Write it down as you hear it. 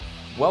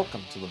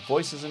Welcome to the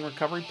Voices in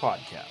Recovery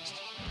podcast.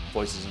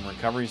 Voices in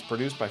Recovery is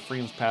produced by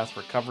Freedom's Path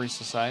Recovery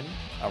Society,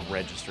 a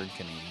registered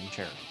Canadian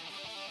charity.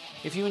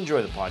 If you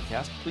enjoy the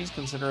podcast, please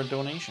consider a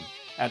donation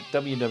at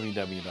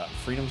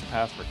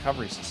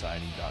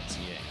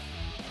www.freedomspathrecoverysociety.ca.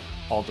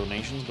 All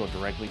donations go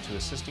directly to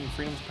assisting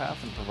Freedom's Path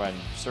and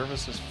providing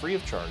services free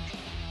of charge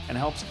and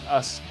helps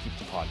us keep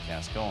the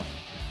podcast going.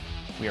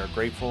 We are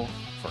grateful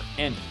for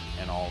any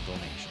and all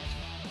donations.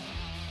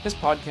 This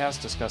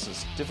podcast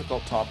discusses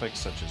difficult topics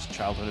such as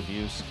childhood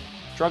abuse,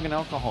 drug and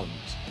alcohol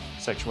use,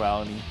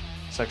 sexuality,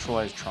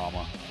 sexualized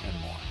trauma, and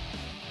more.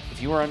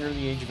 If you are under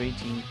the age of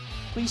 18,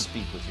 please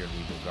speak with your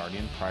legal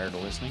guardian prior to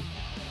listening.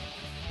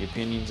 The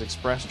opinions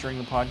expressed during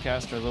the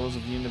podcast are those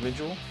of the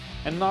individual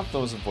and not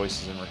those of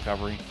Voices in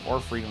Recovery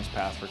or Freedom's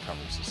Path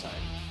Recovery Society.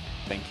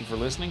 Thank you for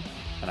listening,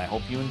 and I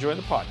hope you enjoy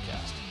the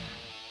podcast.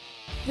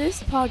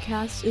 This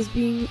podcast is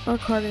being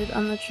recorded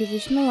on the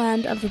traditional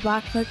land of the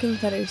Blackfoot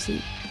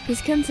Confederacy. This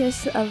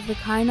consists of the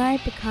Kainai,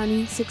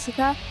 Piikani,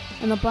 Siksika,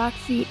 and the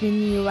Blackfeet in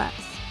the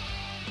U.S.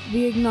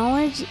 We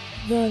acknowledge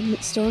the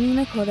Stoney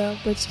Nakoda,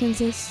 which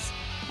consists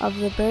of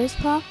the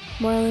Bearspaw,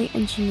 Morley,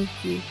 and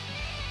Chiniki.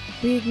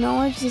 We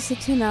acknowledge the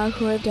Tsuut'ina,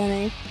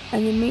 Haudenosaunee,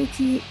 and the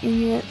Métis,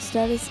 Inuit,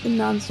 status, and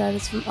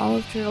non-status from all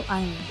of Turtle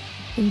Island,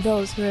 and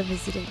those who are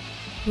visiting.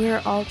 We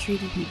are all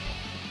treaty people.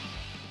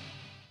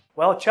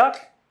 Well, Chuck,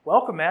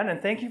 welcome, man,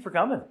 and thank you for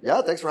coming.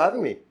 Yeah, thanks for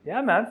having me.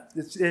 Yeah, man,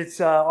 it's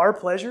our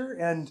pleasure,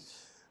 and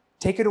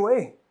take it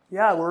away.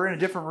 Yeah, we're in a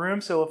different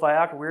room, so if I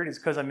act weird, it's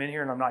because I'm in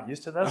here and I'm not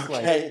used to this.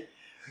 Okay.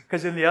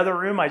 Because in the other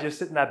room, I just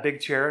sit in that big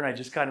chair and I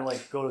just kind of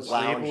like go to sleep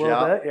Lounge, a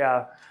little bit.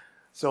 Yeah.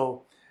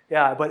 So,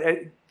 yeah, but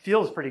it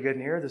feels pretty good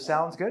in here. The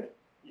sound's good.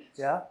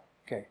 Yeah.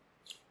 Okay.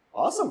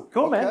 Awesome.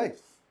 Cool, okay. man.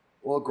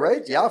 Well,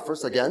 great. Yeah,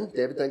 first again,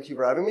 David, thank you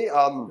for having me.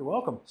 You're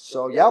welcome.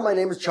 So, yeah, my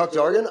name is Chuck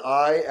Dargan.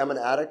 I am an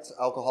addict,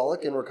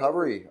 alcoholic in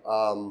recovery.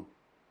 I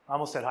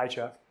almost said hi,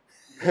 Chuck.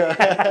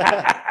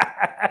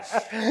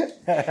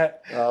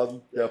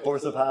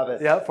 Force of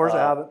habit. Yeah, force of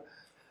habit.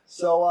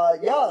 So, I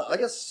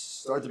guess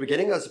start at the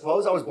beginning, I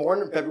suppose. I was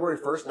born on February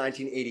 1st,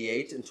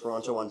 1988 in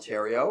Toronto,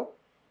 Ontario.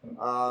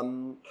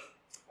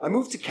 I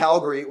moved to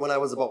Calgary when I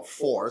was about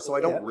 4, so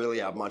I don't really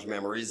have much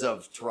memories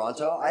of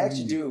Toronto. I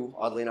actually do,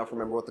 oddly enough,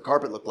 remember what the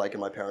carpet looked like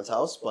in my parents'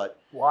 house, but...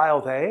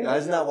 Wild, eh? Yeah,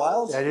 isn't that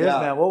wild? That is,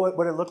 man. What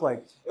did it look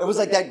like? It was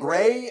like that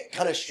gray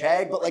kind of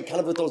shag, but like kind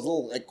of with those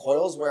little like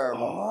coils where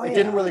it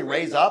didn't really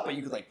raise up, but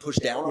you could like push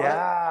down on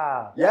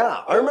it.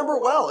 Yeah, I remember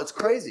it well. It's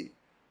crazy.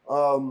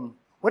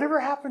 Whatever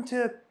happened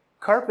to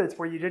carpets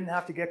where you didn't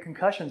have to get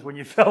concussions when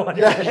you fell on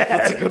your head?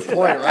 That's a good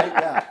point,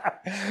 right?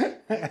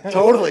 Yeah.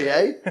 Totally,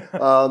 eh?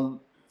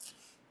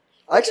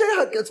 Actually,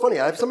 it's funny.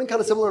 I have something kind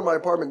of similar in my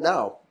apartment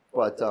now,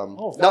 but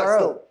still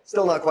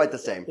not quite the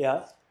same.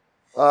 Yeah.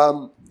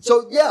 I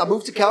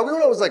moved to Calgary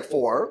when I was like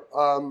 4.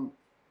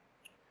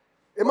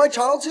 In my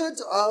childhood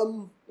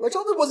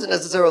wasn't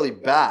necessarily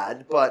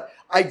bad, but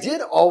I did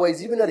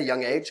always, even at a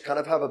young age, kind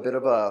of have a bit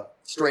of a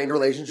strained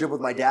relationship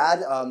with my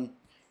dad. I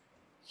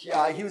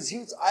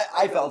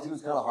felt he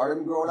was kind of hard on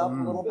me growing up a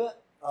little bit.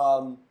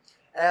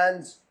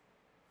 And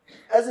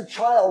as a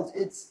child,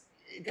 it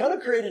kind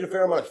of created a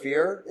fair amount of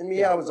fear in me.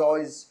 He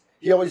always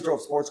drove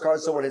sports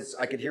cars, so when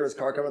I could hear his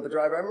car coming up the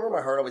driveway, I remember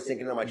my heart always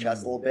sinking in my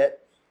chest a little bit.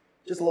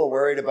 Just a little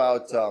worried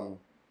about, him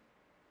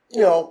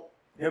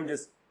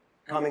just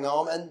coming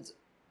home. And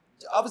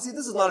obviously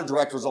this is not a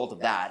direct result of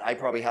that. I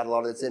probably had a lot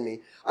of this in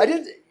me. I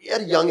did,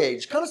 at a young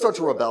age, kind of start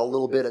to rebel a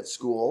little bit at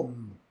school.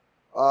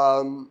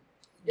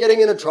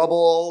 Getting into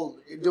trouble,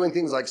 doing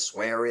things like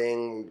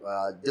swearing,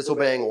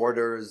 disobeying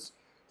orders,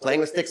 playing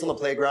with sticks on the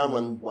playground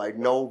when I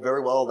know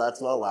very well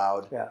that's not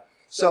allowed. Yeah.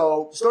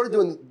 So started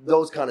doing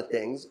those kind of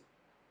things.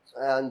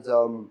 And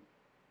so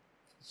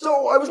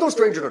I was no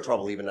stranger to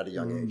trouble even at a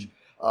young age.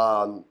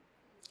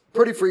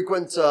 Pretty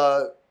frequent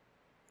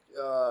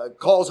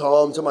calls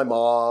home to my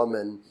mom,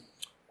 and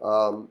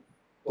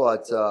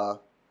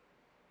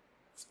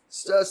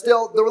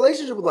still the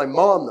relationship with my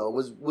mom though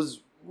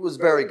was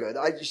very good.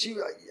 I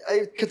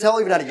could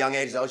tell even at a young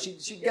age though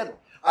she'd get.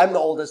 I'm the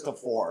oldest of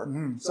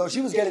 4, so she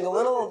was getting a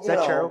little. Is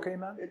that chair okay,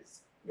 man?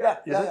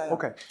 Yeah.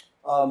 Okay.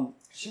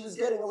 She was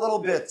getting a little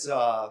bit,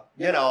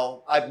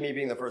 me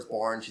being the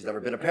firstborn, she's never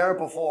been a parent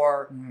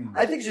before.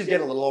 I think she was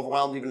getting a little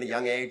overwhelmed even at a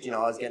young age. I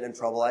was getting in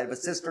trouble. I have a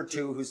sister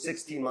too who's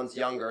 16 months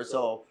younger,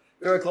 so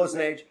very close in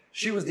age.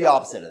 She was the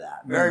opposite of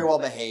that. Very well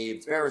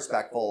behaved, very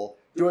respectful,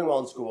 doing well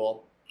in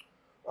school.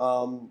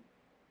 As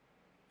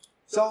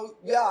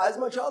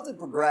my childhood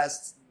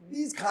progressed,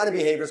 these kind of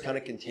behaviors kind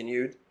of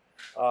continued.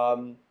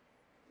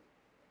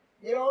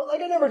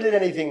 I never did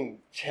anything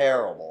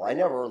terrible. I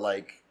never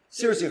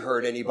seriously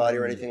hurt anybody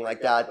or anything like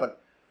that,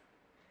 but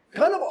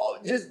kind of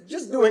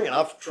just doing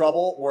enough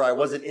trouble where I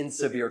wasn't in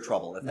severe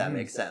trouble, if that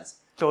makes sense.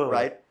 Totally.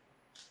 Right?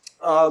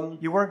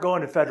 You weren't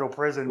going to federal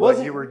prison,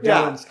 but you were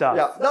doing stuff.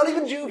 Yeah, not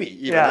even juvie.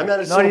 Even. Yeah, I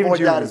managed to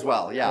avoid that as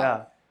well.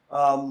 Yeah.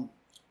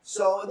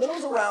 So then it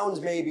was around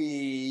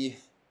maybe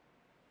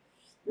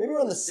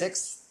around the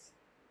 6th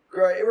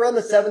grade, around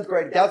the 7th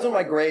grade. That's when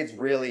my grades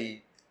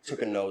really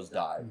took a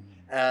nosedive.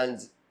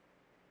 And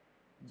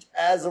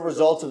as a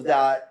result of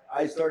that,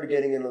 I started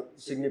getting in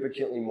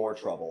significantly more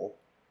trouble.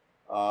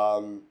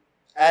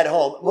 At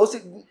home,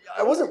 mostly,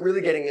 I wasn't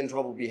really getting in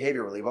trouble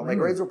behaviorally, but my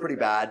grades were pretty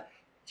bad.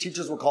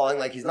 Teachers were calling,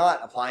 like, he's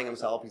not applying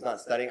himself, he's not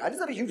studying. I just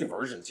have a huge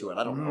aversion to it.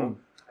 I don't know.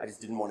 I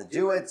just didn't want to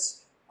do it.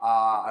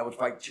 I would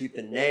fight tooth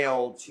and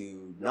nail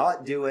to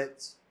not do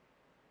it.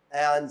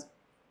 And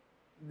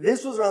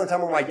this was around the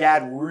time where my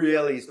dad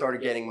really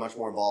started getting much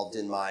more involved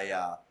in my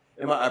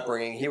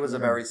upbringing. He was a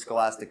very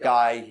scholastic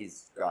guy.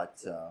 He's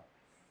got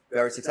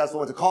very successful,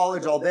 went to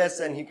college, all this,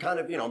 and he kind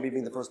of, me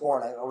being the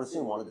firstborn, I would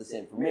assume wanted the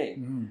same for me.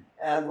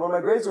 And when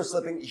my grades were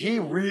slipping, he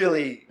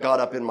really got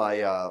up in my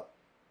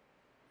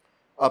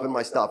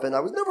stuff, and I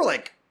was never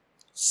like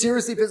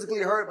seriously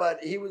physically hurt,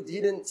 but he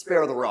didn't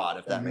spare the rod,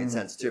 if that made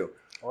sense too.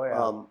 Oh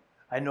yeah,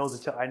 I know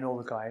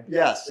the kind.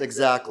 Yes,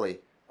 exactly.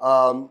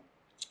 And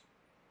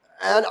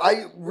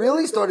I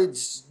really started.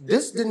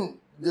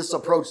 This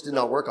approach did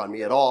not work on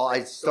me at all.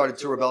 I started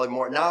to rebel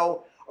more.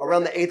 Now,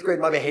 around the 8th grade,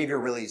 my behavior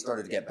really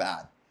started to get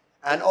bad.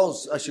 And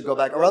I should go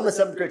back. Around the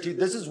 7th grade too,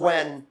 this is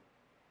when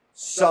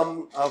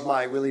some of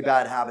my really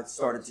bad habits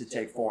started to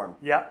take form.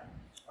 Yeah.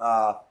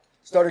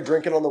 Started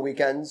drinking on the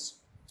weekends.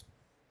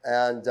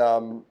 And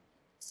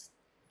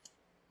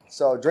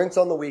so drinks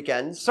on the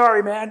weekends.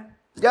 Sorry, man.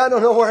 Yeah,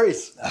 no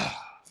worries.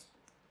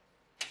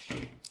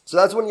 So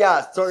that's when,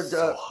 started to...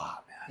 So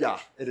hot, man. Yeah,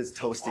 it is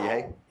toasty,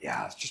 eh?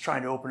 Yeah, I was just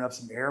trying to open up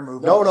some air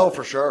movement. No,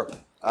 for sure.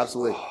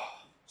 Absolutely.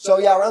 So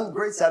around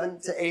grade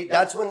 7 to 8,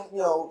 that's when,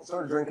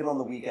 started drinking on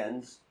the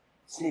weekends.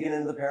 Sneaking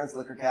into the parents'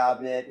 liquor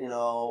cabinet,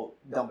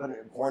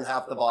 pouring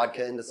half the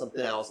vodka into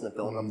something else and then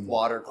filling up with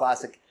water.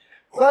 Classic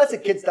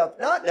kid stuff.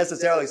 Not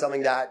necessarily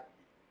something that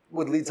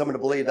would lead someone to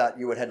believe that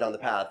you would head down the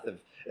path of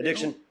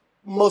addiction.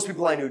 Most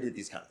people I knew did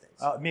these kind of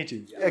things. Me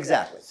too. Yeah.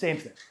 Exactly. Same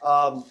thing.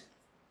 And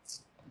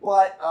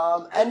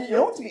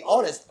to be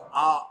honest,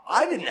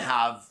 I didn't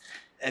have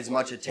as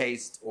much a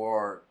taste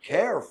or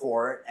care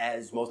for it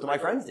as most of my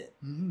friends did.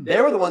 They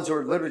were the ones who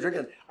were literally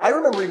drinking. I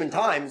remember even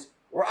times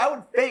where I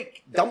would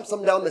fake dump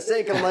some down the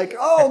sink and I'm like,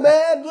 oh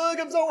man, look,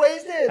 I'm so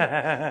wasted.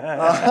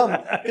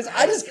 Because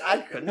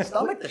I couldn't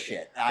stomach the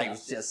shit. I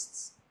was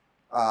just,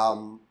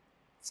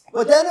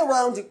 but then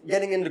around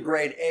getting into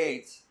grade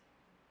 8,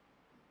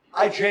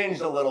 I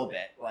changed a little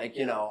bit,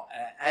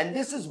 and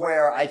this is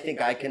where I think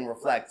I can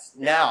reflect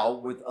now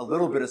with a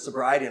little bit of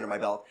sobriety under my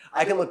belt.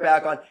 I can look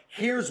back on,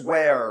 here's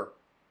where,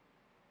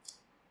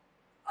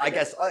 I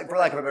guess, for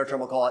lack of a better term,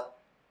 we'll call it,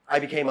 I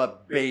became a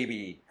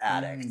baby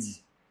addict.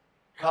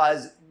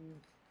 Because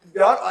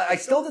I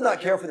still did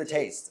not care for the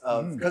taste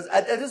of, because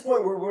at this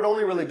point we would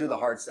only really do the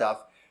hard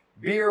stuff.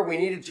 Beer, we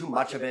needed too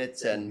much of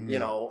it,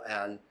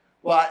 and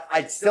but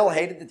I still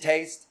hated the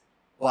taste,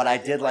 but I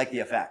did like the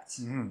effect.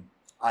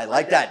 I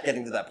like that,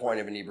 getting to that point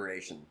of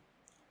inebriation.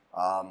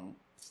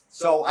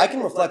 So I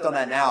can reflect on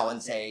that now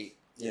and say,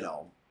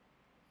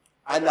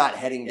 I'm not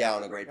heading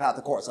down a great path.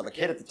 Of course, I'm a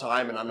kid at the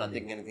time and I'm not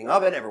thinking anything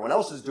of it. Everyone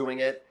else is doing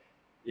it,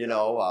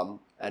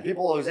 and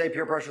people who say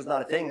peer pressure is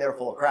not a thing, they're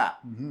full of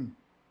crap.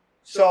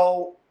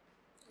 So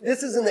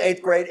this is in the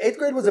 8th grade. 8th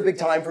grade was a big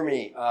time for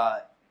me,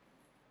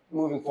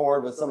 moving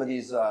forward with some of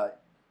these, for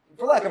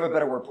lack of a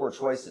better word, poor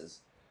choices.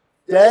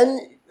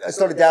 Then I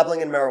started dabbling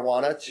in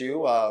marijuana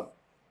too.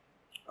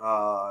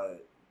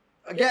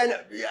 Again,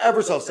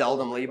 ever so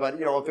seldomly, but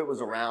if it was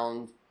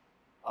around,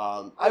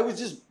 I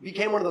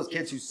became one of those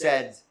kids who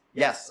said,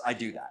 yes, I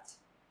do that.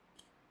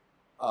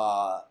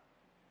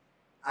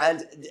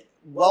 And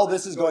while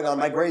this is going on,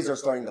 my grades are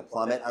starting to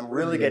plummet. I'm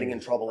really getting in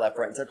trouble left,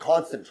 right. It's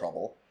constant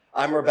trouble.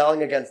 I'm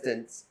rebelling against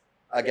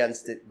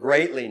it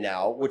greatly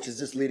now, which is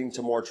just leading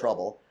to more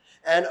trouble.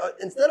 And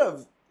instead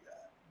of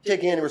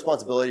taking any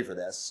responsibility for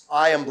this,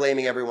 I am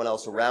blaming everyone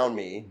else around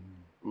me.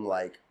 I'm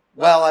like,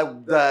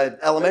 well, the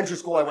elementary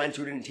school I went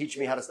to didn't teach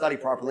me how to study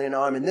properly, and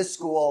now I'm in this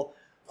school.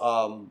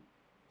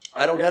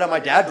 I don't get it. My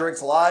dad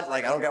drinks a lot.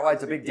 I don't get why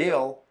it's a big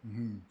deal.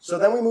 So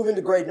then we move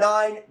into grade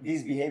 9.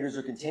 These behaviors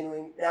are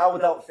continuing. Now,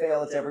 without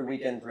fail, it's every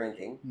weekend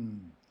drinking.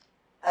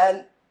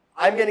 And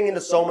I'm getting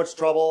into so much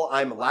trouble.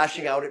 I'm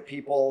lashing out at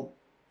people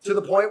to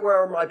the point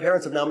where my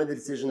parents have now made the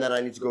decision that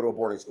I need to go to a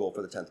boarding school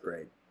for the 10th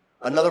grade.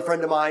 Another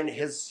friend of mine,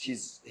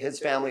 his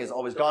family has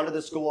always gone to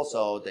this school,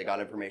 so they got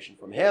information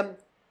from him.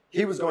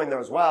 He was going there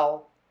as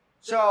well.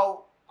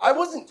 So I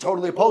wasn't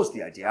totally opposed to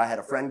the idea. I had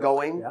a friend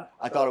going. Yeah.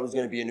 I thought it was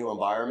going to be a new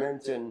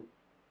environment. And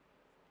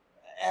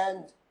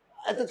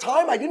at the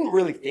time, I didn't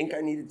really think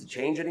I needed to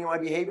change any of my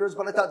behaviors,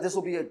 but I thought this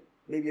will be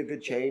maybe a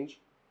good change.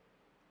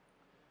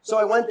 So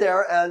I went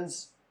there, and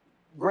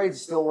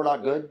grades still were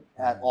not good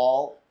at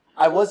all.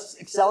 I was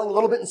excelling a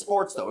little bit in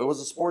sports, though. It was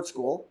a sports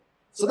school.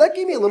 So that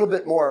gave me a little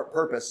bit more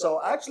purpose. So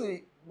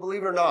actually,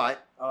 believe it or not,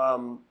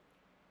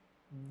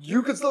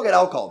 you could still get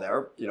alcohol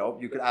there.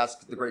 You could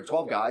ask the grade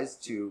 12 guys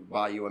to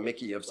buy you a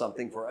Mickey of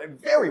something for a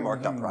very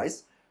marked up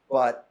price.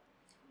 But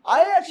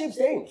I actually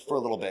abstained for a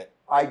little bit.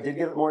 I did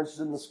get more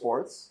interested in the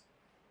sports.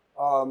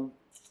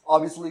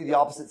 Obviously, the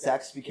opposite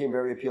sex became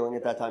very appealing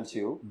at that time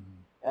too.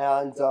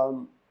 And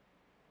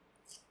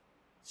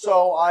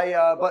so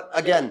but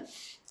again,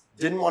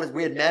 didn't want to.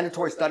 We had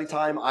mandatory study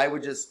time. I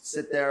would just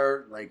sit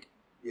there, like,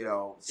 you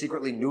know,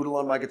 secretly noodle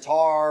on my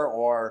guitar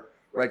or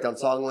write down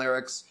song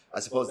lyrics.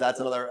 I suppose that's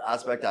another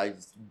aspect.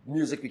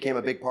 Music became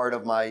a big part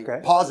of my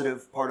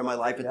positive part of my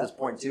life at this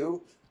point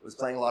too. I was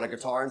playing a lot of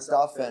guitar and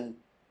stuff, and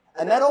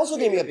that also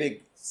gave me a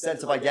big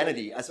sense of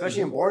identity,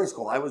 especially in boarding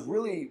school. I was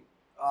really,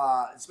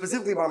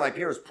 specifically by my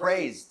peers,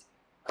 praised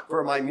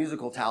for my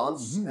musical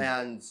talents.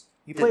 And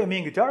you play a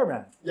mean guitar,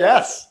 man.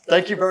 Yes,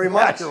 thank you very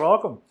much. You're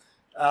welcome.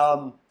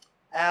 So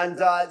then,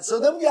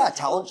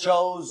 talent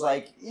shows,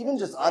 like even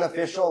just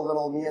unofficial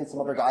little, me and some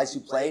other guys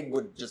who played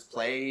would just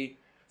play.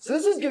 So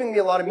this is giving me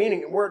a lot of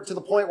meaning. We're to the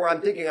point where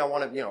I'm thinking I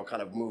want to, you know,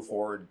 kind of move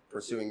forward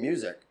pursuing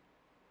music.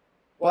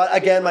 But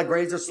again, my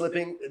grades are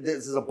slipping.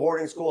 This is a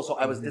boarding school, so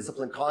I was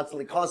disciplined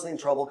constantly in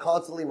trouble,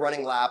 constantly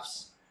running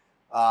laps,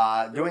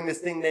 doing this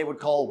thing they would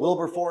call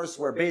Wilberforce,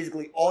 where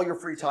basically all your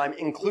free time,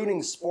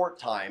 including sport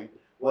time,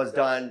 was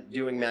done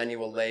doing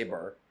manual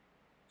labor.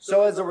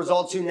 So as a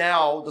result to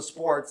now, the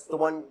sports,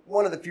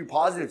 one of the few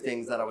positive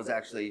things that I was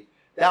I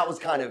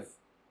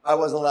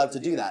wasn't allowed to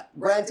do that.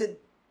 Granted,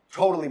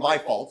 totally my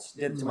fault,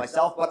 did it to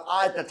myself, but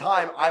at the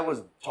time, I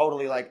was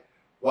totally like,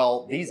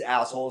 well, these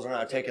assholes are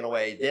now taking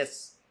away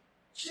this.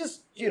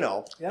 Just, you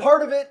know,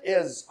 part of it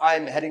is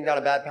I'm heading down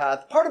a bad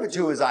path. Part of it,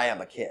 too, is I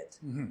am a kid.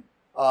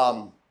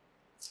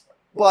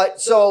 But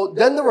so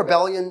then the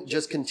rebellion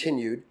just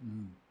continued.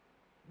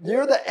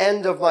 Near the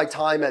end of my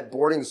time at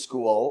boarding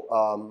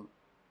school,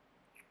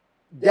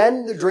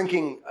 then the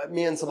drinking,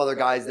 me and some other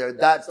guys there,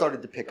 that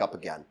started to pick up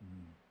again.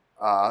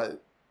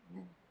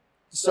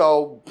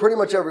 So pretty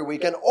much every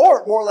weekend,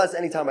 or more or less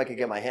anytime I could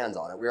get my hands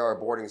on it. We are a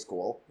boarding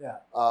school.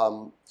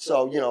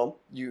 So, you know,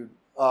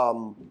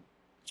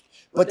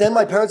 but then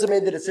my parents had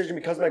made the decision,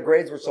 because my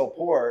grades were so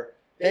poor,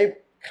 they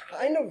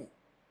kind of,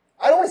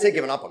 I don't want to say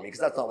given up on me,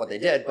 because that's not what they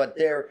did, but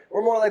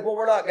we're more like, well,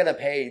 we're not going to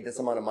pay this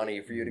amount of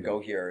money for you to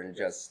go here and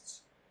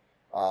just,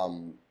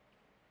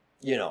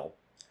 you know.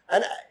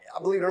 And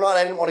believe it or not,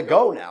 I didn't want to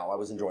go now. I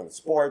was enjoying the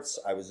sports.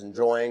 I was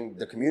enjoying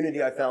the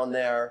community I found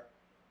there.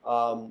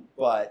 And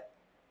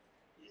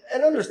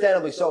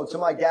understandably so, to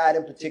my dad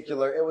in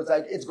particular, it was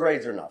like, it's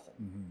grades or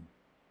nothing.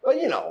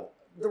 But, you know,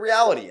 the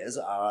reality is,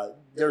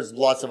 there's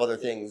lots of other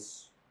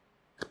things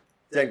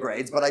than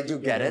grades, but I do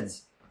get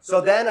it.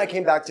 So then I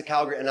came back to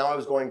Calgary, and now I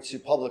was going to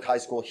public high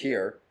school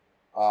here.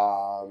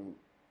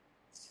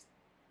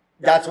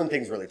 That's when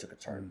things really took a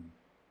turn.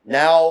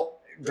 Now,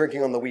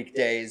 drinking on the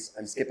weekdays,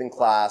 I'm skipping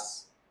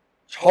class,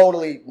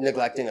 totally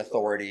neglecting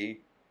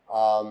authority,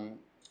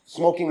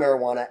 smoking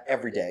marijuana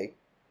every day.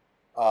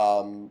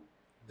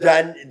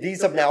 Then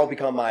these have now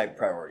become my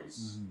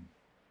priorities.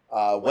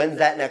 When's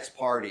that next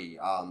party?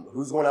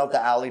 Who's going out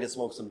the alley to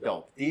smoke some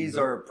dope? These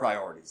are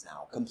priorities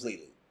now,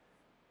 completely.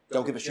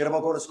 Don't give a shit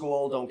about going to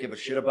school. Don't give a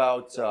shit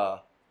about...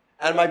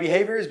 and my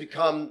behavior has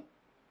become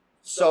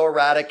so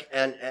erratic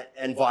and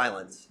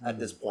violent at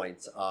this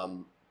point.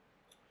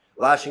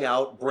 Lashing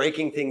out,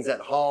 breaking things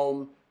at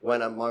home when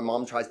my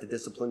mom tries to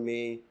discipline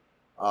me.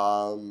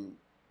 You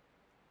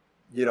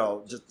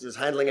know, just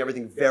handling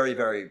everything very,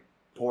 very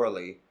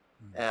poorly.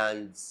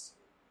 And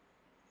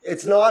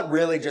it's not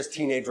really just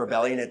teenage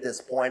rebellion at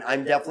this point.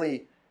 I'm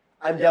definitely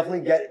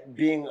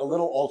being a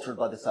little altered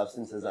by the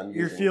substances I'm using.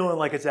 You're feeling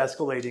like it's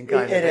escalating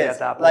kind of at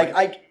that point.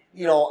 Like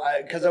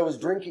because I was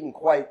drinking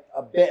quite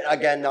a bit.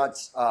 Again, not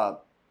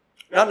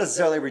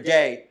necessarily every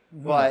day,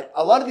 but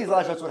a lot of these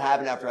lashouts would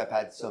happen after I've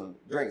had some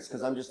drinks,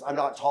 because I'm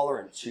not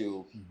tolerant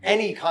to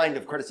any kind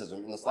of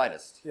criticism in the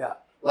slightest. Yeah.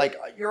 Like,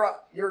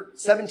 you're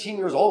 17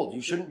 years old.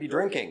 You shouldn't be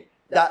drinking.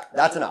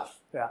 That's enough.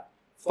 Yeah.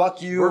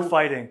 Fuck you. We're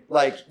fighting.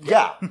 Like,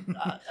 yeah.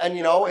 And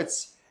you know,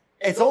 it's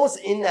almost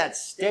in that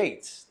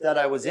state that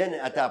I was in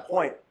at that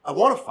point. I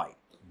want to fight.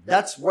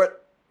 That's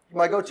what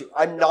my go-to.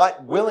 I'm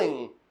not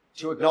willing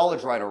to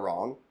acknowledge right or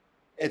wrong.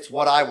 It's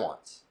what I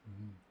want.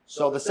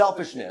 So the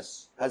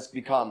selfishness has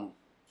become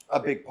a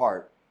big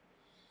part.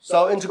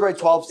 So into grade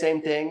 12,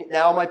 same thing.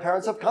 Now my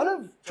parents have kind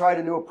of tried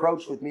a new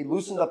approach with me,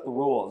 loosened up the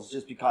rules,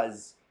 just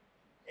because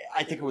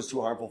I think it was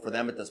too harmful for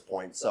them at this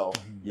point. So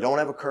you don't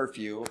have a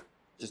curfew.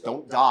 Just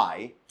don't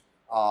die.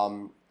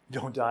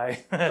 Don't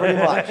die. Pretty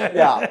much,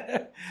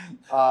 yeah.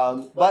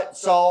 But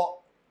so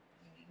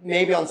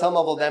maybe on some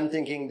level, them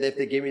thinking that if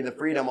they give me the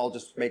freedom, I'll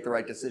just make the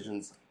right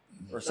decisions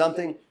or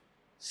something.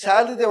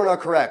 Sadly, they were not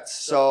correct.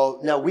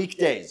 So now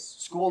weekdays,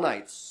 school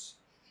nights.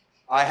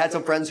 I had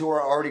some friends who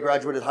were already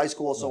graduated high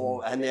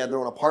school, and they had their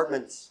own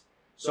apartments.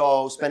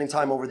 So spending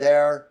time over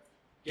there,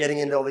 getting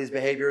into all these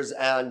behaviors.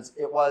 And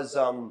it was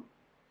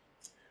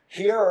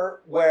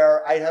here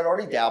where I had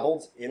already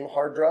dabbled in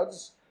hard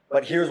drugs,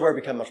 but here's where it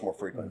became much more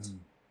frequent.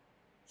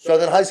 So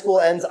then high school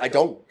ends. I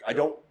don't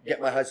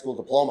get my high school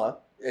diploma.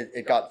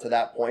 It got to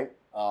that point.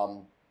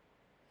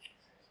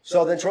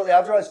 So then shortly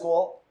after high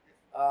school,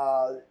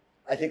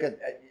 I think a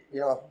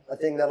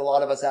thing that a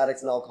lot of us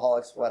addicts and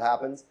alcoholics, what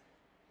happens,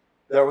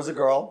 there was a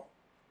girl.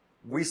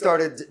 We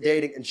started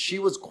dating, and she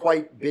was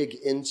quite big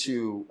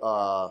into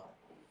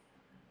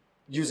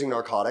using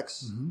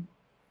narcotics.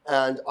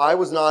 And I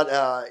was not,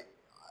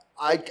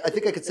 I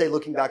think I could say,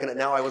 looking back on it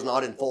now, I was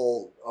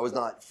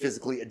not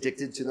physically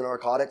addicted to the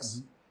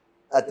narcotics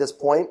at this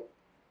point.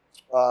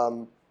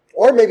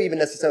 Or maybe even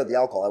necessarily the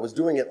alcohol. I was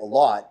doing it a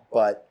lot,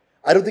 but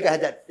I don't think I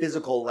had that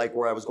physical, like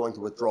where I was going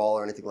through withdrawal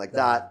or anything like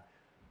that.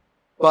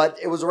 But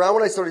it was around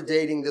when I started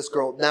dating this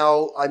girl.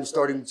 Now I'm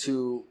starting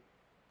to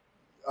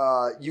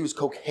use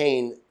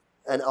cocaine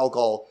and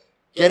alcohol,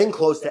 getting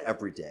close to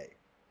every day.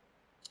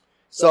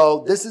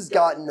 So this has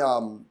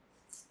gotten,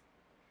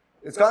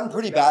 it's gotten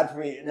pretty bad for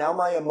me. Now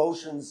my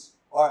emotions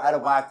are out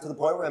of whack to the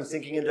point where I'm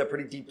sinking into a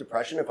pretty deep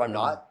depression if I'm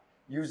not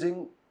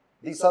using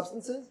these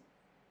substances.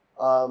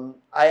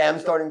 I am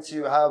starting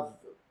to have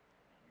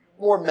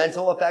more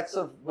mental effects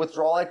of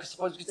withdrawal. I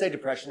suppose you could say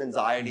depression,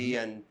 anxiety,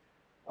 and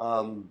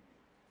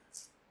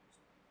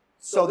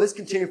so this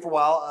continued for a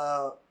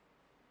while.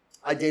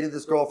 I dated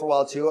this girl for a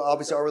while too.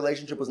 Obviously, our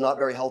relationship was not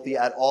very healthy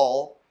at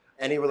all.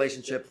 Any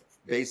relationship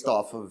based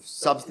off of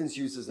substance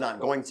use is not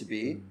going to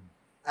be.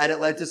 And it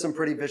led to some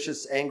pretty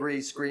vicious,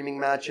 angry, screaming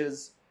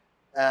matches.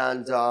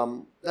 And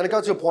then it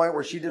got to a point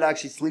where she did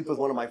actually sleep with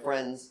one of my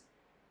friends.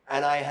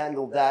 And I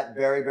handled that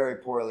very, very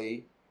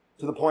poorly,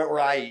 to the point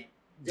where I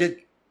did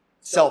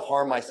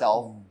self-harm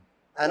myself.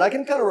 And I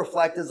can kind of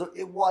reflect as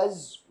it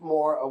was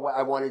more a way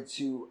I wanted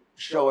to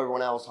show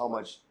everyone else how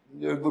much,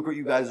 look what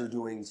you guys are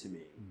doing to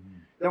me.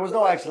 There was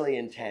no actually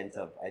intent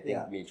of, I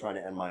think, me trying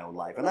to end my own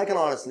life. And I can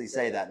honestly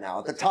say that now.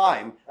 At the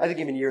time, I think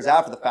even years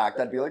after the fact,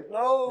 I'd be like,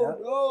 no,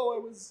 I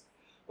was...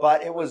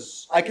 But it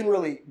was, I can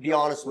really be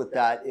honest with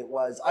that. It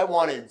was, I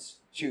wanted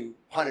to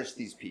punish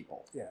these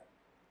people.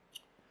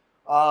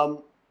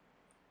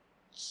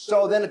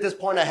 So then at this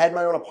point, I had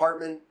my own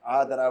apartment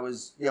that I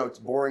was,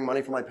 borrowing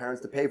money from my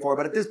parents to pay for.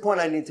 But at this point,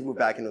 I need to move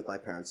back in with my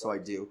parents, so I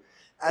do.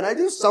 And I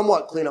do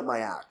somewhat clean up my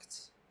act.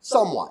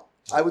 Somewhat.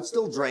 I would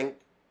still drink.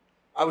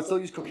 I would still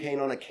use cocaine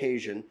on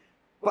occasion.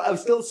 But I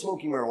was still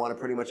smoking marijuana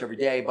pretty much every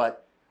day.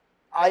 But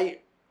I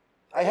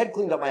had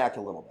cleaned up my act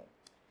a little bit.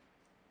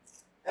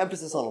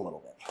 Emphasis on a little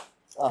bit.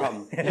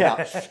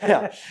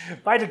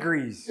 By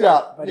degrees.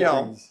 By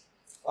degrees.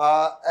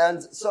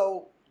 And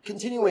so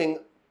continuing,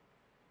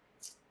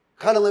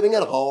 kind of living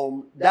at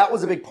home, that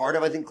was a big part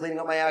of, I think, cleaning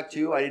up my act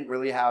too. I didn't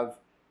really have,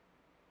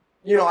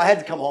 I had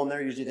to come home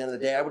there usually at the end of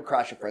the day. I would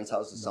crash at friends'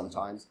 houses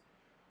sometimes.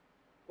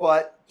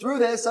 But through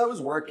this, I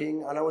was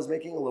working and I was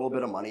making a little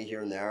bit of money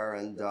here and there.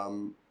 And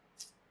then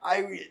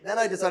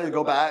I decided to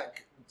go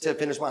back to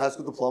finish my high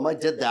school diploma. I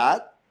did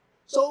that.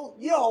 So,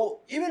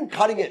 even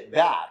cutting it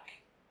back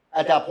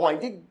at that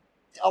point did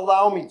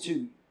allow me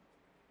to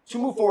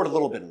move forward a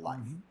little bit in life.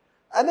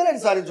 And then I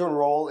decided to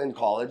enroll in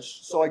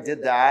college. So I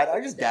did that.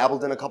 I just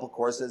dabbled in a couple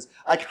courses.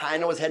 I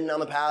kind of was heading down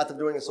the path of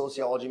doing a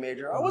sociology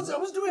major. I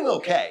was doing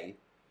okay.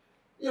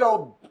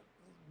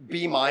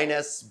 B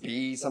minus,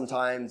 B,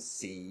 sometimes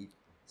C.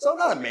 So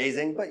not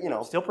amazing, but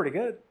still pretty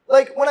good.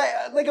 Like when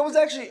I was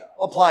actually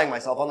applying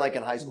myself, unlike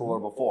in high school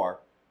or before.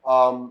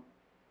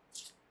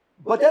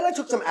 But then I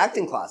took some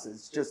acting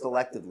classes, just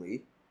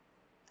electively.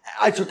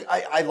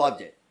 I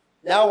loved it.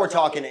 Now we're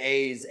talking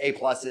A's, A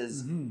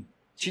pluses.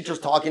 Teachers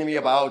talking to me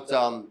about,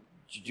 do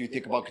you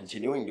think about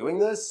continuing doing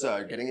this,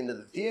 getting into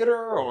the theater,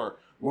 or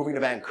moving to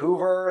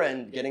Vancouver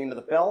and getting into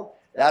the film?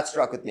 That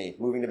struck with me,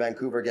 moving to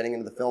Vancouver, getting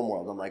into the film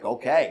world. I'm like,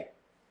 okay,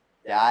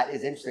 that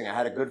is interesting. I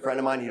had a good friend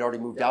of mine, he'd already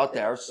moved out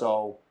there,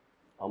 so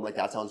I'm like,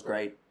 that sounds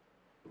great.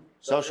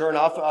 So sure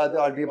enough,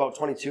 I'd be about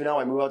 22 now,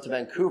 I move out to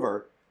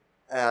Vancouver,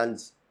 and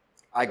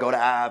I go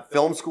to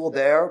film school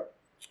there.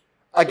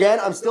 Again,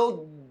 I'm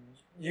still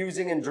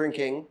using and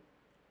drinking.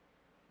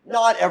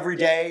 Not every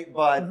day,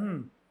 but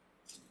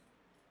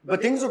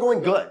things are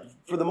going good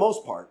for the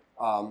most part.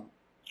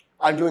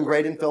 I'm doing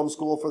great in film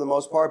school for the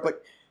most part,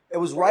 but it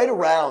was right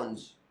around,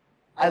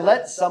 I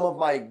let some of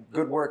my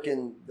good work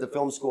in the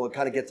film school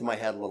kind of get to my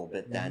head a little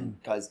bit then,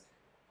 because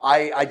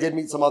I did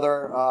meet some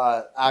other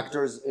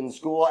actors in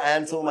school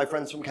and some of my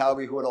friends from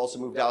Calgary who had also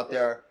moved out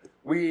there.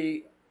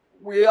 We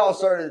all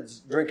started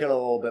drinking a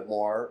little bit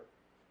more.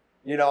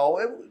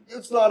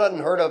 It's not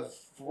unheard of.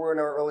 We're in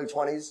our early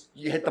 20s.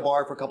 You hit the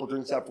bar for a couple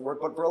drinks after work.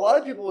 But for a lot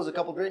of people, it was a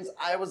couple drinks.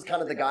 I was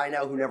kind of the guy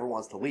now who never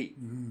wants to leave.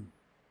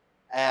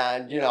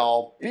 And,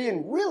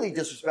 being really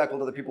disrespectful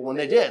to the people when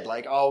they did.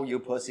 Like, oh, you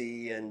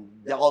pussy, and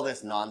all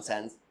this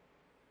nonsense.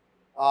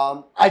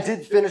 I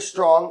did finish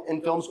strong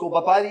in film school.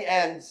 But by the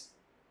end,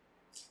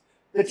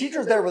 the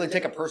teachers there really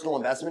take a personal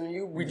investment in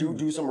you. We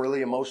do some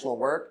really emotional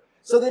work.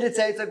 So they did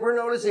say, it's like, we're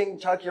noticing,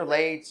 Chuck, you're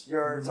late.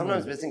 You're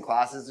sometimes missing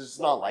classes. It's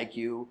just not like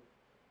you.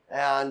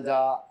 And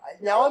now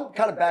I'm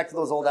kind of back to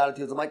those old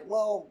attitudes. I'm like,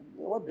 well,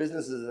 what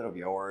business is it of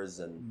yours?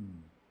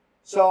 And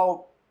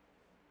so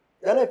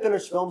then I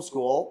finished film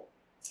school.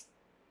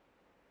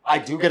 I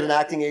do get an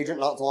acting agent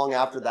not long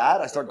after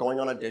that. I start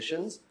going on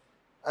auditions.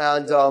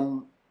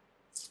 And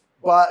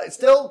but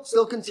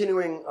still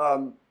continuing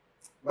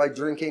by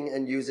drinking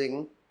and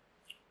using.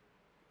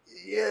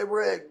 Yeah,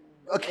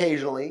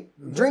 occasionally,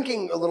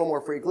 drinking a little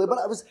more frequently, but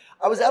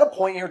I was at a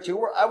point here too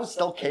where I was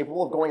still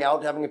capable of going out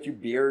and having a few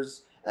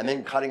beers and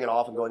then cutting it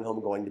off and going home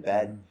and going to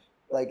bed.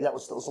 Like that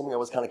was still something I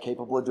was kind of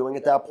capable of doing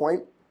at that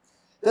point.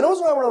 Then it was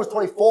around when I was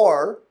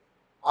 24,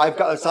 I've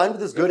got assigned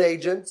with this good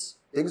agent.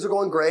 Things are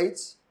going great.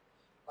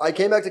 I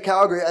came back to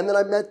Calgary, and then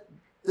I met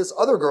this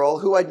other girl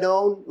who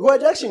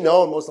I'd actually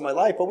known most of my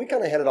life, but we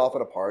kind of hit it off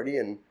at a party,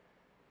 and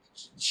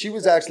she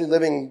was actually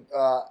living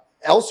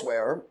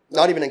elsewhere,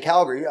 not even in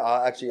Calgary,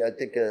 actually, I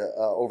think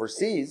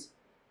overseas,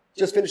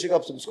 just finishing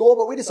up some school,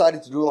 but we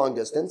decided to do a long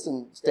distance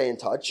and stay in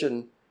touch.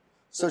 And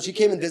so she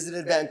came and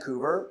visited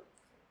Vancouver,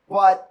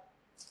 but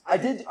I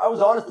was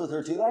honest with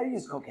her too, that I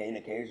used cocaine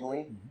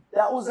occasionally.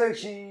 That was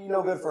actually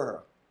no good for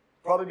her.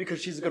 Probably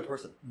because she's a good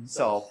person.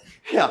 So,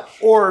 yeah.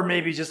 Or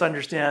maybe just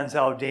understands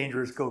how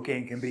dangerous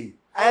cocaine can be.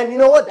 And you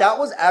know what? That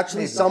was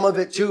actually some of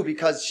it too,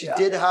 because she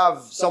did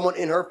have someone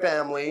in her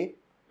family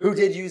who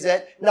did use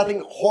it.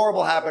 Nothing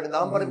horrible happened to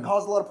them, but it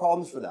caused a lot of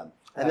problems for them.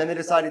 And then they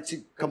decided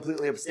to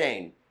completely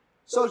abstain.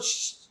 So,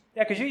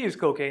 yeah, because you use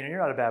cocaine and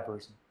you're not a bad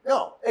person.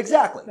 No,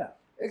 exactly. Yeah.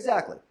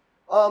 Exactly.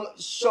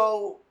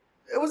 So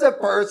it was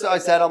at first I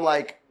said, I'm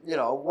like,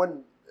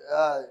 when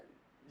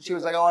she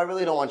was like, oh, I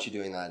really don't want you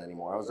doing that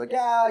anymore. I was like,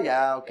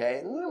 yeah, okay.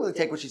 And I didn't really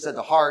take what she said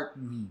to heart.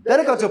 Then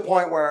it got to a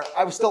point where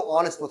I was still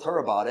honest with her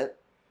about it.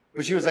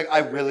 But she was like, I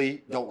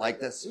really don't like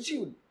this. So she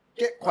would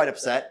get quite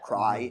upset,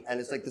 cry. And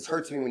it's like, this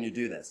hurts me when you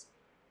do this.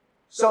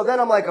 So then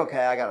I'm like,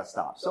 okay, I got to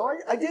stop. So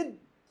I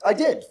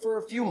did for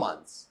a few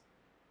months.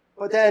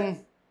 But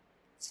then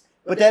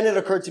it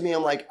occurred to me,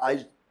 I'm like,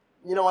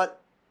 you know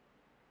what?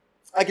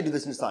 I can do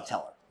this and just not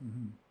tell her.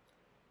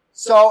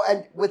 So,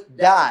 and with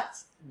that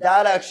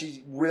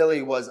actually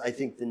really was, I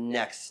think, the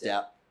next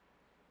step.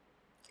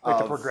 Like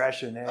the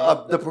progression, eh?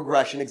 The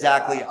progression,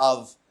 exactly,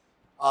 of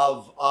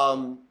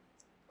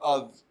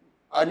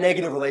a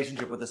negative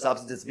relationship with the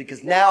substances.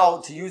 Because now,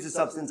 to use the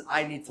substance,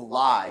 I need to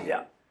lie.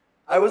 Yeah.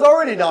 I was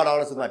already not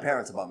honest with my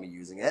parents about me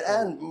using it.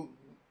 And,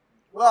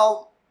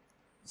 well,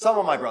 some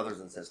of my brothers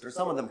and sisters,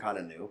 some of them kind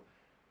of knew.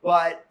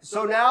 But,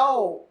 so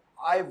now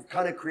I'm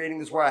kind of creating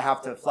this where I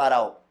have to flat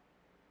out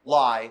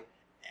lie.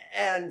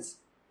 And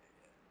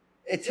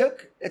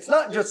it's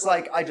not just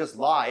like I just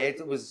lie.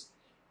 It was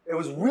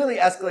really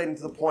escalating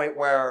to the point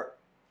where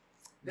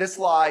this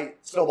lie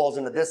snowballs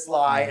into this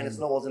lie and it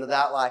snowballs into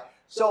that lie.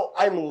 So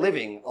I'm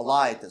living a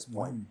lie at this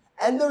point.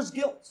 And there's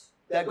guilt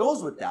that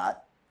goes with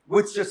that,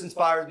 which just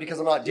inspires, because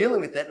I'm not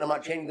dealing with it and I'm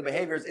not changing the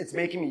behaviors, it's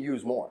making me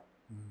use more.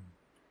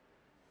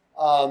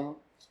 But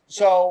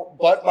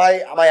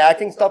my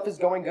acting stuff is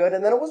going good.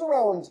 And then it was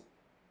around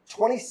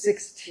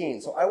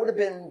 2016. So I would have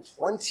been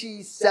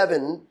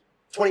 27,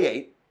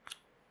 28,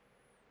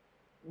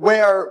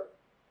 where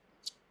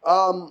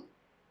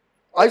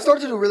I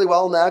started to do really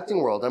well in the acting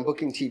world. I'm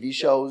booking TV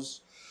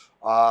shows.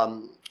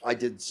 I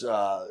did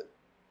a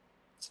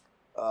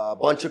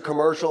bunch of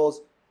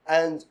commercials.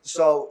 And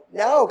so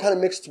now, kind of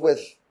mixed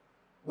with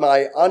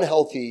my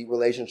unhealthy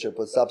relationship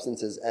with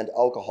substances and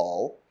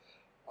alcohol,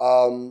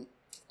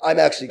 I've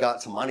actually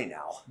got some money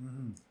now.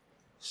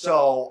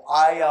 So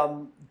I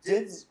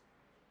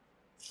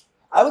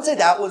would say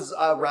that was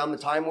around the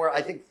time where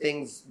I think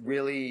things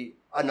really,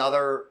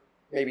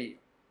 maybe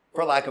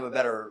for lack of a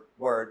better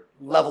word,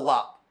 level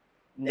up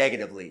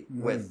negatively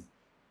with,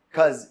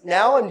 because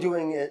now I'm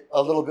doing it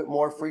a little bit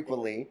more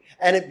frequently,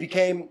 and it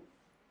became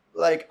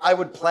like I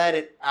would plan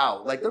it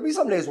out. Like there'll be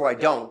some days where I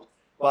don't,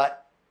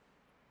 but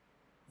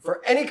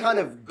for any kind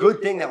of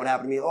good thing that would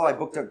happen to me, I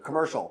booked a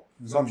commercial,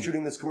 so I'm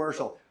shooting this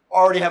commercial.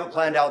 Already have it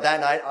planned out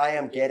that night. I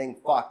am getting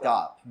fucked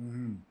up.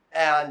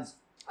 And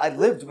I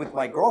lived with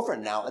my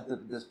girlfriend now at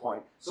this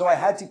point. So I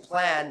had to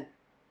plan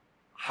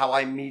how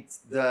I meet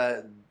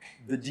the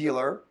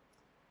dealer,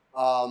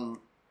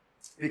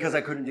 because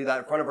I couldn't do that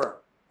in front of her,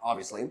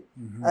 obviously.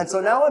 And so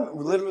now I'm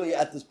literally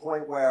at this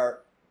point where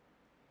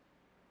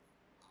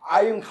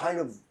I am kind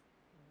of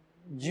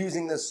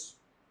using this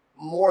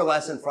more or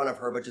less in front of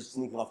her, but just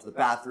sneaking off to the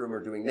bathroom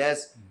or doing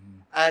this.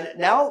 And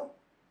now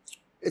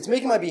it's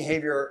making my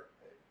behavior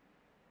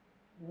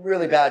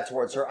really bad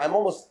towards her. I'm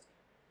almost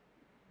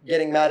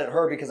getting mad at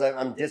her because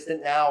I'm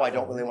distant now. I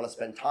don't really want to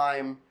spend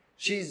time.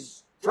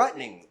 She's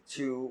threatening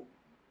to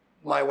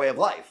my way of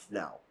life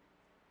now.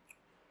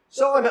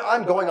 So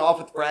I'm going off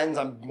with friends.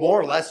 I'm more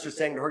or less just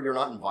saying to her, you're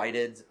not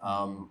invited.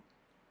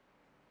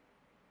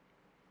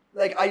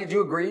 Like, I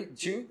do agree,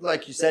 too,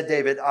 like you said,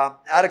 David,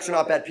 addicts are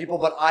not bad people,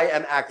 but I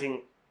am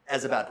acting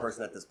as a bad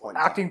person at this point.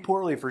 Acting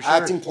poorly, for sure.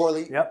 Acting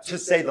poorly, to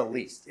say the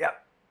least.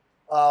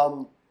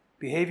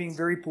 Behaving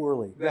very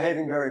poorly.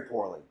 Behaving very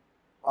poorly.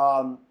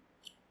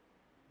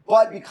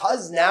 But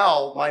because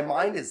now my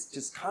mind is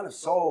just kind of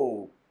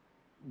so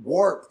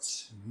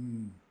warped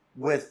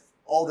with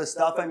all this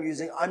stuff I'm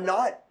using, I'm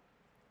not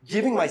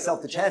giving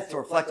myself the chance to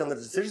reflect on the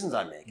decisions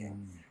I'm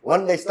making.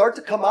 When they start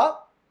to come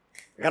up,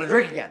 I gotta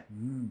drink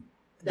again.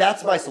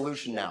 That's my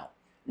solution now.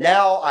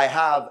 Now I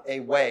have a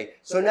way.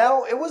 So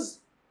now it was,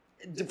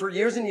 for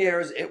years and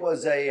years, it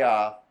was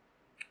a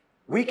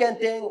weekend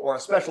thing or a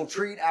special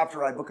treat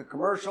after I book a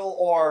commercial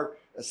or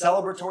a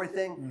celebratory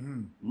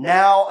thing.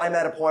 Now I'm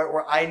at a point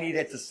where I need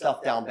it to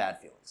stuff down bad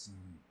feelings.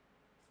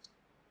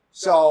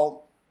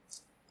 So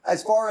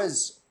as far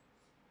as,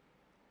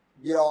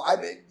 I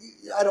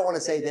don't want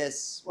to say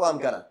this. Well, I'm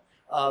gonna.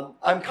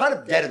 I'm kind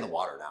of dead in the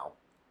water now.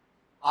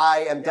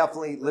 I am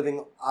definitely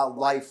living a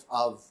life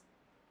of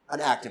an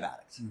active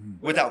addict,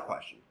 without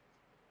question.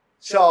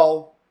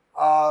 So,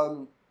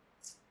 now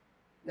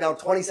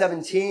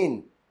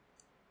 2017,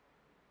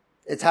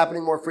 it's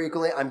happening more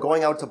frequently. I'm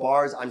going out to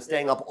bars. I'm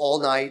staying up all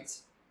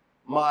night.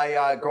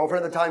 My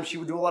girlfriend at the time, she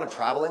would do a lot of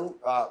traveling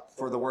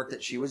for the work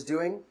that she was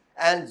doing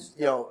and,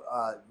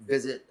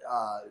 visit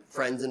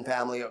friends and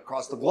family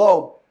across the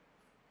globe.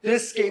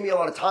 This gave me a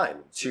lot of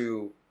time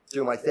to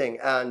do my thing.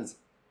 And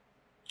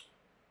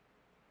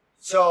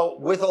so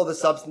with all the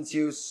substance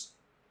use,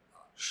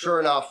 sure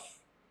enough,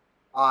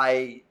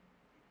 I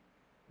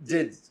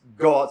did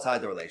go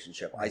outside the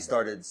relationship. I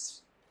started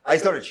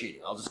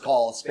cheating. I'll just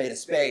call a spade a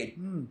spade.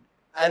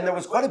 And there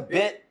was quite a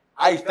bit,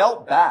 I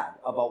felt bad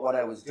about what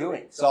I was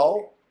doing.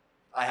 So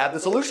I had the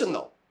solution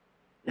though.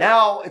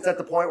 Now it's at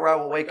the point where I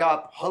will wake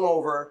up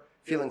hungover,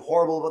 feeling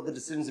horrible about the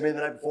decisions I made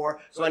the night before.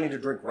 So I need to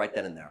drink right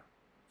then and there.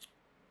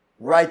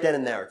 Right then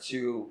and there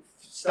to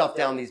stuff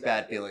down these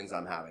bad feelings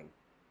I'm having.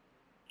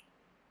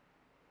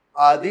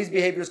 These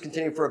behaviors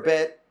continue for a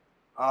bit.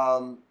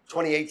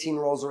 2018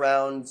 rolls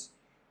around.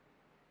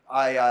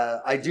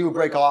 I do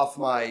break off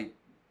my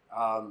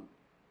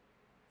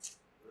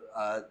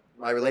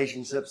my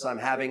relationships I'm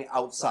having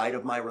outside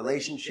of my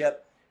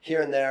relationship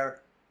here and there.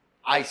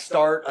 I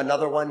start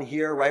another one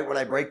here right when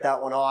I break that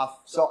one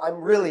off. So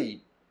I'm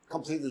really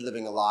completely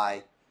living a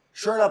lie.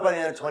 Sure enough, by the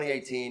end of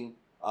 2018,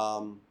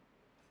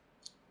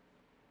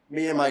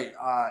 me and my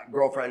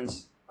girlfriend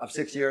of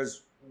 6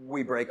 years,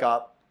 we break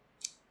up.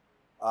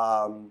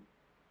 And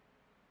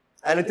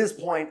at this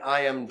point,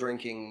 I am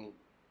drinking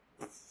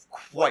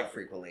quite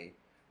frequently,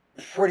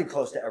 pretty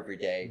close to every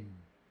day.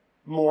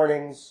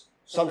 Mornings,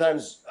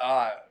 sometimes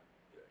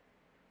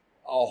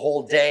a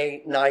whole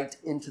day, night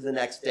into the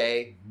next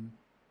day.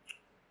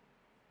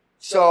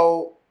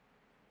 So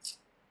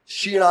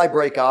she and I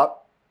break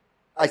up.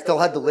 I still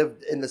had to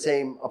live in the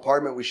same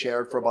apartment we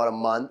shared for about a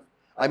month.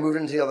 I moved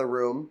into the other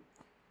room.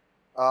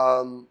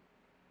 And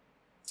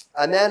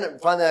then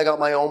finally I got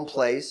my own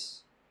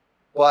place.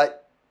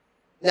 But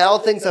now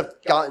things have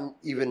gotten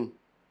even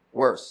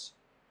worse.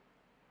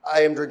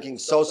 I am drinking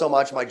so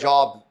much. My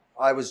job,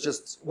 I was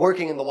just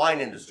working in the wine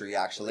industry,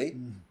 actually.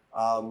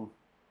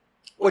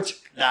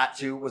 Which that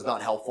too was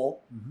not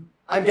helpful.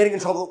 I'm getting in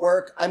trouble at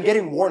work. I'm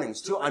getting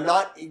warnings too. I'm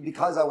not,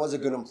 because I was a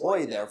good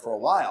employee there for a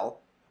while,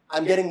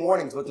 I'm getting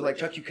warnings, but they're like,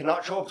 Chuck, you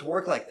cannot show up to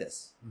work like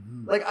this.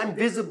 Like, I'm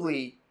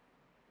visibly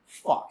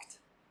fucked.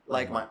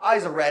 Like, my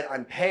eyes are red.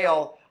 I'm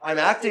pale. I'm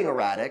acting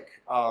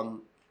erratic.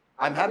 I'm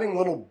having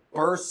little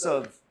bursts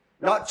of,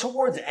 not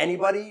towards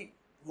anybody,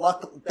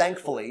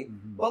 thankfully,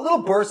 but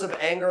little bursts of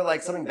anger,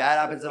 like something bad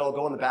happens and I'll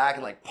go in the back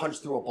and like punch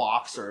through a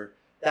box or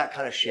that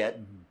kind of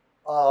shit.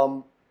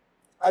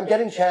 I'm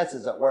getting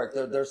chances at work.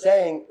 They're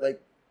saying,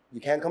 like,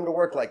 you can't come to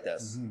work like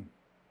this.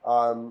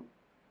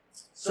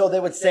 So they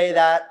would say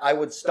that. I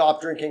would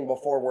stop drinking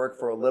before work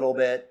for a little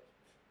bit.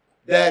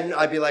 Then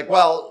I'd be like,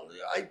 well,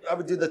 I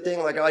would do the thing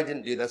like, I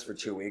didn't do this for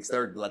 2 weeks.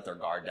 They'd let their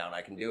guard down.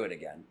 I can do it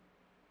again.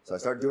 So I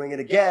start doing it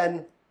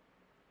again.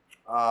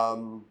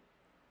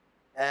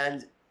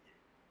 And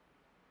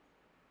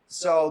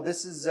so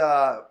this is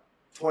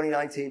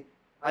 2019.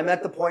 I'm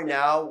at the point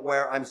now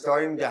where I'm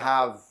starting to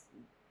have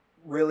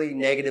really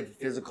negative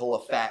physical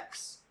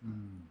effects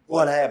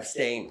when I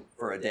abstain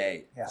for a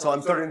day. So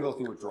I'm starting to go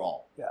through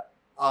withdrawal.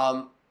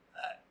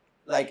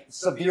 Like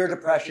severe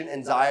depression,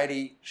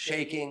 anxiety,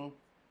 shaking.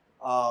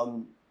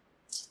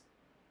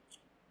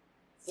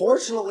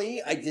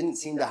 Fortunately, I didn't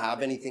seem to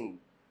have anything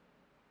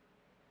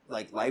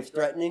like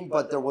life-threatening,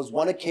 but there was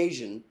one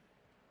occasion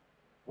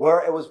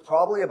where it was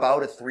probably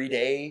about a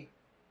 3-day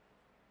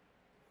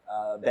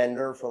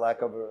bender, for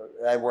lack of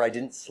where I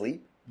didn't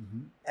sleep.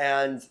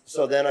 And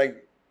so then I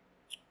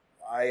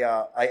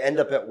end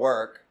up at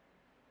work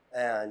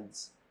and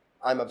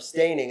I'm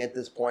abstaining at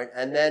this point.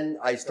 And then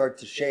I start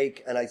to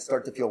shake and I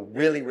start to feel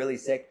really, really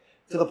sick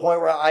to the point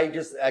where I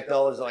just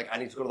acknowledge like I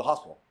need to go to the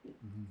hospital.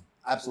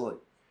 Absolutely.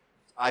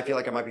 I feel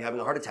like I might be having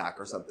a heart attack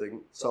or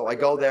something. So I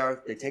go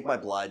there, they take my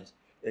blood,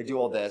 they do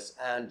all this,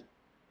 and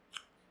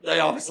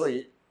they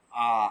obviously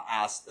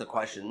ask the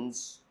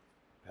questions.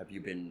 Have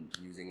you been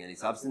using any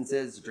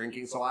substances,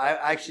 drinking? So I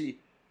actually,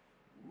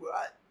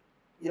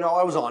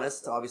 I was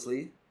honest,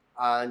 obviously.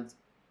 And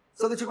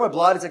so they took my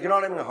blood. It's like, you're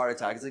not having a heart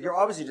attack. It's like, you're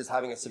obviously just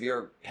having a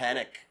severe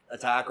panic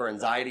attack or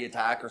anxiety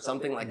attack or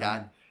something like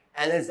that.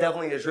 And it's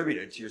definitely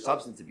attributed to your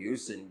substance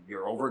abuse and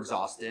you're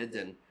overexhausted.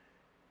 And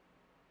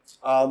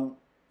I'm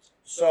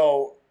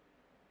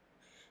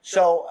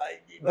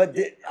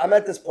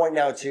at this point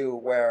now too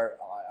where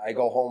I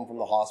go home from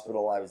the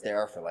hospital. I was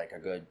there for like a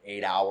good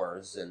 8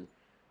 hours. And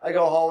I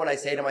go home and I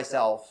say to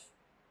myself,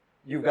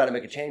 you've got to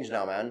make a change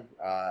now, man.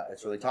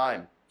 It's really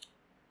time.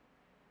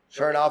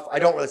 Sure enough, I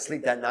don't really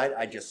sleep that night.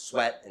 I just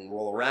sweat and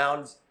roll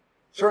around.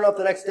 Sure enough,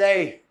 the next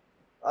day,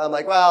 I'm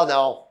like, well,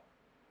 no,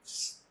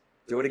 just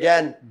do it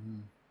again.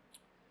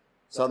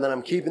 So then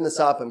I'm keeping this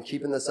up.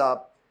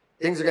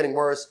 Things are getting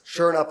worse.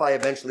 Sure enough, I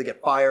eventually get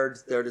fired.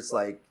 They're just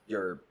like,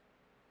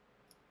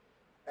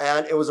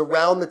 and it was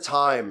around the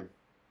time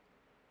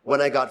when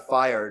I got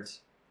fired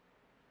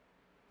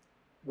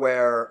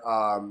where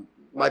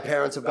my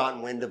parents have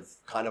gotten wind of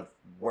kind of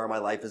where my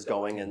life is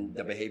going and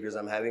the behaviors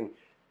I'm having.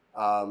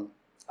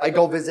 I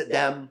go visit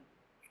them.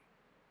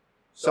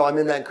 So I'm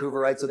in Vancouver,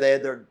 right? So they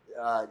had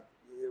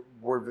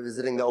were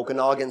visiting the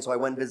Okanagan, so I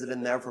went and visited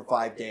them there for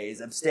 5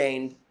 days,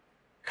 abstained,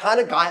 kind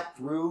of got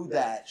through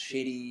that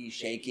shitty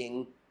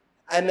shaking,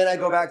 and then I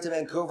go back to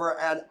Vancouver,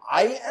 and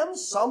I am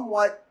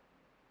somewhat,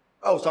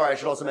 oh, sorry, I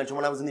should also mention,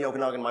 when I was in the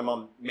Okanagan, my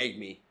mom made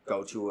me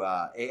go to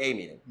a AA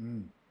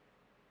meeting.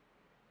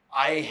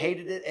 I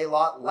hated it a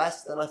lot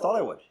less than I thought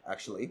I would,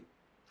 actually.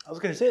 I was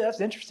going to say,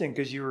 that's interesting,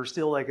 because you were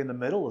still like in the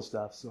middle of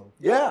stuff, so.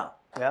 Yeah.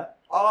 Yeah.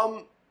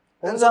 What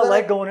was that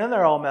like going in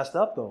there all messed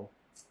up, though?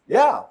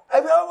 Yeah.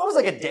 I was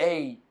like a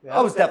day. Yeah.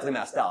 I was definitely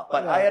messed up.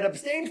 But Yeah. I had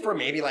abstained for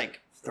maybe like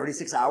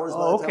 36 hours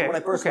when I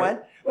first Okay.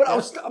 went. But Yeah. I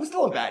was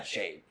still in bad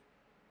shape.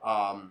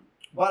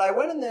 But I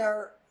went in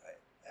there,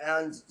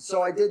 and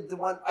so I did the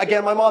one.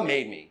 Again, my mom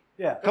made me.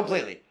 Yeah.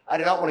 Completely. I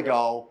did not want to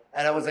go.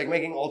 And I was like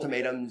making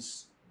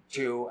ultimatums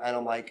too. And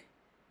I'm like,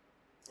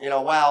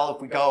 well,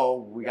 if we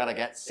go, we got to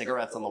get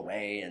cigarettes on the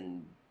way.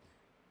 And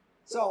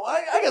so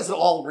I guess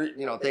all,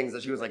 things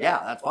that she was like, yeah,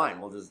 that's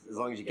fine. We'll just, as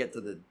long as you get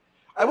to the.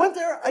 I went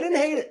there. I didn't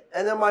hate it.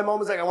 And then my mom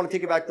was like, I want to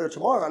take you back there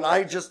tomorrow. And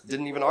I just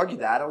didn't even argue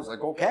that. I was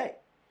like, okay.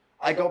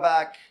 I go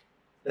back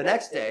the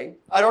next day.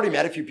 I'd already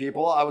met a few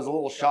people. I was a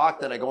little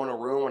shocked that I go in a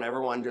room and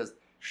everyone just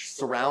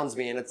surrounds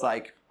me. And it's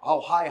like,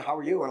 oh, hi, how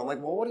are you? And I'm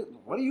like, well,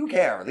 what do you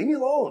care? Leave me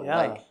alone. Yeah.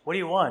 Like, What do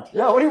you want?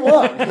 yeah, what do you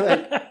want?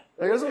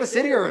 I just want to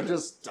sit here and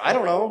just, I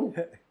don't know.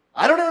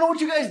 I don't even know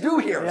what you guys do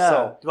here. Yeah.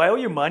 So, Do I owe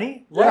you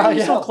money? Why Yeah, are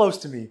you so yeah. close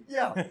to me?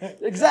 yeah,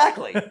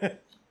 exactly.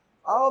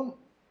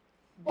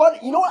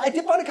 But you know what? I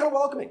did find it kind of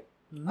welcoming.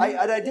 Mm-hmm.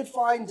 I did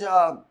find,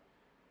 that,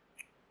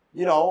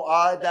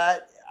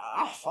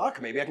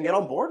 fuck, maybe I can get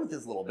on board with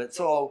this a little bit.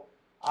 So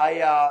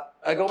I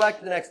go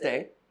back the next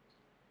day.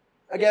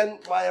 Again,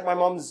 my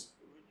mom's,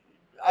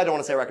 I don't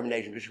want to say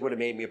recommendation because she would have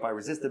made me if I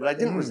resisted, but I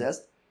didn't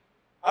resist.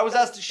 I was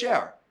asked to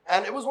share.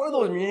 And it was one of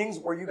those meetings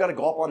where you got to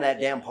go up on that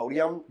damn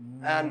podium.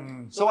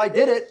 And so I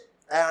did it.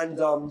 And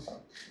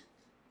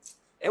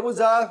it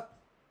was,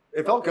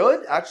 it felt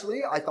good,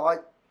 actually. I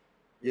thought,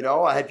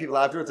 I had people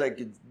after. It's like,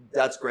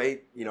 that's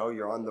great.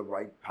 You're on the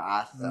right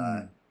path.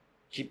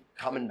 Keep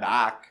coming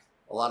back.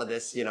 A lot of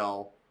this,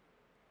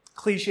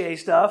 Cliche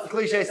stuff.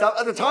 cliche stuff.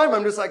 At the time,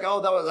 I'm just like, oh,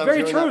 that was I was Very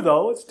hearing true, that.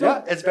 though. It's still,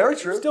 Yeah, it's very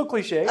true. still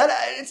cliche. And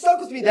it stuck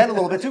with me then a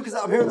little bit too, because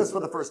I'm hearing this for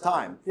the first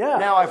time. Yeah.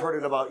 Now I've heard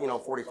it about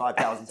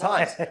 45,000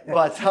 times, but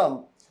but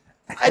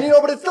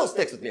it still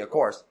sticks with me, of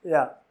course.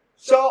 Yeah.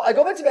 So I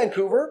go back to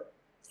Vancouver.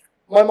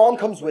 My mom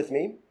comes with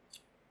me,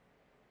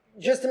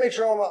 just to make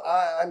sure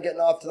I'm getting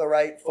off to the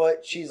right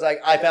foot. She's like,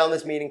 I found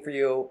this meeting for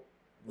you.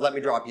 Let me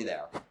drop you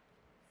there.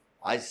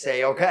 I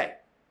say, okay.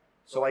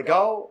 So I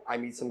go. I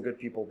meet some good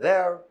people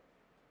there.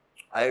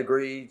 I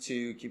agree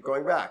to keep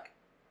going back.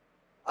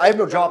 I have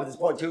no job at this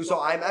point too,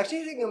 so I'm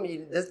actually taking a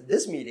meeting,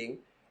 this meeting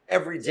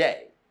every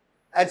day.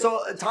 And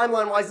so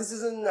timeline-wise, this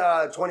is in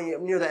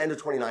near the end of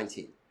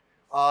 2019.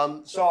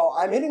 So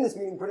I'm hitting this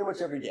meeting pretty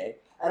much every day,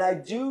 and I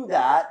do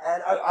that,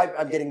 and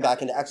I'm getting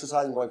back into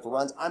exercise and going for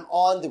runs. I'm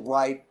on the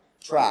right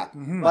track,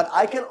 but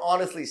I can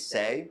honestly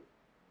say,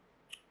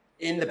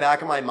 in the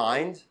back of my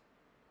mind,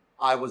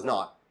 I was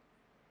not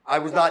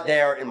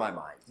there in my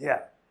mind.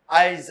 Yeah.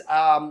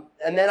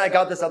 And then I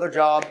got this other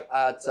job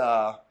at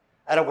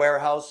a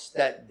warehouse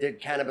that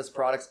did cannabis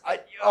products. I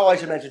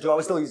should mention too, I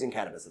was still using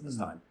cannabis at this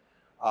time.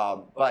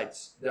 But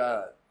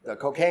the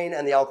cocaine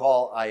and the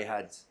alcohol I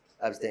had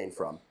abstained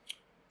from.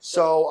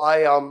 So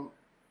I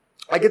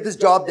get this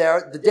job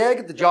there. The day I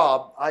get the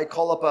job, I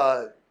call up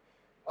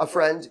a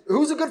friend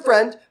who's a good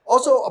friend,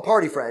 also a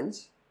party friend.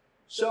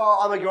 So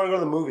I'm like, you want to go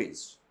to the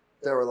movies?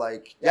 They were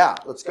like, yeah,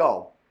 let's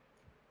go.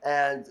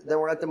 And then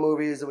we're at the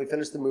movies, and we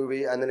finished the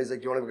movie, and then he's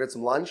like, do you want to go get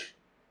some lunch?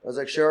 I was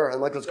like, sure. And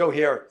I'm like, let's go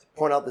here,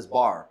 point out this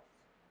bar.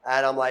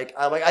 And I'm like,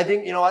 I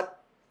think, you know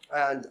what?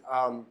 And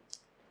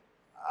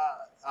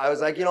I was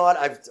like, you know what?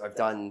 I've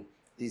done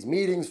these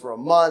meetings for a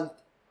month.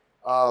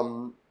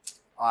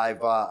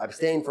 I've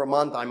abstained for a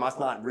month. I must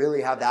not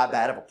really have that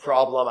bad of a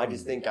problem. I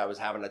just think I was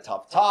having a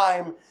tough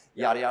time,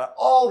 yada, yada.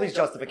 All these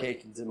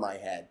justifications in my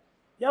head.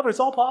 Yeah, but it's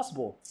all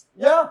possible.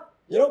 Yeah.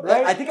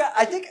 Right? I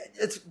think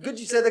it's good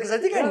you said that, because I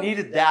think I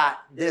needed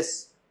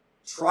this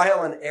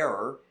trial and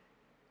error.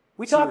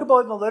 We talk about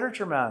it in the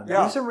literature, man.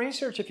 Yeah. Do some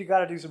research if you got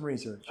to do some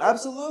research.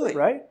 Absolutely.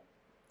 Right?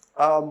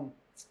 You know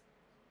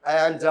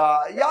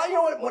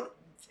what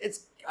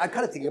I'm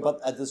kind of thinking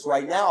about this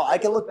right now. I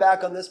can look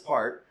back on this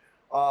part.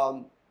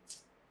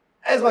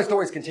 As my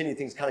stories continue,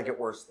 things kind of get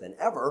worse than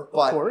ever.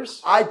 But Of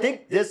course. I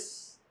think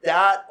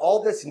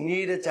all this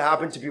needed to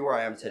happen to be where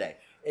I am today.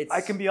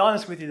 I can be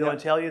honest with you, though, and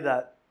tell you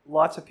that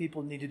lots of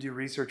people need to do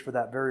research for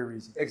that very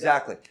reason.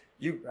 Exactly.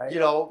 Right?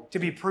 To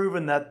be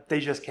proven that they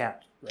just can't,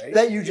 right?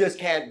 that you just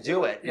can't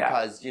do it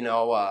because, And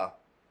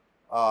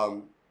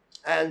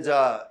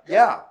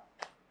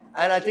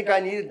I think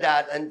I needed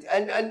that, and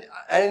I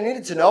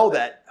needed to know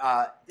that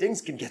things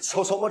can get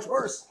so much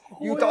worse.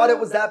 You thought it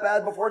was that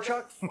bad before,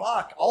 Chuck?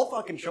 Fuck, I'll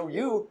fucking show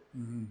you.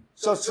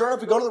 So sure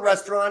enough, we go to the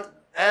restaurant.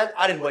 And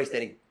I didn't waste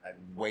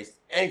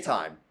any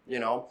time, you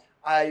know.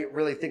 I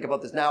really think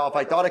about this now. If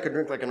I thought I could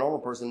drink like a normal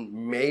person,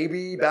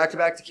 maybe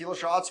back-to-back tequila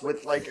shots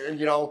with like,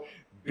 you know,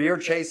 beer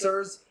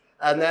chasers.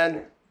 And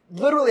then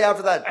literally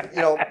after that,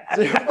 you know,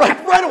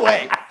 like right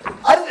away,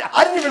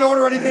 I didn't even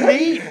order anything to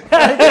eat.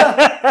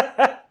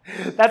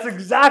 That's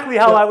exactly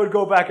how I would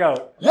go back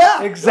out.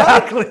 Yeah.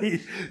 Exactly.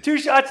 Right? 2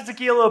 shots of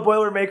tequila, a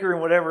Boilermaker,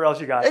 and whatever else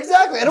you got.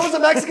 Exactly. And it was a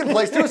Mexican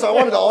place too, so I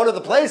wanted to honor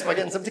the place by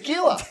getting some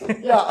tequila.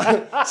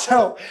 Yeah.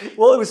 So,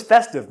 well, it was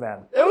festive,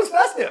 man. It was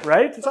festive.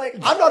 Right? It's like,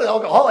 I'm not an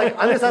alcoholic.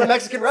 I'm just at a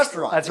Mexican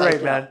restaurant. That's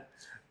right, man.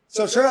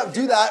 So sure enough,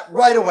 do that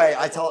right away.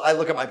 I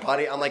look at my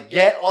buddy. I'm like,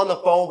 get on the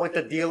phone with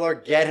the dealer.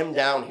 Get him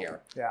down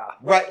here. Yeah.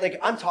 Right. Like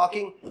I'm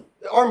talking,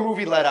 our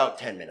movie let out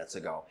 10 minutes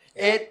ago.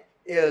 It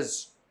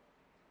is,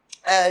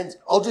 and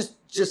I'll just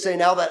say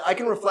now that I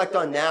can reflect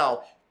on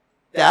now,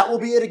 that will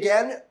be it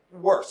again,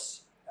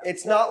 worse.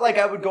 It's not like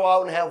I would go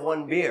out and have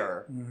one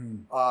beer.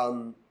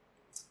 Mm-hmm.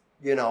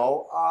 You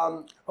know.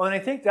 Well, and I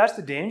think that's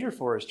the danger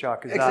for us,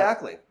 Chuck. Is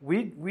exactly.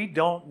 That we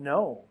don't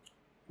know.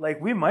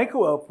 Like, we might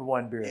go out for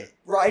one beer.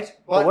 Right.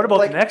 But what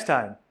about the next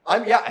time?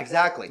 Yeah,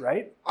 exactly.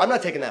 Right? I'm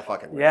not taking that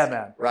fucking risk. Yeah,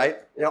 man. Right?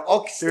 You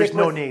know, there's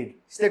no need.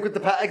 Stick with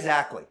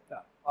exactly. Yeah.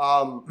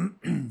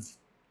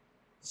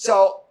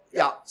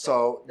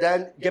 So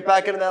then get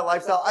back into that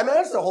lifestyle. I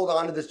managed to hold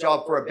on to this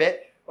job for a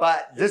bit,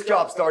 but this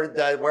job started,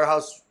 the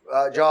warehouse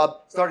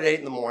job started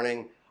 8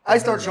 a.m. I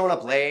start showing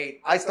up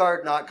late. I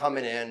start not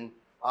coming in.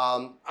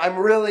 I'm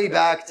really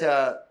back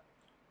to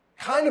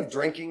kind of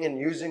drinking and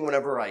using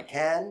whenever I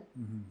can.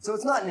 Mm-hmm. So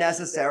it's not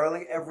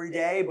necessarily every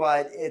day,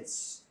 but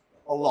it's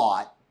a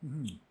lot.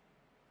 Mm-hmm.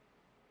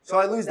 So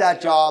I lose that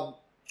job.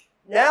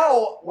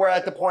 Now we're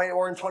at the point,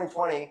 we're in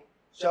 2020.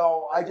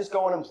 So I just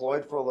go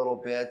unemployed for a little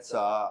bit.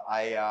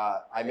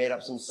 I made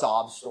up some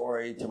sob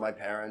story to my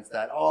parents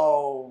that,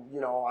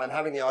 you know, I'm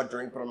having the odd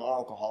drink, but I'm an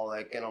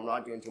alcoholic and I'm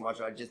not doing too much.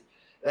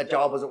 That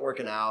job wasn't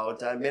working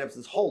out. I made up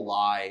this whole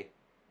lie.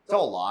 It's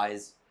all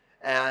lies.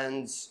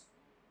 And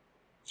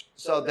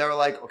so they were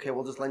like, okay,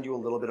 we'll just lend you a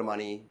little bit of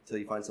money till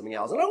you find something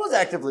else. And I was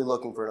actively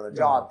looking for another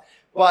job.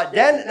 But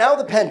then now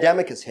the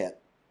pandemic has hit.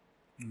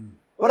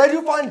 But I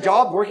do find a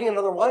job working in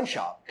another wine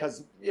shop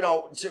because, you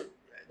know,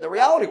 the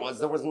reality was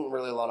there wasn't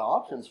really a lot of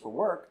options for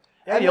work.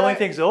 Yeah, and the only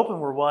things open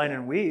were wine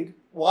and weed.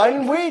 Wine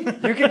and weed.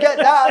 You could get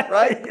that,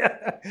 right?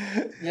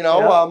 Yeah. You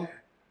know,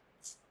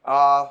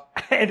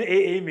 and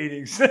AA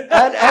meetings. and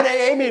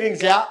AA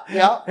meetings, yeah.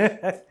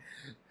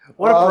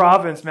 What a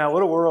province, man.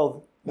 What a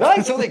world.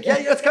 Nice. So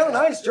it's kind of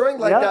nice during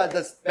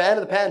the span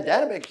of the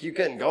pandemic. You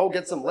can go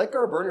get some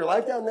liquor, burn your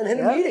life down, and then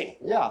hit a meeting.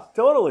 Yeah,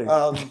 totally.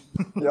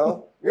 You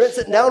know, you're not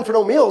sitting down for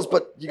no meals,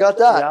 but you got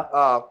that.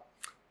 Yeah.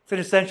 It's an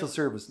essential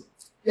service.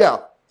 Yeah,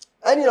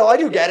 and you know, I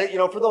do get it. You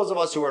know, for those of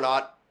us who are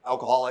not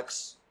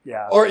alcoholics,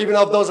 or even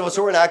of those of us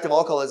who are in active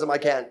alcoholism, I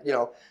can't. You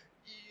know,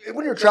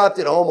 when you're trapped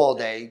at home all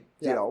day,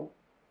 you know,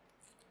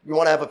 you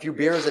want to have a few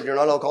beers and you're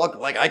not alcoholic.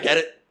 Like I get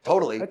it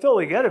totally. I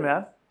totally get it,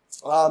 man.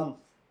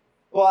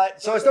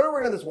 But so I started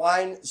working at this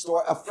wine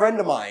store. A friend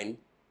of mine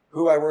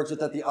who I worked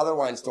with at the other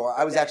wine store,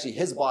 I was actually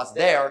his boss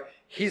there.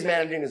 He's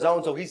managing his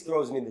own, so he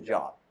throws me the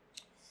job.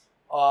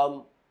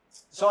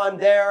 So I'm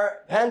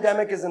there.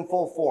 Pandemic is in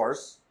full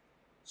force.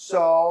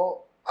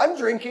 So I'm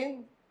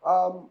drinking,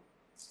 and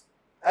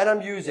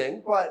I'm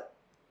using, but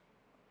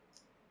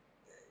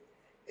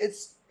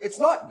it's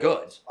not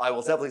good. I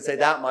will definitely say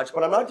that much,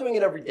 but I'm not doing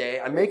it every day.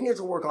 I'm making it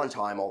to work on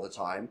time all the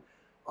time.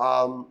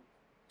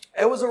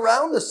 It was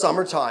around the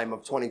summertime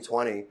of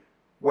 2020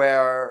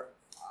 where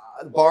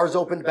bars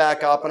opened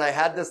back up and I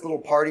had this little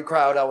party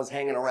crowd I was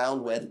hanging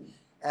around with.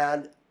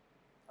 And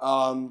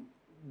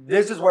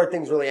this is where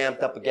things really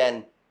amped up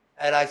again.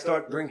 And I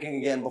start drinking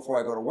again before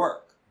I go to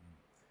work.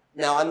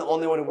 Now, I'm the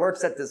only one who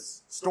works at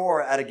this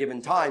store at a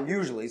given time,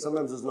 usually.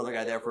 Sometimes there's another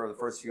guy there for the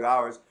first few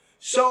hours.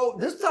 So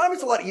this time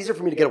it's a lot easier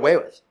for me to get away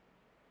with.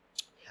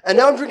 And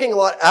now I'm drinking a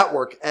lot at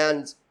work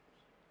and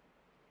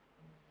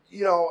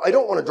you know, I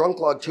don't want to drunk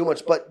log too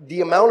much, but the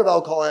amount of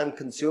alcohol I'm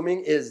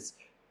consuming is,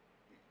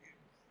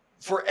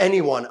 for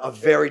anyone, a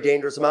very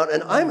dangerous amount.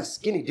 And I'm a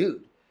skinny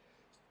dude.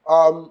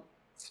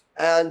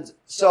 And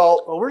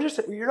so... Well,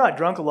 you're not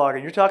drunk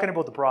logging. You're talking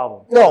about the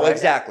problem. No, right?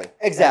 Exactly.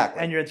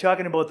 And you're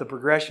talking about the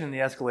progression and the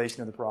escalation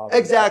of the problem.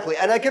 Exactly.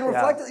 And I can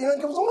reflect, you know,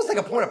 it was almost like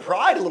a point of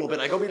pride a little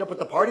bit. I go meet up with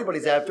the party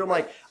buddies after. I'm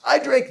like, I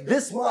drank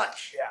this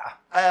much. Yeah.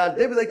 And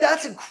they'd be like,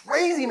 that's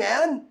crazy,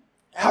 man.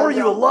 How are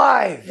you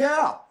alive?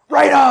 Yeah.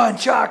 Right on,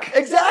 Chuck.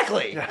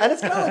 Exactly. And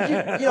it's kind of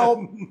like, you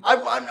know,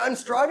 I'm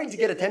striving to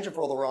get attention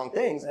for all the wrong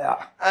things.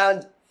 Yeah.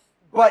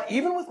 But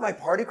even with my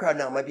party crowd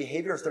now, my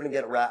behavior is starting to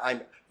get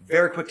I'm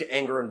very quick to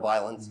anger and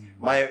violence.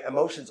 Mm-hmm. My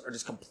emotions are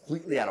just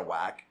completely out of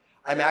whack.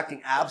 I'm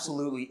acting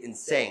absolutely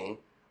insane.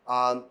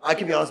 I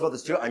can be honest about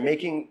this too. I'm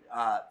making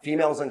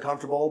females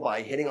uncomfortable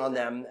by hitting on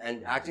them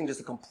and acting just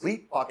a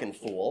complete fucking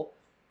fool.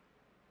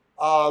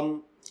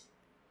 I'm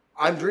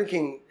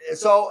drinking.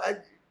 So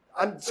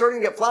I'm starting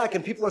to get flack,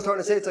 and people are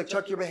starting to say, it's like,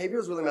 Chuck, your behavior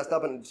is really messed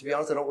up, and to be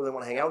honest, I don't really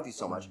want to hang out with you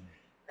so much.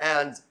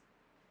 And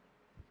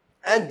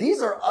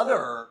these are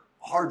other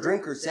hard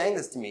drinker saying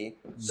this to me.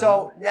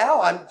 So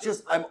now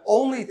I'm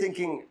only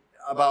thinking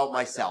about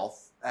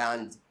myself,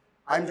 and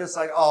I'm just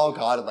like, oh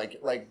God,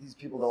 like these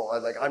people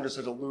don't, like, I'm just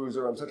such a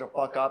loser. I'm such a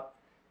fuck up.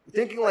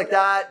 Thinking like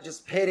that,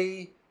 just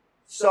pity.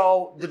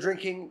 So the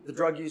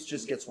drug use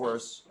just gets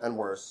worse and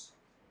worse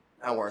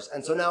and worse.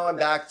 And so now I'm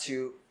back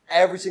to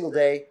every single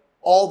day,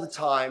 all the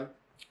time.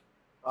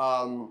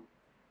 I'm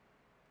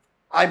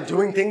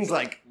doing things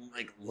like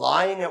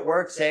lying at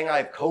work, saying I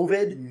have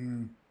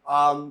COVID,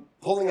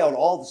 pulling out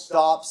all the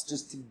stops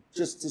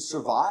just to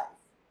survive,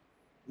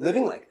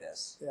 living like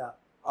this. Yeah.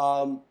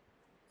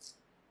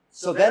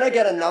 So then I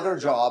get another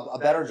job, a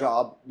better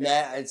job,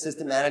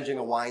 assistant managing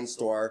a wine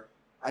store.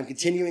 I'm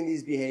continuing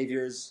these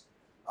behaviors.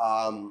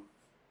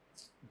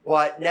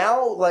 But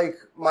now, like,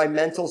 my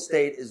mental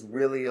state is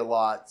really a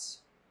lot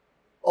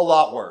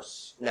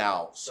worse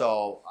now.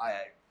 So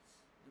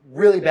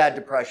really bad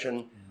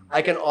depression.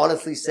 I can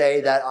honestly say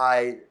that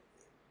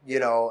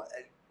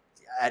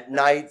at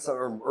night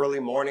or early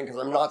morning, because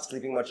I'm not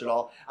sleeping much at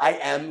all, I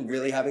am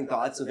really having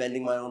thoughts of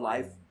ending my own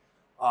life.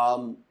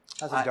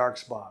 That's a dark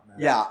spot, man.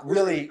 Yeah,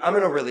 really, I'm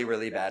in a really,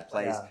 really bad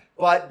place. Yeah.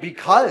 But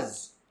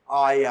because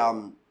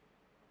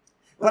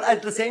but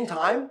at the same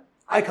time,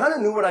 I kind of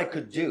knew what I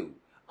could do.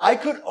 I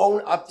could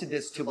own up to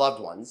this to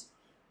loved ones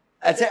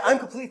and say, I'm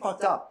completely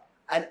fucked up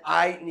and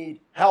I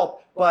need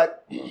help.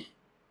 But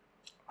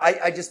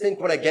I just think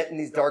when I get in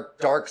these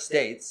dark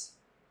states,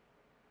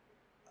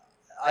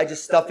 I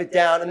just stuff it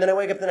down, and then I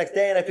wake up the next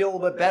day and I feel a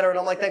little bit better, and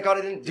I'm like, thank God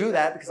I didn't do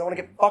that because I want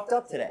to get fucked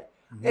up today.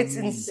 It's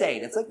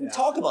insane. It's like we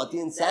talk about the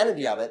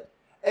insanity of it.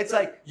 It's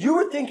like you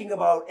were thinking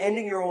about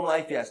ending your own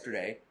life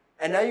yesterday,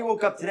 and now you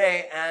woke up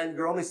today and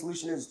your only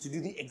solution is to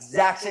do the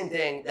exact same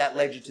thing that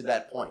led you to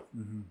that point.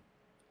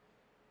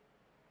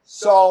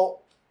 So,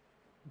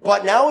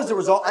 but now as a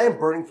result, I am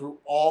burning through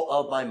all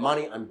of my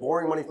money. I'm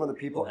borrowing money from other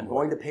people. I'm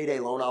going to payday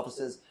loan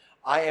offices.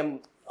 I am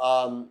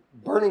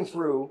burning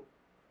through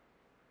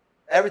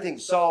everything.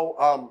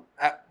 So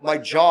at my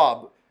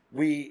job,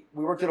 we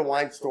worked at a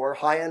wine store,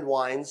 high-end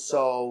wines.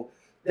 So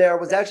there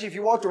was actually, if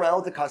you walked around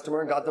with a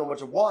customer and got them a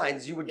bunch of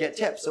wines, you would get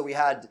tips. So we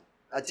had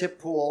a tip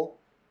pool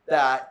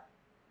that,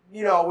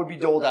 would be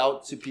doled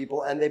out to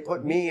people, and they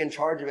put me in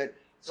charge of it.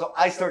 So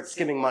I start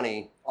skimming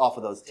money off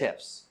of those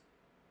tips.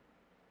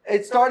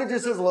 It started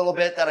just as a little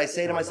bit that I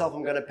say to myself,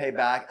 I'm going to pay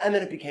back. And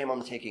then it became,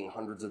 I'm taking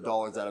hundreds of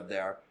dollars out of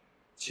there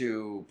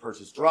to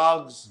purchase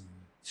drugs,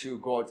 to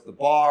go out to the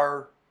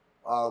bar.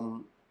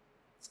 And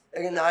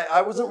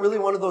I wasn't really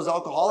one of those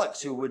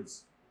alcoholics who would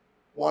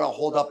want to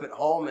hold up at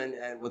home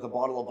and with a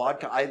bottle of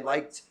vodka. I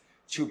liked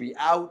to be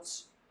out.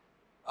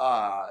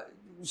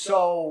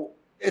 So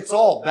it's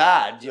all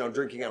bad,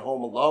 drinking at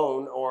home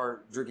alone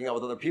or drinking out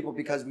with other people,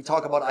 because we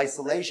talk about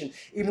isolation.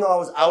 Even though I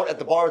was out at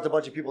the bar with a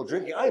bunch of people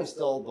drinking, I am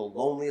still the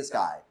loneliest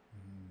guy.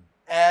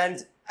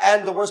 And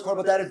the worst part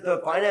about that is the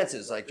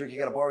finances. Like, drinking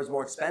at a bar is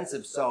more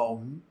expensive.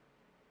 So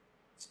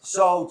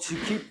to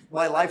keep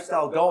my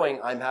lifestyle going,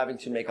 I'm having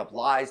to make up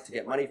lies to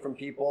get money from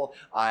people.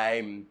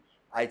 I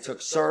took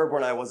CERB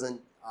when I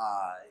wasn't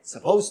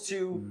supposed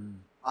to.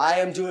 I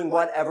am doing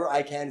whatever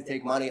I can to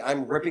take money.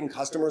 I'm ripping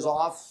customers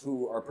off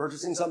who are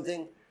purchasing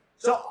something.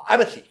 So I'm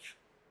a thief.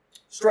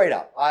 Straight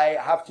up. I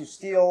have to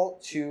steal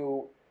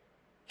to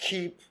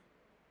keep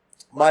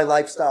my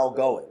lifestyle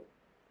going.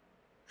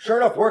 Sure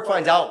enough, work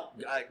finds out,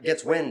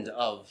 gets wind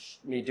of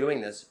me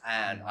doing this,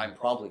 and I'm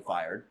promptly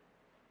fired.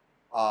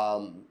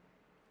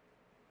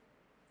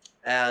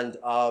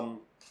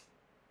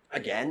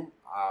 Again,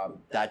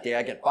 that day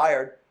I get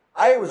fired.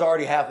 I was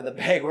already half in the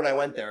bag when I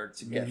went there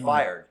to get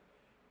fired.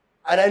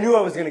 And I knew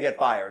I was going to get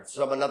fired.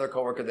 So another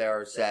coworker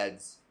there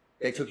said,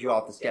 they took you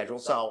off the schedule.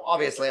 So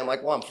obviously I'm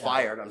like, well, I'm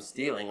fired. I'm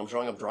stealing. I'm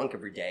showing up drunk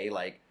every day.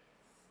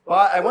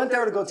 But I went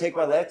there to go take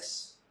my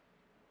licks.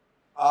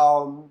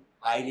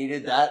 I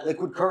needed that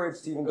liquid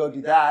courage to even go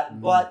do that.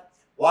 But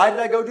why did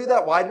I go do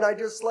that? Why didn't I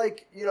just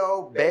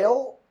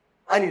bail?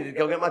 I needed to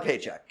go get my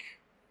paycheck.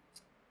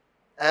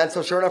 And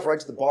so sure enough, right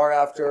to the bar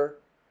after.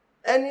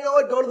 And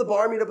I'd go to the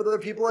bar, meet up with other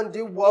people, and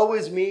do woe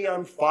is me,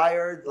 I'm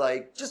fired.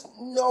 Just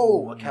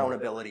no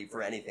accountability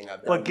for anything I've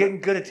done. But getting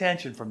good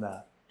attention from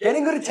that.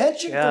 Getting good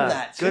attention from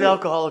that, too. Good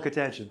alcoholic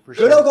attention, for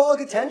sure. Good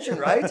alcoholic attention,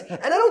 right? And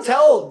I don't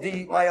tell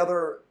my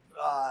other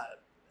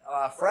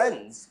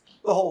friends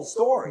the whole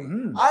story.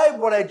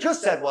 What I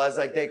just said was,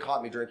 they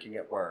caught me drinking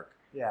at work.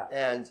 Yeah.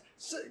 And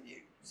so,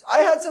 I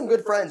had some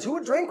good friends who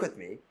would drink with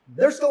me.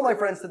 They're still my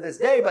friends to this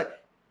day,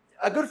 but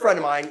a good friend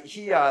of mine,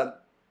 he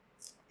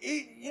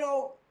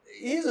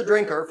he's a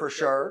drinker for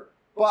sure,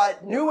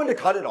 but knew when to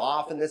cut it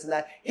off and this and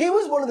that. He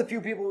was one of the few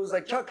people who was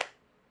like, Chuck,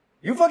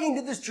 you fucking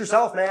did this to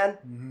yourself, man.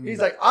 He's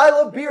like, I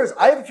love beers.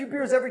 I have a few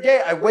beers every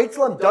day. I wait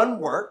till I'm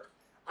done work.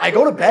 I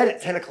go to bed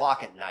at 10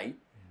 o'clock at night.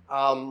 If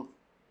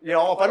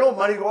I don't have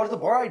money to go out to the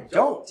bar, I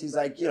don't. He's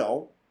like,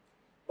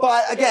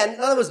 But again,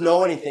 none of us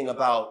know anything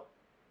about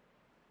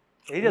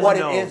what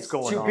it is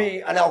to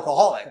be an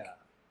alcoholic.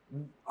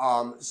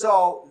 Yeah.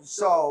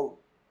 So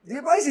the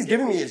advice he's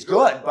giving me is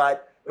good,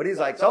 but he's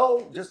like,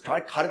 so just try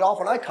to cut it off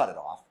when I cut it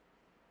off.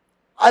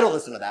 I don't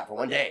listen to that for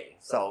one day.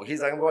 So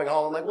he's like, I'm going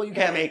home. I'm like, well, you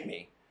can't make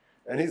me.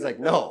 And he's like,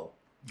 no.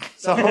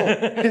 So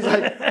he's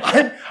like,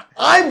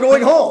 I'm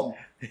going home.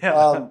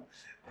 Yeah.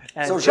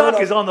 And so Chuck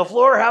is on the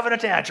floor having a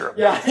tantrum.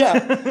 Yeah.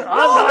 I'm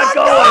not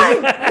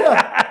going.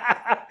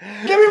 Yeah.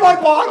 Give me my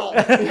bottle.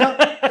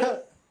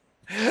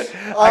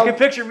 I can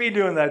picture me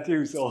doing that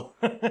too. So,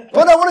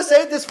 but I want to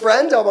say this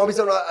friend.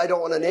 Obviously, I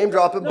don't want to name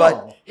drop him,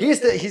 but he's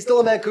still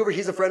in Vancouver.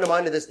 He's a friend of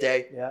mine to this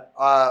day.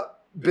 Yeah.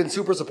 Been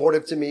super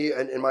supportive to me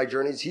in my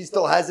journeys. He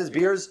still has his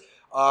beers,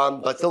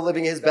 but still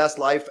living his best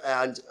life.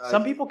 And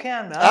some people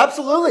can, man.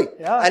 Absolutely.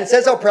 Yeah. And it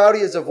says how proud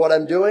he is of what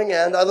I'm doing.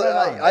 And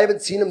I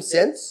haven't seen him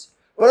since,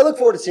 but I look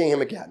forward to seeing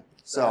him again.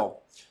 So,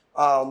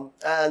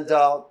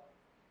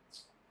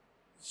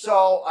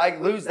 so I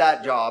lose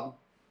that job.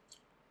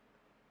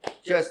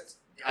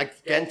 I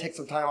again take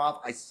some time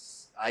off.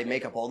 I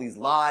make up all these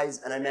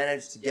lies, and I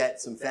manage to get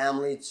some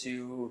family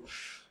to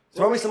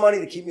throw me some money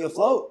to keep me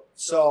afloat.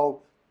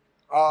 So,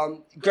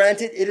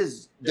 granted,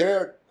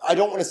 I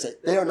don't want to say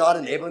they are not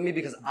enabling me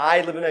because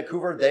I live in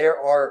Vancouver. They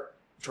are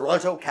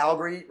Toronto,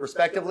 Calgary,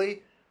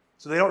 respectively.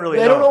 So they don't don't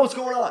know what's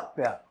going on.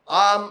 Yeah.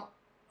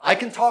 I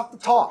can talk the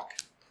talk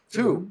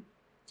too. Mm-hmm.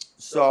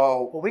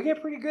 So well, we get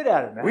pretty good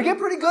at it, man. we get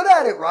pretty good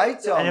at it, right?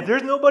 And if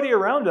there's nobody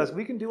around us,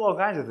 we can do all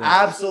kinds of things.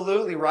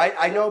 Absolutely, right?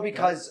 I know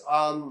because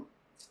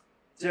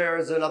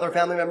there's another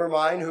family member of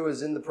mine who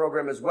is in the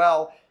program as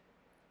well.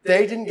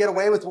 They didn't get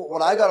away with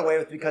what I got away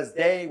with because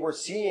they were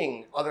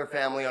seeing other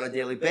family on a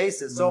daily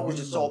basis. So it was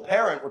just so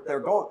apparent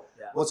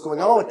what's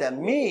going on with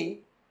them. Me,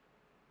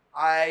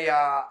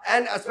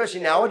 and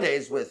especially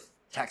nowadays with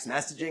text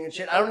messaging and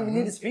shit, I don't even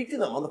need to speak to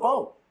them on the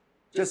phone.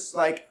 Just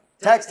like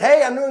text,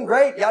 hey, I'm doing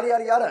great, yada,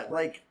 yada, yada.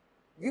 Like,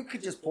 you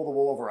could just pull the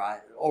wool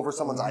over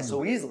someone's eyes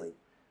so easily.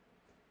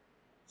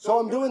 So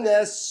I'm doing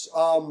this,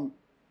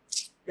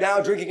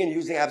 now drinking and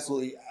using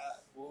absolutely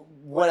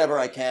whenever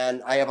I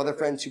can. I have other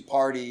friends who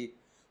party,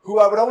 who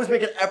I would always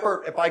make an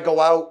effort if I go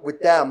out with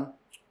them.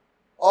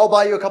 I'll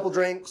buy you a couple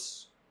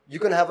drinks. You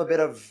can have a bit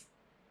of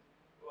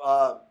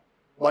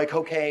my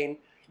cocaine,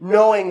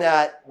 knowing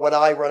that when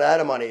I run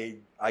out of money,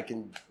 I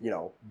can,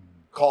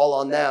 call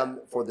on them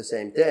for the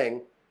same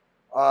thing.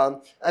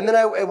 And then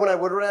when I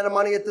would run out of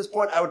money at this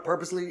point, I would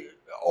purposely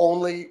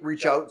only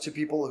reach out to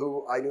people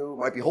who I knew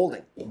might be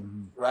holding,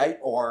 right?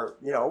 Or,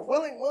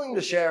 willing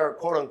to share,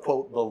 quote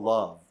unquote, the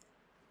love.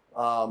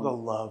 The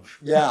love.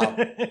 Yeah.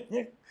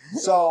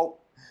 So,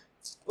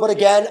 but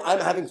again, I'm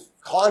having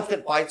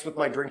constant fights with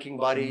my drinking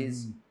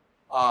buddies,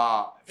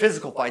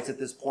 physical fights at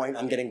this point.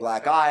 I'm getting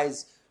black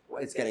eyes.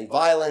 It's getting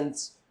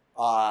violent.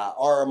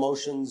 Our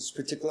emotions,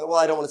 particularly, well,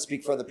 I don't want to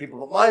speak for other people,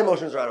 but my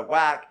emotions are out of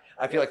whack.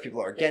 I feel like people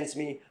are against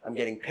me. I'm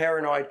getting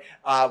paranoid.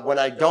 When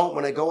I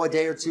go a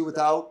day or two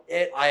without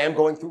it, I am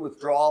going through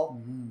withdrawal.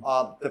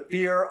 The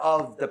fear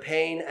of the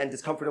pain and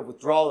discomfort of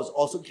withdrawal is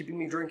also keeping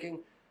me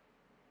drinking.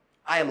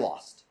 I am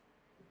lost.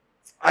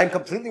 I'm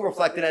completely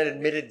reflected and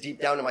admitted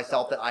deep down to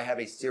myself that I have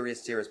a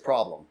serious, serious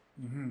problem.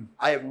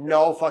 I have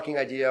no fucking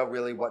idea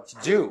really what to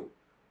do.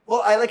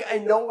 Well, I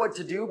know what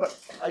to do, but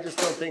I just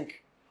don't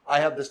think I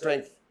have the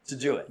strength to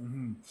do it.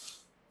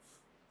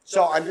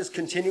 So I'm just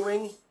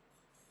continuing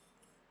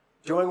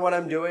doing what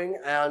I'm doing,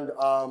 and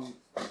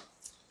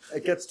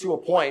it gets to a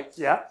point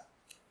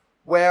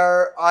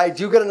where I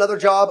do get another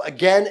job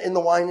again in the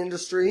wine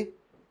industry,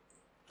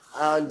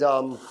 and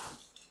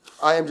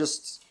I am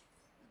just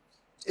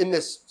in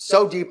this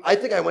so deep. I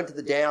think I went to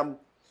the damn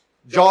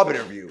job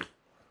interview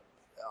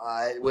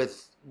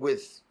with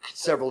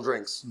several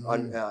drinks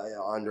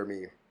under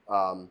me.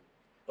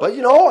 But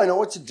I know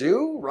what to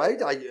do,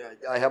 right?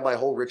 I have my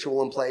whole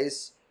ritual in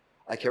place.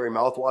 I carry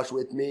mouthwash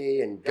with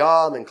me and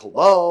gum and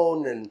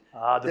cologne and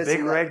the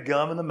big red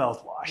gum and the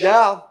mouthwash.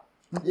 Yeah,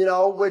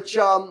 which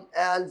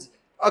and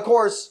of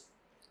course,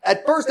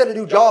 at first at a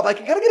new job, I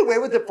can kind of get away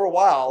with it for a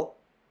while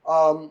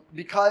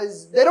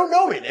because they don't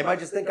know me. They might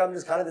just think I'm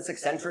just kind of this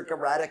eccentric,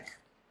 erratic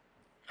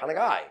kind of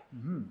guy.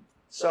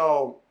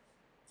 So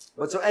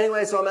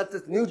I'm at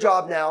this new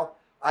job now.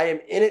 I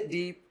am in it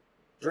deep,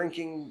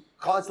 drinking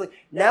constantly.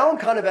 Now I'm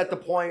kind of at the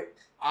point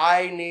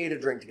I need a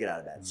drink to get out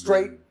of bed.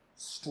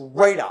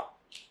 Straight up.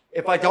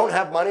 If I don't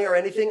have money or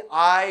anything,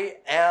 I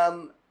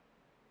am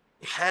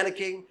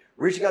panicking,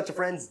 reaching out to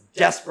friends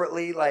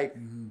desperately, like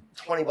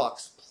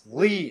 $20,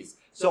 please.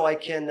 So I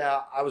can,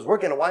 I was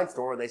working at a wine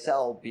store where they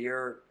sell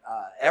beer,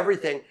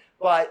 everything,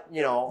 but, I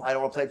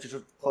don't want to play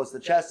too close to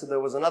the chest. So there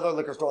was another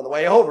liquor store on the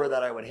way over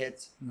that I would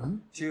hit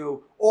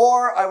to,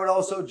 or I would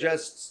also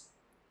just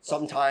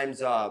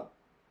sometimes,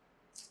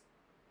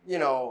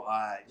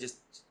 just,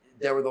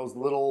 there were those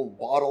little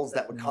bottles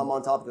that would come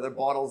on top of the other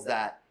bottles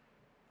that,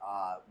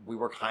 we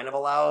were kind of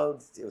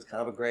allowed. It was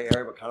kind of a gray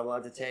area, but kind of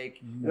allowed to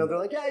take. They're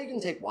like, yeah, you can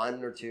take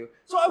one or two.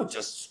 So I would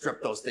just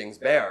strip those things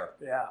bare.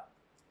 Yeah.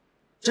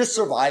 Just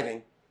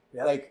surviving.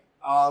 Yeah. Like,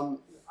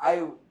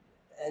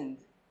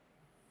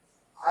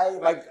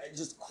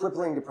 just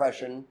crippling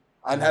depression.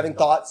 I'm having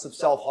thoughts of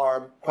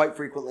self-harm quite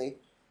frequently.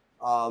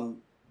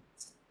 And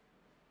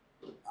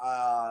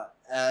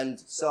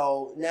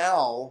so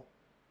now,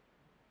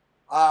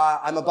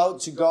 I'm about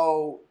to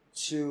go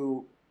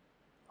to,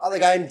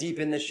 I'm deep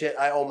in this shit.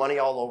 I owe money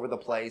all over the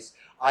place.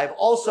 I've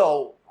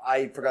also,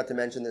 I forgot to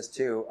mention this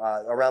too,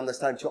 around this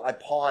time too, I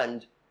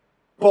pawned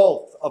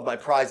both of my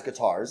prized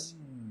guitars.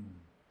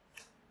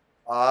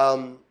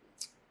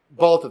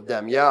 Both of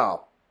them, yeah.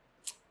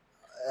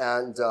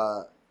 And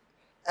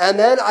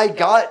then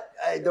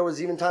there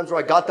was even times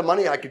where I got the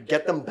money, I could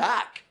get them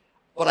back,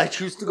 but I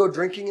choose to go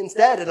drinking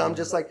instead. And I'm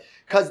just like,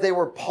 cause they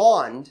were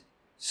pawned.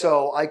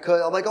 So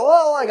I'm like, oh,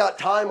 well, I got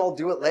time. I'll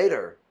do it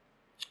later.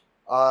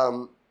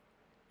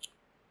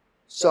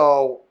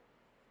 So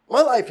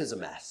my life is a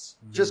mess,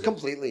 just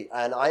completely.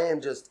 And I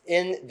am just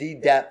in the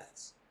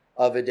depths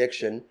of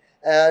addiction.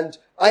 And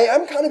I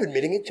am kind of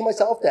admitting it to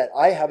myself that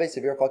I have a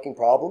severe fucking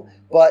problem,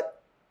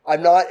 but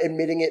I'm not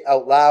admitting it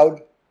out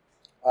loud.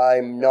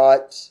 I'm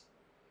not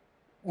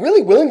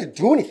really willing to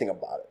do anything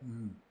about it.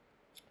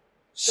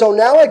 So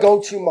now I go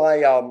to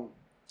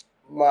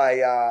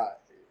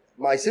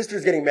my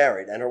sister's getting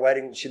married, and her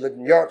wedding, she lived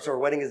in Europe, so her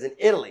wedding is in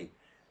Italy.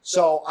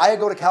 So I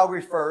go to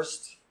Calgary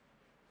first.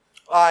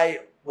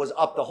 I was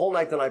up the whole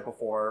night the night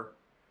before.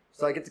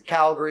 So I get to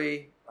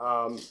Calgary.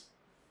 We're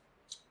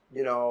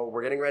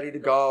getting ready to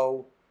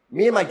go.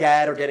 Me and my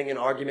dad are getting in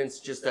arguments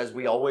just as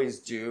we always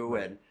do.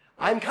 And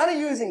I'm kind of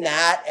using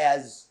that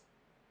as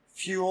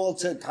fuel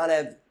to kind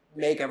of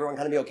make everyone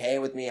kind of be okay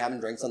with me having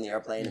drinks on the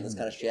airplane and this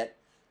kind of shit.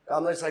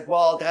 I'm just like,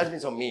 well, Dad's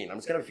being so mean. I'm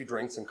just going to have a few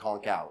drinks and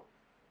conk out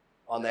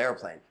on the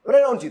airplane. But I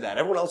don't do that.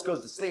 Everyone else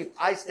goes to sleep.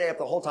 I stay up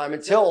the whole time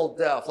until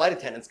the flight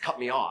attendants cut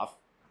me off.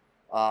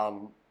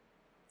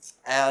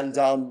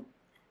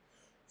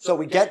 So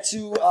we get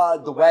to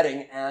the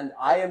wedding, and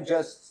I am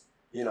just,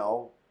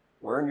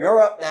 we're in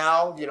Europe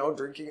now,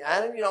 drinking,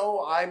 and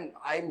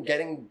I'm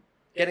getting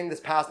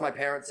this past my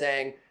parents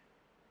saying,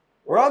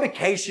 we're on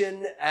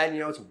vacation, and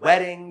it's a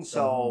wedding,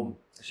 so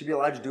I should be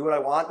allowed to do what I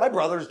want. My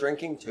brother's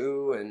drinking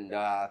too, and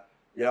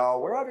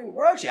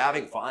we're actually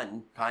having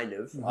fun, kind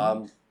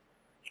of.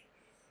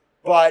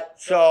 But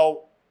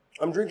so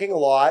I'm drinking a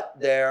lot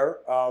there,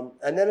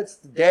 and then it's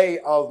the day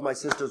of my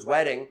sister's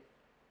wedding.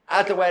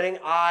 At the wedding,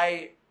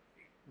 I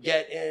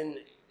get in.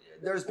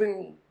 There's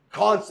been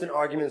constant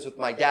arguments with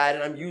my dad,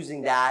 and I'm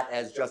using that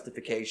as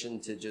justification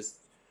to just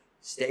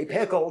stay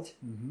pickled.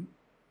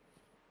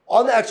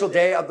 On the actual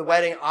day of the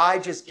wedding, I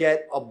just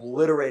get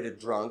obliterated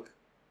drunk.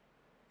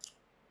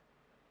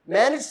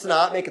 Managed to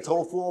not make a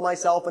total fool of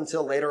myself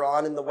until later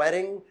on in the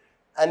wedding.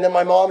 And then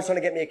my mom's trying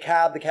to get me a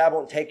cab. The cab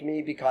won't take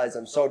me because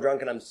I'm so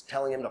drunk and I'm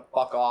telling him to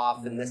fuck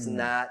off and this and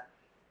that.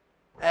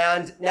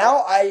 And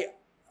now I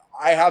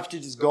have to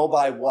just go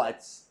by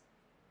what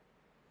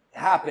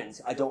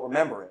happens. I don't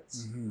remember it.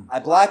 I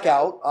black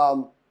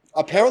out.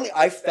 Apparently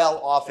I fell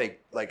off a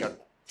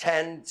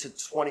 10 to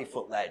 20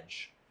 foot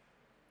ledge.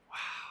 Wow.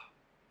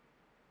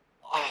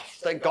 Oh,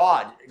 thank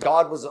God.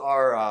 God was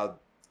our,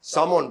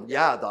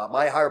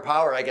 my higher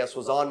power, I guess,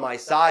 was on my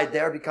side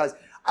there because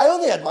I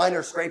only had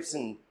minor scrapes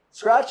and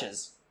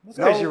scratches. That's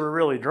because you were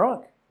really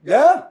drunk.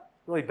 Yeah.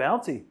 Really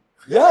bouncy.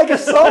 Yeah, I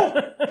guess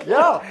so.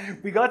 Yeah.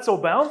 We got so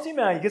bouncy,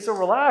 man. You get so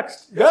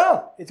relaxed.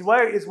 Yeah. It's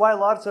why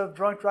lots of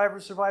drunk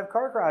drivers survive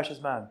car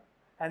crashes, man.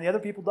 And the other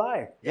people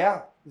die.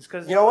 Yeah. It's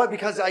because... You know what?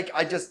 Because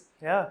I just...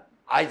 Yeah.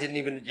 I didn't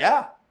even...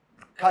 Yeah.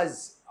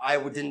 Because I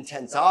didn't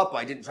tense up.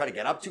 I didn't try to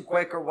get up too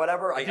quick or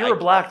whatever. If you were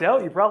blacked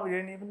out, you probably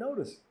didn't even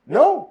notice.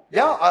 No.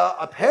 Yeah.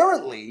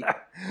 Apparently,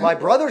 my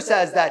brother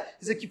says that...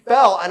 He's like, you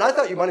fell, and I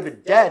thought you might have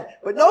been dead.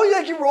 But no,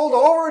 you rolled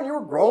over, and you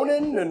were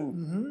groaning,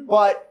 and...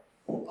 But...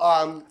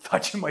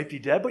 Thought you might be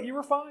dead, but you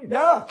were fine.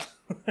 Yeah.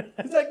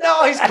 He's like,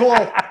 no, he's cool.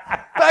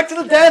 Back to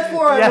the dance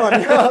floor,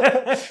 everyone.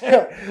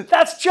 Yeah.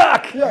 That's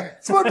Chuck. Yeah.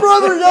 It's my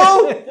brother,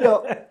 yo.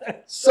 Yeah.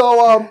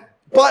 So,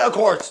 but of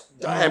course,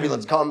 the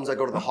ambulance comes. I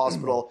go to the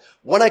hospital.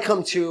 When I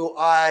come to,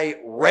 I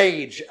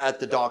rage at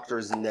the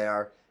doctors in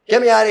there.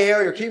 Get me out of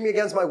here. You're keeping me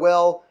against my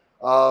will.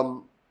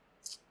 And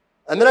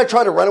then I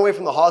try to run away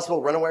from the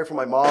hospital, run away from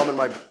my mom and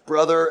my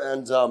brother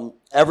and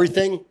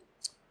everything.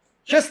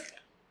 Just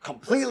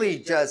completely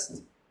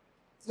just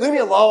leave me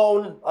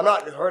alone. I'm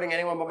not hurting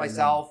anyone but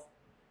myself.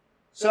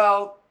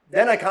 So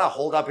then I kind of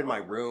holed up in my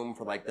room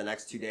for the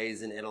next 2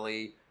 days in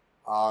Italy.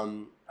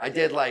 I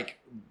did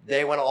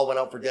they all went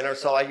out for dinner,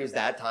 so I used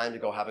that time to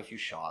go have a few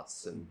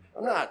shots. And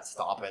I'm not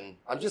stopping.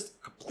 I'm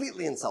just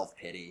completely in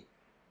self-pity.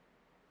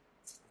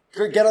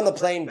 Get on the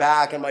plane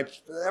back, and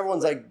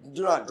everyone's like,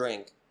 do not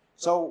drink.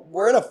 So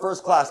we're in a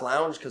first-class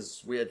lounge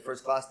because we had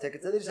first-class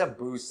tickets, and they just have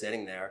booze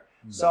sitting there.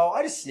 So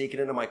I just sneak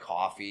it into my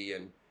coffee,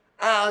 and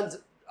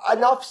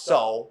enough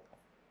so,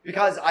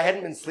 because I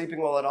hadn't been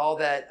sleeping well at all,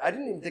 that I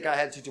didn't even think I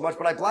had too much,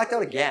 but I blacked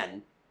out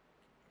again,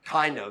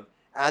 kind of,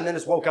 and then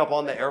just woke up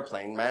on the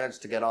airplane,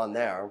 managed to get on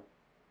there,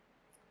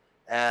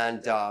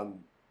 and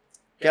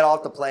get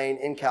off the plane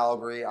in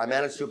Calgary. I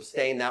managed to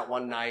abstain that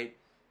one night.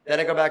 Then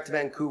I go back to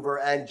Vancouver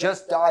and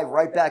just dive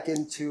right back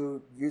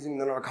into using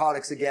the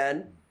narcotics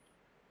again.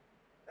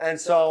 And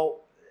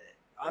so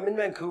I'm in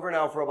Vancouver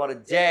now for about a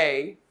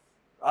day.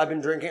 I've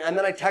been drinking. And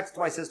then I text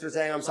my sister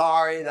saying, I'm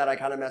sorry that I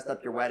kind of messed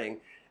up your wedding.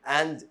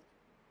 And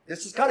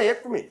this is kind of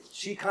it for me.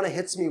 She kind of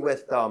hits me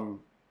with,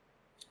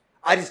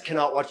 I just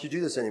cannot watch you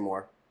do this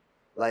anymore.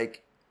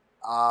 Like,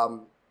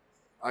 I'm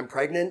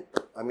pregnant.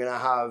 I'm going to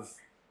have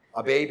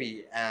a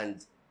baby.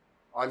 And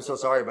I'm so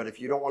sorry, but if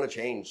you don't want to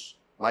change,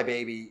 my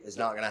baby is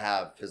not going to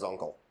have his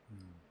uncle.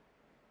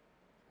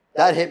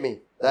 That hit me.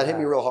 That hit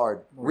me real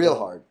hard. Real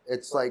hard.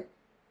 It's like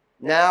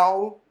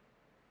now,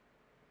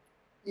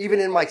 even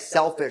in my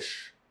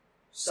selfish,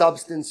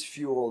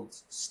 substance-fueled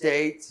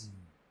state,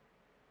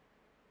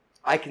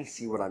 I can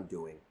see what I'm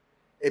doing.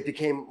 It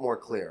became more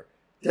clear.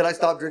 Did I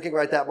stop drinking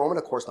right at that moment?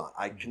 Of course not.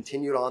 I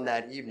continued on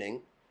that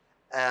evening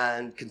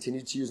and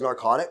continued to use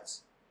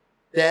narcotics.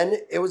 Then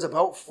it was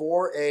about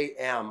 4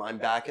 a.m. I'm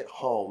back at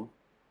home.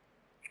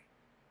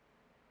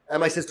 And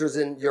my sister's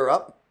in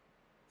Europe.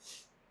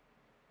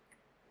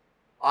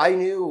 I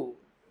knew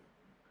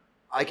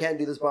I can't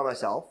do this by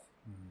myself.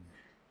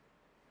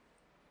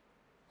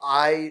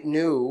 I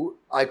knew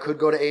I could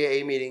go to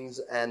AA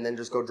meetings and then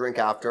just go drink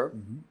after.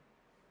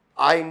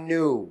 I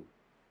knew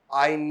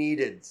I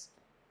needed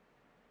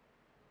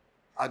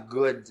a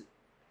good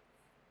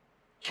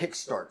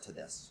kickstart to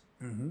this.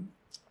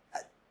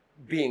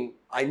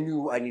 I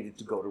knew I needed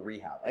to go to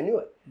rehab. I knew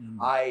it.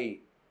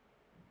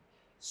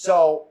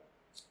 So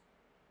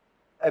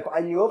if I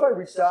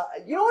reached out,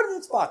 you know what?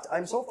 It's fucked.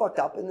 I'm so fucked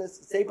up in this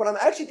state, but I'm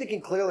actually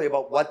thinking clearly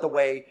about what the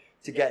way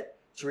to get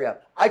to rehab.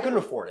 I couldn't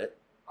afford it.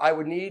 I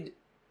would need,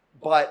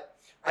 but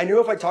I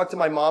knew if I talked to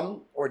my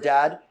mom or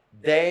dad,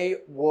 they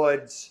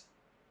would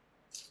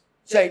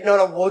say,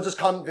 no, we'll just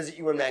come visit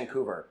you in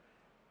Vancouver.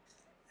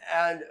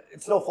 And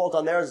it's no fault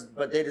on theirs,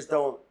 but they just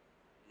don't,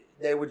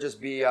 they would just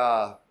be,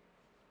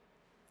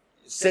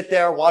 sit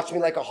there, watch me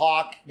like a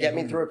hawk, get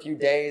me through a few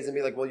days and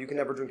be like, well, you can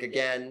never drink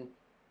again.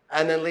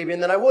 And then leave me,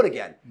 and then I would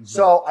again.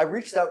 So I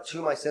reached out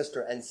to my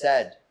sister and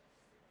said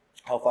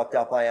how fucked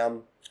up I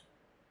am.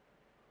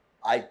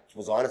 I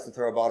was honest with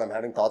her about I'm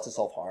having thoughts of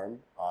self-harm,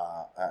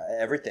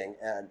 everything.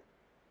 And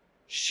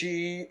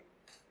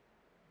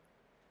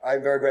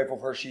I'm very grateful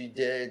for her. She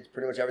did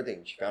pretty much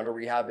everything. She found a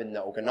rehab in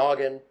the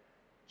Okanagan.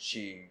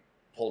 She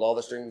pulled all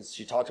the strings.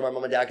 She talked to my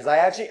mom and dad. Because I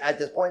actually, at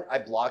this point, I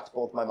blocked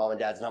both my mom and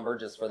dad's number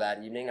just for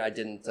that evening. I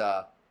didn't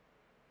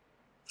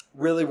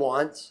really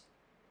want...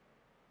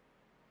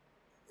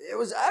 It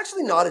was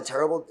actually not a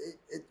terrible...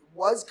 It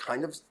was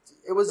kind of...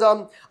 It was...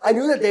 I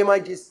knew that they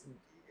might just...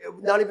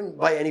 Not even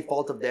by any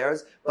fault of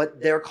theirs,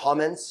 but their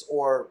comments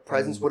or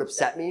presence would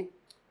upset me.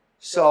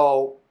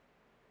 So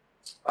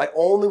I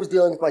only was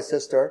dealing with my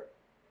sister.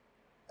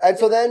 And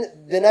so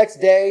then the next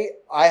day,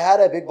 I had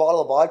a big bottle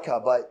of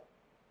vodka, but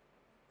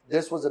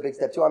this was a big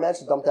step too. I managed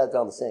to dump that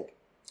down the sink.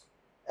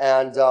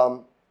 And,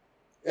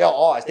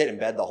 I stayed in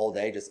bed the whole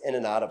day, just in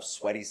and out of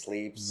sweaty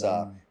sleeps.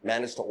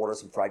 Managed to order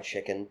some fried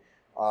chicken.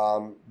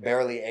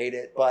 Barely ate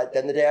it. But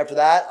then the day after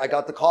that, I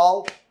got the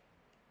call.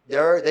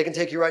 They can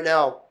take you right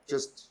now.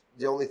 Just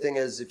the only thing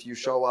is if you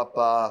show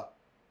up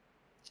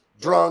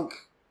drunk,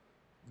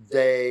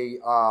 they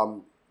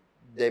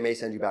may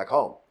send you back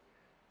home.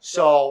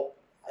 So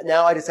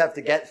now I just have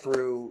to get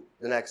through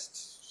the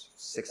next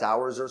 6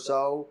 hours or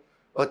so.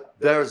 But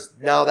there's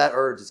now that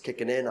urge is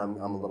kicking in. I'm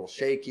a little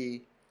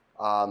shaky.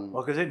 Well,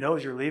 because it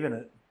knows you're leaving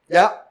it.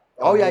 Yeah.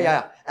 Oh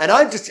yeah. And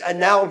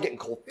now I'm getting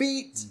cold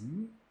feet.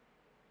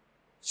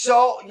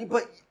 So,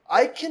 but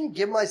I can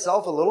give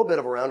myself a little bit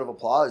of a round of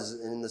applause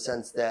in the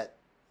sense that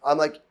I'm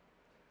like,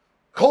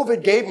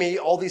 COVID gave me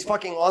all these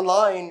fucking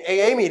online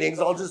AA meetings.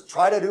 I'll just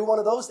try to do one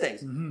of those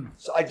things.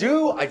 So I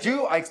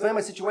explain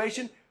my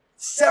situation.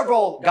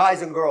 Several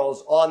guys and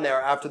girls on there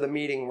after the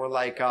meeting were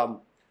like,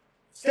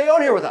 stay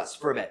on here with us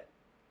for a bit.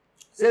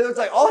 So it's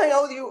like, I'll hang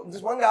out with you.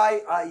 This one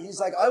guy,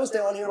 he's like, I will stay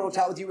on here and I'll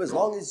chat with you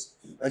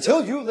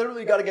until you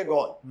literally got to get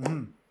going.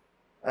 And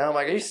I'm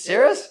like, are you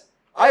serious?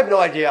 I have no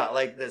idea,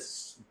 like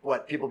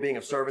what people being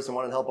of service and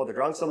wanting to help other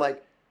drunks. I'm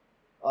like,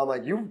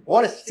 you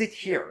want to sit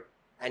here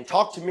and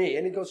talk to me?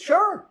 And he goes,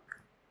 sure.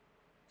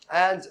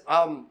 And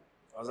I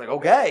was like,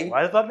 okay.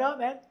 Why the fuck not,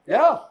 man?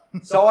 Yeah.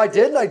 So I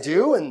did and I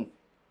do. And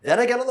then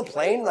I get on the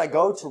plane and I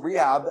go to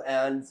rehab.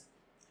 And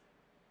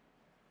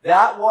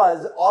that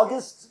was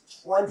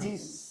August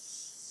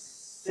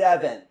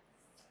 27th,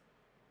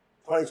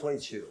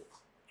 2022.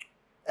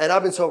 And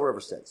I've been sober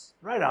ever since.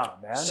 Right on,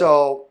 man.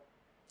 So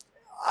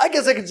I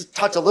guess I could just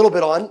touch a little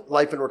bit on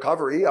life and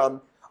recovery.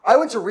 I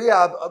went to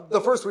rehab.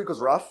 The first week was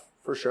rough,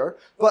 for sure.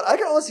 But I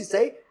can honestly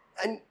say,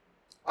 and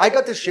I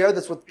got to share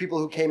this with people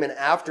who came in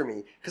after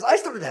me, because I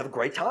started to have a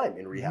great time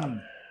in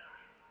rehab.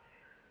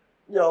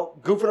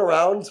 Goofing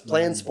around,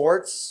 playing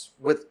sports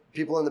with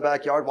people in the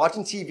backyard,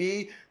 watching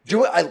TV.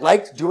 I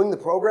liked doing the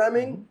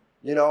programming,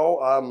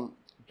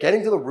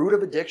 getting to the root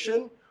of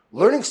addiction,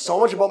 learning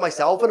so much about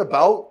myself and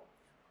about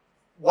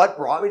what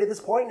brought me to this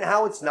point and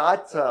how it's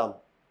not, the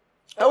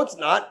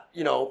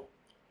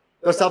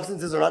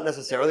substances are not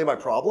necessarily my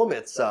problem.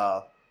 It's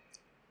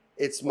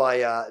my,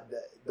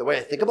 the way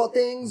I think about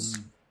things,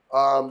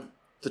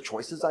 the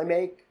choices I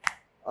make.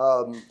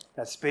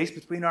 That space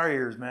between our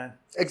ears, man.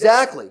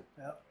 Exactly.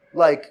 Yep.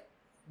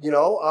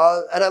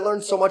 And I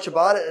learned so much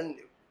about it and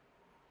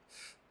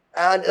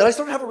I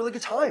started having a really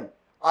good time.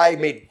 I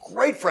made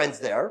great friends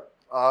there.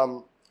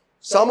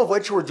 some of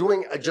which were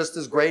doing just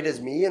as great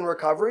as me in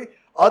recovery,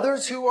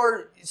 others who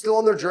are still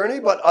on their journey,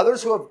 but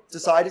others who have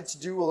decided to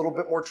do a little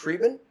bit more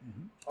treatment.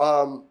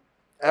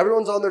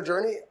 Everyone's on their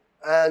journey,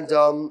 and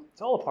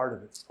it's all a part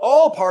of it.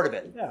 All part of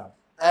it. Yeah.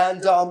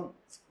 And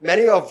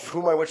many of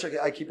whom I wish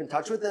I keep in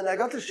touch with, and I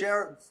got to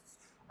share.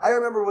 I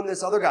remember when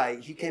this other guy,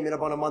 he came in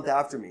about a month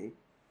after me,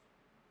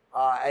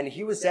 and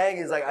he was saying,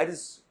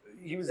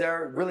 he was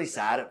there really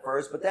sad at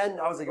first, but then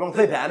I was like, you want to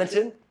play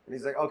badminton? And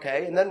he's like,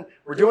 okay. And then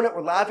we're doing it,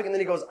 we're laughing, and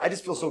then he goes, I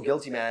just feel so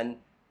guilty, man,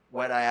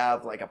 when I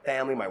have like a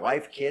family, my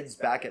wife, kids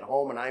back at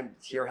home, and I'm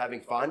here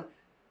having fun.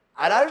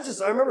 And I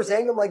remember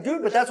saying to him, like,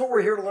 dude, but that's what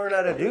we're here to learn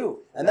how to do.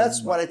 And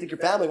that's what I think your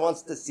family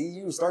wants to see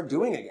you start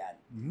doing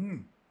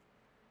again.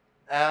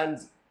 And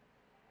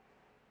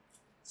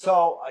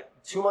so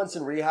 2 months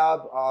in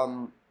rehab,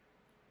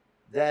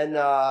 then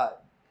I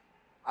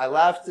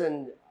left,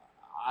 and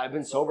I've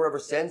been sober ever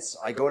since.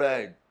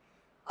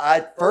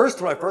 At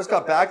first, when I first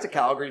got back to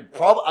Calgary,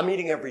 I'm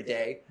eating every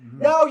day.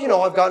 Now,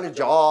 I've gotten a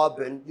job,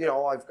 and,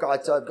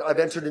 I've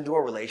entered into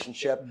a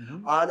relationship,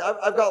 and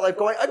I've got life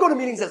going. I go to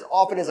meetings as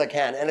often as I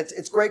can, and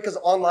it's great because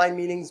online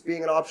meetings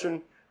being an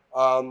option.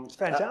 It's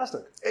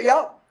fantastic.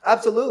 Yeah,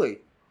 absolutely.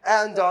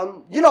 And,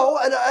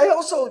 and I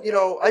also,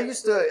 I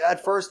used to,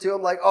 at first too,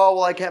 I'm like, oh,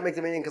 well, I can't make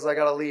the meeting because I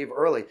got to leave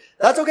early.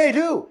 That's okay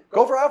too.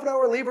 Go for half an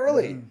hour and leave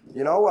early.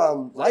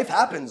 Life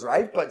happens,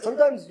 right? But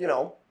sometimes,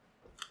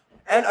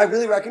 and I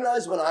really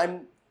recognize when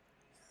I'm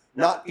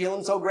not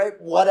feeling so great,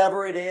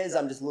 whatever it is,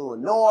 I'm just a little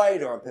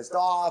annoyed, or I'm pissed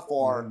off,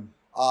 or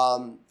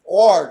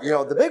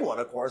the big one,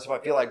 of course, if I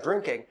feel like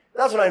drinking,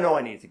 that's when I know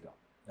I need to go.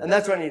 And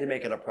that's when I need to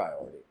make it a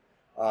priority.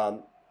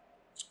 So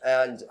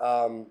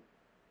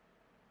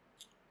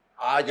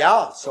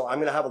I'm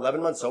going to have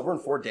 11 months sober in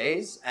 4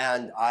 days.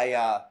 And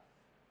I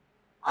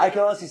can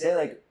honestly say,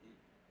 like,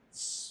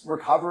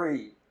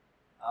 recovery,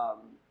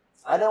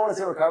 I don't want to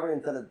say recovery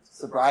instead of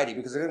sobriety,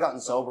 because I could have gotten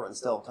sober and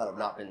still kind of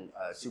not been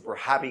a super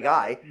happy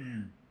guy.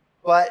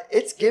 But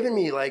it's given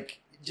me,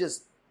 like,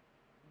 just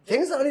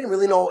things that I didn't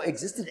really know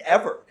existed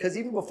ever. Because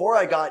even before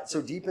I got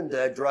so deep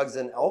into drugs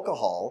and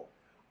alcohol,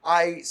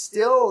 I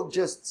still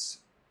just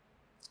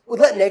would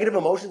let negative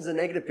emotions and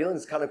negative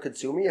feelings kind of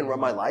consume me and run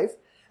my life.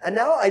 And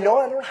now I know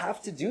I don't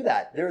have to do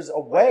that. There's a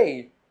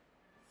way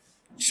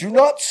to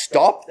not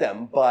stop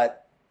them,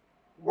 but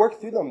work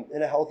through them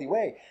in a healthy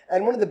way.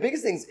 And one of the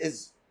biggest things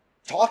is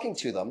talking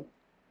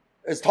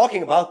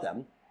about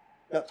them,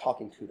 not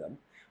talking to them.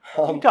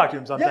 You talk to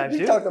them sometimes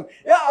too. Talk to them.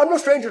 Yeah, I'm no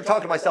stranger to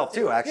talk to myself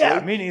too, actually. Yeah,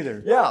 me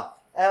neither. Yeah.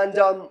 And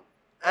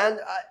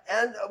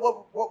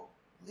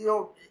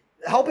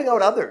helping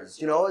out others,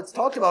 it's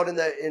talked about in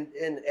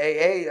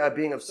AA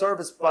being of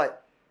service,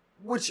 but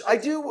which I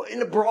do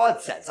in a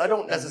broad sense. I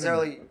don't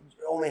necessarily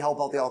only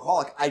help out the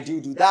alcoholic. I do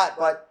that,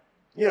 but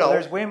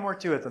there's way more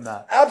to it than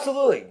that.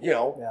 Absolutely,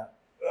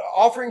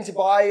 offering to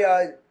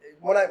buy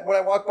when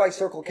I walk by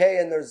Circle K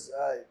and there's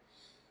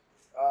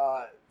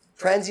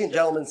transient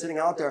gentleman sitting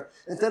out there,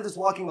 instead of just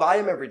walking by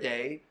him every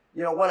day,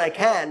 when I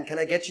can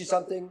I get you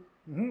something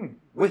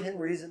within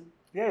reason?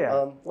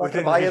 Yeah. I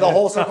can buy you the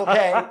whole Circle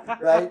K,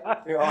 right?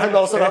 I'm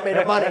also not made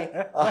of money.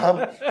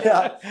 I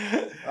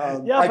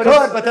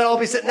could, but then I'll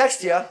be sitting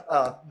next to you.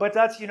 But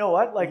that's,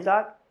 like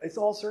that, it's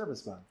all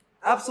service, man.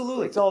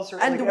 Absolutely. It's all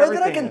service. And the way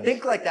that I can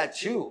think like that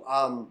too,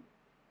 and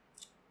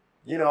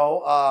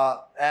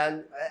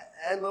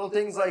little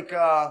things like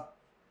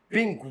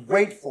being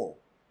grateful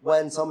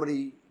when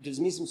somebody gives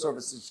me some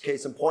services.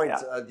 Case in point,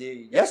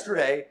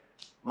 yesterday,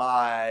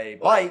 my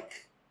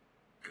bike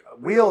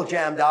wheel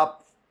jammed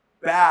up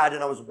bad,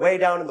 and I was way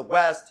down in the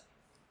west.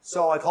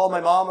 So I called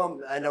my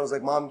mom, and I was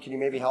like, Mom, can you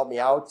maybe help me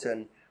out?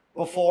 And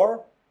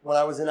before, when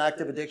I was in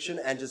active addiction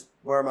and just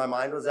where my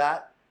mind was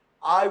at,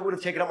 I would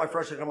have taken out my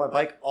frustration on my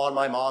bike on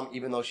my mom,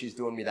 even though she's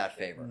doing me that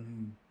favor.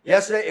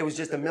 Yesterday, it was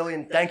just a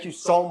million. Thank you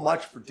so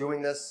much for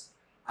doing this.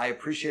 I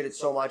appreciate it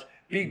so much.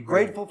 Be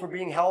grateful for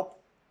being helped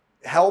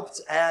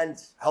and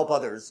help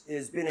others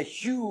has been a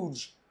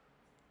huge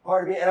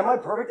part of me. And am I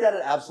perfect at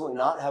it? Absolutely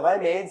not. Have I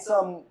made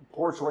some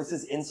poor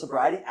choices in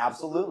sobriety?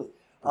 Absolutely.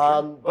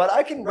 But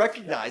I can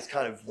recognize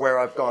kind of where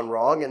I've gone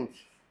wrong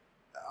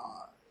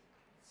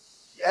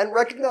and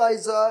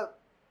recognize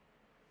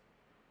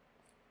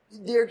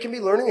there can be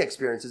learning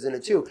experiences in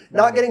it too.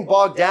 Not getting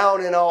bogged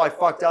down in, I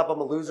fucked up, I'm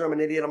a loser, I'm an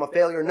idiot, I'm a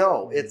failure.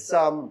 No, it's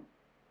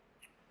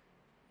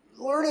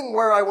learning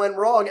where I went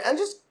wrong and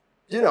just,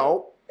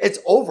 it's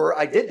over.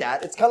 I did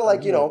that. It's kind of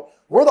like,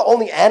 we're the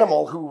only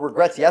animal who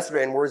regrets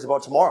yesterday and worries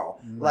about tomorrow.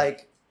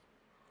 Like,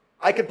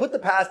 I can put the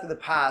past in the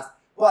past,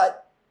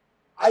 but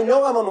I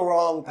know I'm on the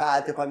wrong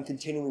path if I'm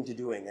continuing to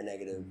doing a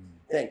negative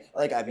thing.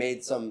 Like, I've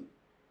made some,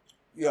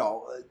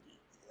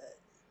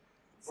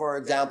 for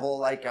example,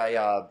 like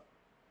I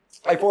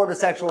formed a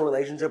sexual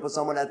relationship with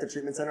someone at the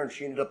treatment center, and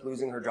she ended up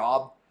losing her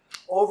job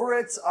over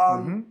it.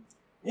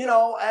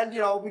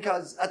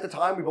 Because at the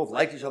time we both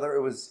liked each other,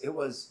 it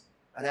was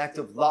an act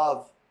of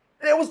love.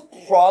 There was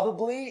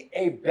probably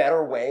a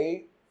better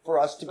way for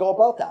us to go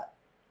about that.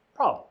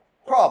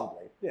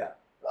 Probably. Yeah.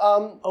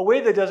 A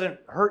way that doesn't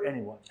hurt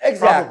anyone.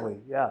 Exactly. Probably,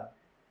 yeah.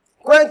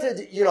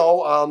 Granted, you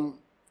know,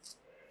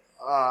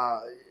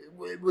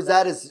 was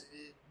that as,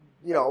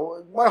 you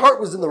know, my heart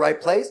was in the right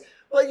place.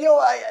 But, you know,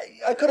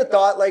 I could have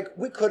thought, like,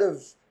 we could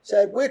have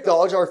said, we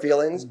acknowledge our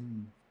feelings.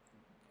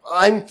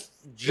 I'm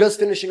just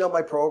finishing up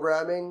my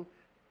programming.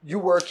 You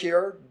work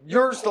here.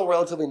 You're still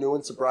relatively new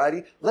in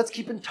sobriety. Let's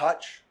keep in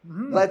touch.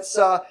 Let's,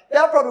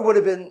 that probably would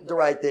have been the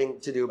right thing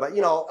to do. But,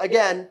 you know,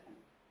 again,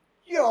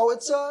 you know,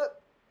 it's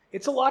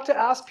a lot to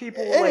ask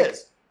people. It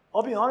is.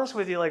 I'll be honest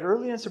with you, like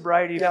early in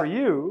sobriety for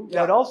you,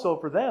 but also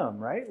for them,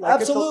 right? Like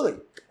absolutely.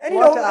 And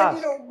you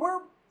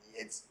know,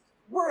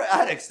 we're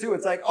addicts too.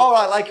 It's like, oh,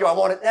 I like you. I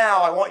want it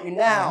now. I want you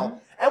now.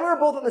 And we're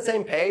both on the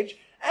same page.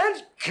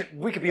 And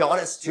we could be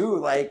honest too.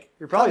 Like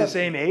you're probably the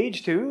same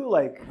age too.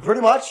 Like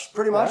pretty much,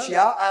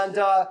 yeah. And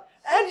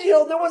you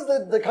know, there was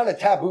the kind of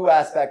taboo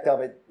aspect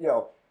of it. You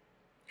know,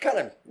 kind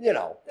of, you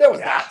know, there was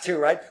that too,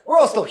 right? We're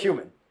all still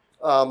human.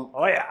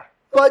 Oh yeah.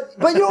 But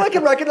you know, I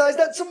can recognize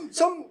that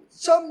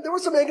there were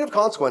some negative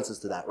consequences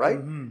to that, right?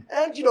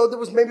 And you know, there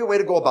was maybe a way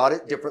to go about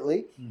it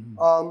differently.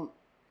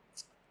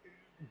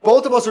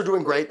 Both of us are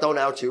doing great though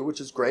now too, which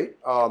is great.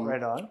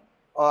 Right on.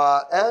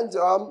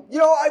 You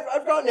know,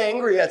 I've gotten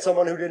angry at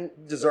someone who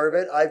didn't deserve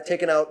it. I've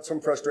taken out some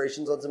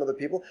frustrations on some other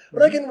people,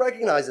 but I can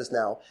recognize this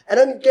now, and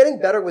I'm getting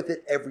better with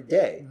it every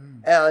day.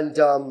 And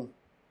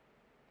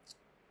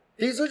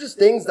these are just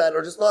things that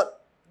are just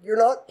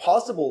not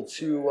possible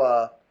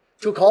to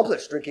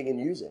accomplish drinking and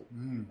using.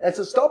 And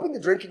so stopping the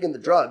drinking and the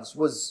drugs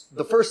was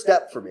the first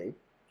step for me,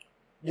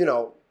 you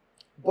know,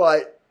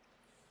 but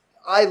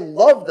I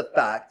love the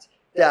fact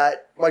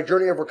that my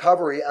journey of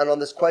recovery and on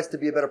this quest to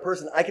be a better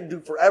person, I can do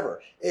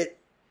forever.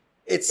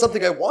 It's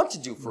something I want to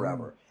do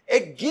forever.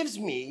 It gives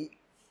me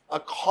a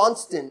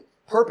constant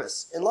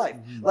purpose in life.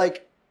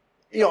 Like,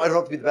 you know, I don't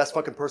have to be the best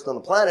fucking person on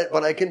the planet,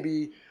 but I can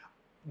be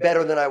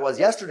better than I was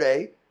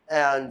yesterday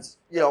and,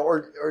 you know,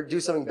 or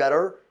do something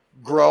better,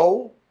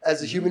 grow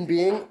as a human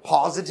being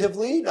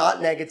positively,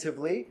 not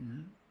negatively,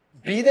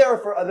 be there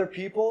for other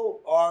people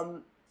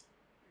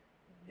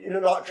in a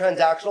not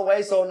transactional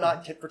way, so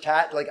not tit for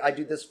tat, like I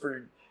do this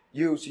for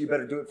you, so you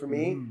better do it for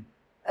me.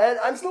 And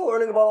I'm still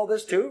learning about all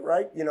this too,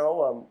 right? You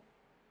know,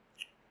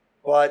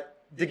 but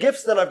the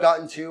gifts that I've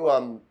gotten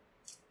to,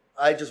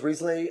 I just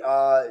recently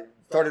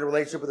started a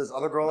relationship with this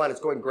other girl, and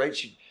it's going great.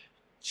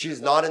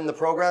 She's not in the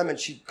program, and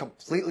she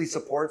completely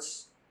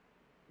supports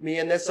me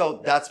in this,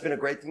 so that's been a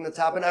great thing that's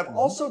happened. I've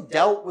also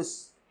dealt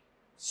with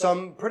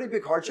some pretty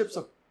big hardships.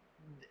 Of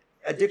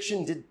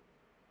addiction did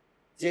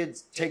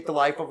take the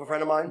life of a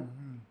friend of mine.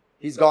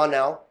 He's gone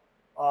now,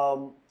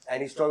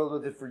 and he struggled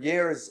with it for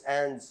years.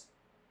 And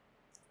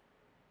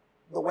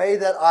the way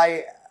that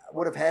I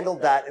would have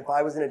handled that if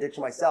I was in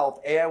addiction myself,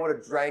 I would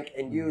have drank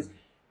and used,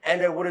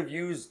 and I would have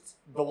used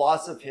the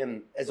loss of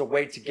him as a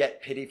way to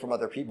get pity from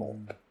other people,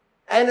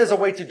 and as a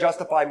way to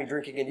justify me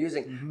drinking and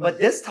using. But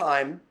this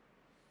time,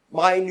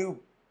 my new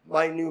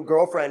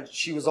girlfriend,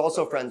 she was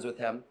also friends with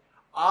him.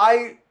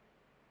 I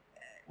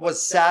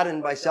was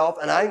saddened myself,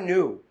 and I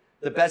knew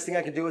the best thing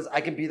I can do is I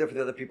can be there for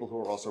the other people who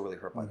are also really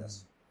hurt by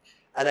this.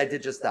 And I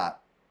did just that.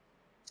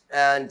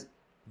 And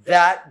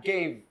that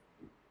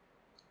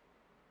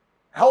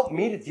helped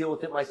me to deal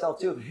with it myself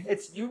too.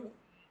 It's you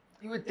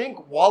would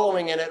think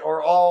wallowing in it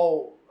or,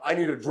 oh, I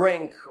need a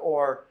drink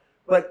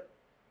but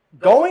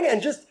going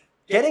and just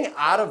getting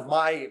out of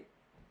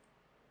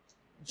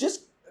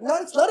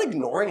it's not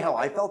ignoring how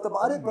I felt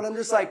about it, but I'm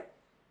just like,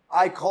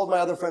 I called my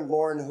other friend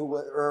Lauren,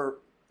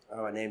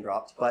 I name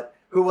dropped, but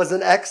who was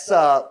an ex,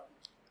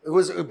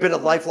 who's been a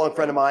lifelong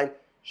friend of mine.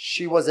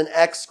 She was an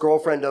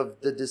ex-girlfriend of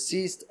the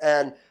deceased.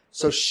 And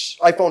so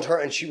I phoned her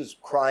and she was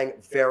crying,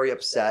 very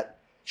upset.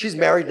 She's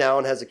married now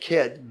and has a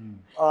kid.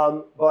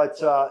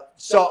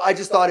 So I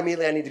just thought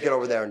immediately I need to get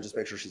over there and just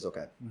make sure she's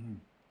okay.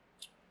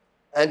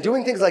 And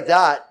doing things like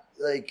that,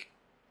 like,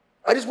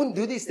 I just wouldn't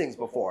do these things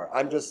before.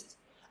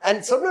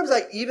 And sometimes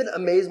I even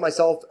amaze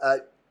myself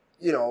at,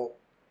 you know,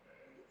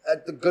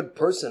 at the good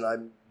person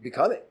I'm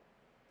becoming.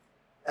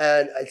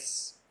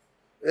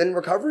 And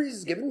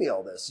recovery's given me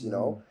all this, you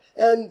know,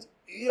 and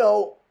you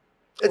know,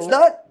 it's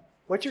not.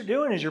 What you're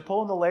doing is you're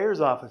pulling the layers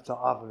off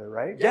of it,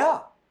 right?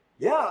 Yeah,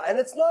 and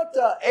it's not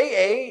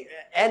AA,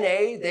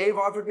 NA. They've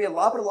offered me a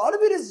lot, but a lot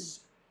of it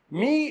is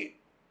me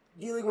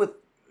dealing with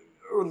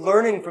or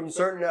learning from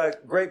certain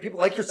great people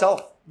like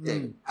yourself,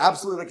 Dave.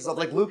 Absolutely like yourself,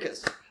 like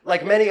Lucas,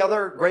 like many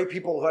other great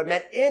people who I've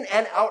met in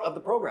and out of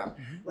the program.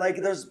 Like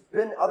there's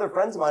been other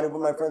friends of mine who've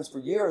been my friends for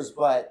years,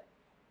 but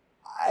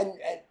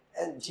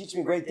and teach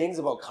me great things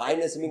about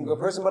kindness and being a good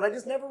person, but I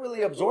just never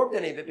really absorbed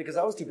any of it because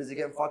I was too busy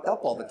getting fucked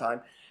up all the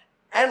time.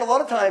 And a lot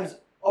of times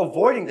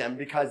avoiding them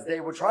because they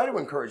would try to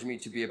encourage me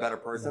to be a better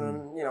person,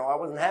 and, you know, I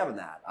wasn't having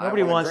that.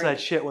 Nobody wants that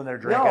shit when they're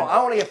drinking. No,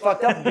 I want to get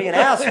fucked up and be an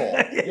asshole.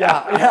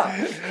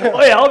 Yeah.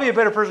 Oh yeah, I'll be a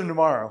better person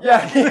tomorrow.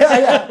 Yeah,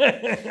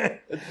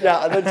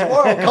 and then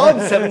tomorrow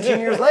comes 17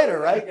 years later,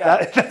 right?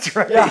 Yeah. That's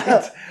right.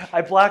 Yeah.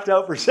 I blacked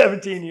out for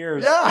 17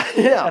 years.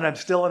 Yeah. And I'm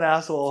still an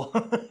asshole.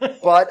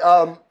 But,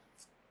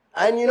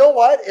 and you know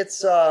what? It's,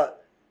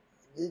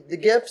 the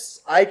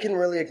gifts, I can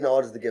really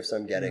acknowledge the gifts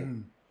I'm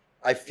getting.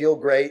 I feel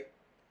great.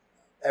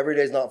 every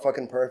day's not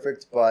fucking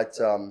perfect, but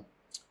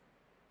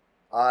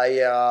I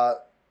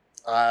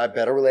have a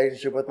better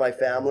relationship with my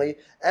family,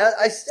 and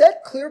I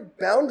set clear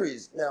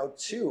boundaries now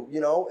too. You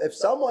know, if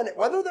someone,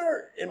 whether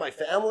they're in my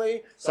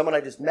family, someone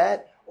I just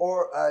met,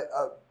 or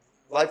a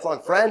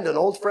lifelong friend, an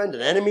old friend,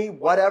 an enemy,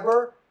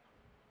 whatever,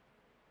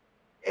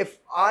 if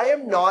I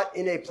am not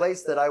in a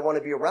place that I want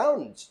to be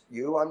around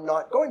you, I'm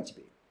not going to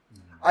be.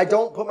 I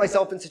don't put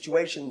myself in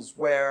situations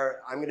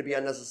where I'm going to be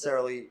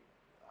unnecessarily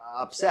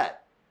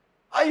upset.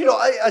 I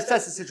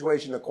assess the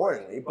situation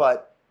accordingly,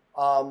 but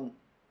and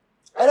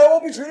I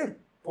won't be treated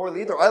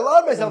poorly either. I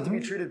allowed myself to be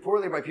treated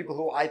poorly by people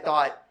who I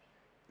thought,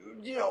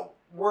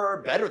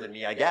 were better than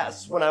me, I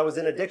guess. When I was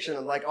in addiction,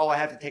 I'm like, oh, I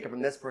have to take it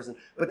from this person.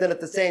 But then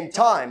at the same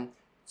time,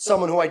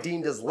 someone who I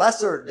deemed as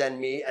lesser than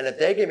me, and if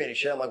they gave me any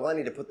shit, I'm like, well, I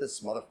need to put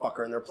this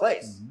motherfucker in their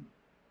place.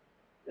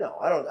 No,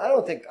 I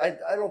don't think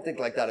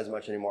like that as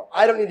much anymore.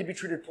 I don't need to be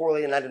treated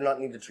poorly, and I do not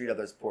need to treat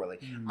others poorly.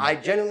 I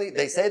genuinely,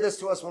 they say this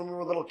to us when we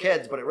were little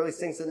kids, but it really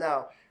sinks in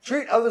now.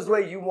 Treat others the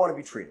way you want to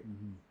be treated.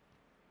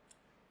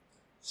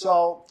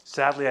 So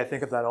sadly, I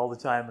think of that all the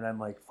time, and I'm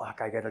like,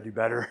 fuck, I gotta do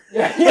better.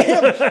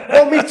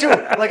 Well, me too.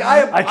 Like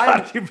I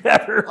gotta do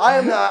better. I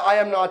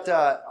am not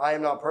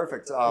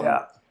perfect.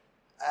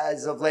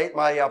 As of late,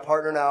 my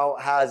partner now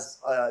has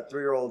a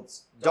 3-year-old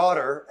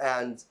daughter,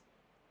 and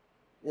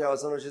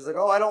sometimes she's like,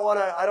 "Oh, I don't want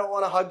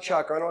to hug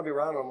Chuck, or I don't want to be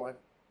around him." I'm like,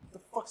 "What the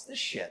fuck's this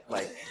shit?"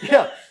 Like,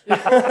 yeah.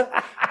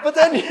 But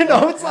then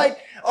it's like,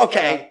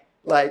 okay,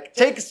 like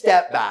take a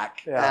step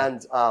back,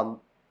 and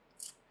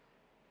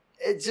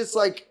it's just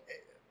like,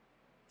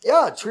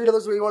 yeah, treat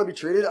others the way you want to be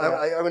treated. I'm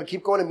going to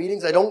keep going to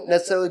meetings. I don't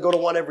necessarily go to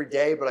one every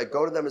day, but I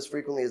go to them as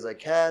frequently as I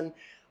can.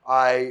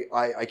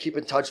 I keep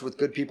in touch with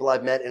good people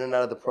I've met in and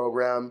out of the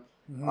program.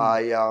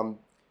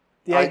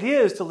 The idea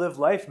is to live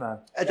life, man.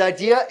 The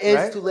idea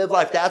is to live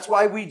life. That's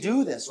why we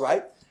do this,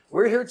 right?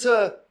 We're here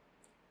to...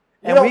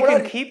 And we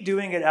can keep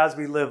doing it as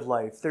we live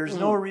life. There's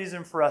no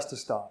reason for us to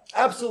stop.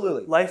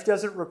 Absolutely. Life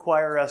doesn't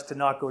require us to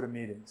not go to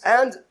meetings.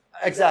 And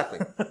exactly.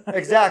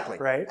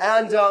 Right.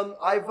 And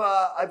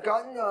I've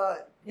gotten...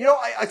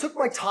 I took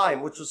my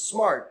time, which was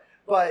smart,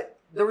 but...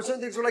 There were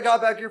certain things when I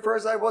got back here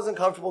first, I wasn't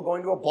comfortable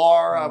going to a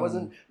bar. I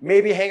wasn't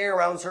maybe hanging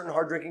around certain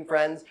hard drinking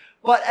friends.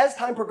 But as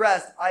time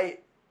progressed, I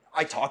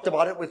talked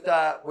about it with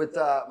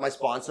my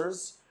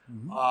sponsors.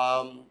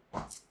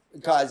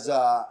 Because,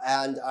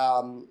 and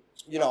then,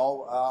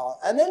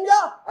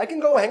 I can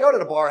go hang out at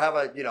a bar, have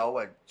a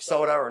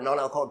soda or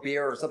non-alcoholic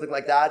beer or something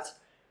like that.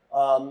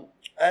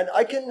 And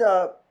I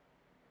can,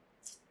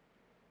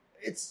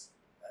 it's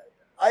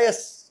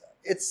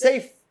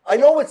safe. I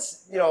know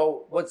what's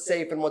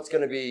safe and what's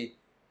going to be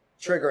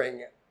triggering,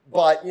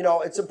 but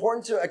it's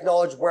important to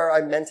acknowledge where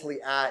I'm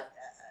mentally at.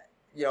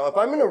 If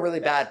I'm in a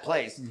really bad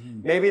place,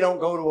 maybe don't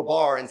go to a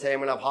bar and say I'm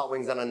gonna have hot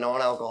wings and a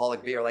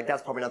non-alcoholic beer. Like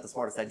that's probably not the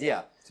smartest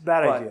idea. It's a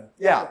bad idea.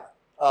 Yeah.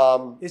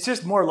 It's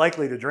just more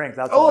likely to drink.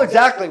 That's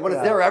exactly. When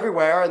it's there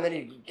everywhere, and then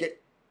you get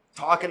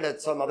talking to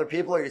some other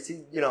people, or you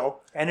see,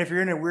 And if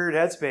you're in a weird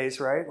headspace,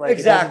 right? Like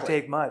it doesn't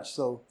take much.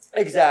 So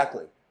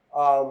exactly.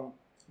 But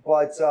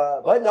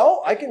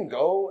no, I can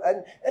go,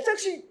 and it's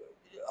actually.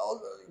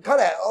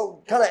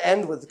 I'll kind of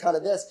end with kind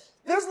of this.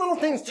 There's little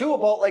things too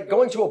about like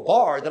going to a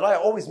bar that I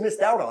always missed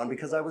out on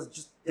because I was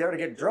just there to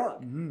get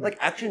drunk. Like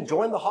actually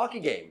enjoying the hockey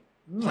game,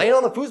 playing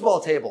on the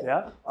foosball table.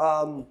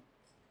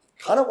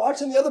 Kind of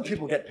watching the other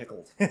people get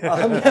pickled.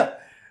 That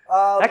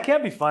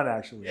can be fun,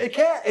 actually. It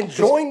can.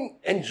 Enjoying.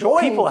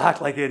 People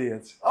act like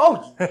idiots.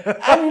 Oh,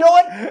 and you know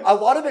what? A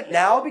lot of it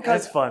now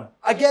because it's fun.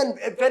 Again,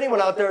 if anyone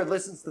out there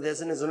listens to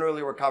this and is in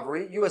early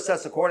recovery, you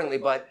assess accordingly.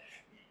 But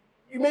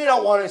you may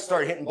not want to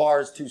start hitting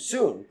bars too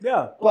soon.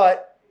 Yeah.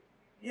 But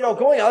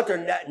going out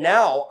there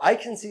now, I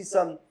can see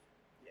some,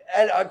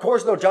 and of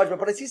course no judgment,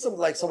 but I see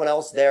someone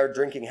else there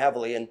drinking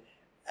heavily and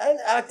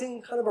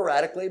acting kind of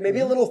erratically, maybe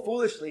a little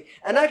foolishly,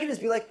 and I can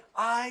just be like,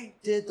 I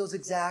did those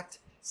exact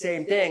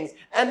same things,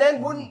 and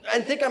then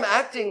think I'm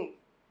acting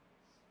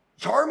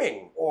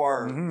charming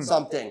or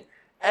something.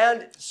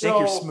 And so, think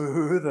you're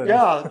smooth. And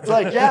it's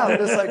like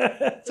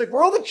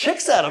where all the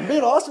chicks at? I'm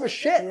being awesome as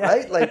shit,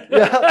 right? Like,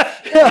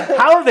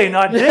 how are they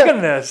not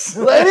digging this?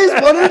 Ladies,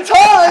 one at a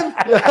time.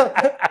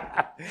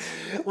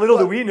 Little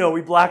do we know,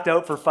 we blacked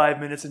out for 5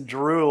 minutes and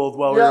drooled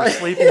while we were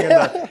sleeping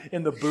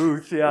in the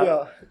booth.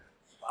 Yeah.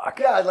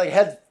 Fuck. Yeah, like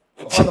head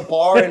on the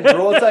bar and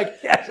drool. It's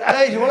like,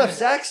 hey, do you want to have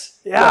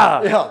sex?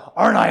 Yeah.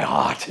 Aren't I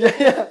hot?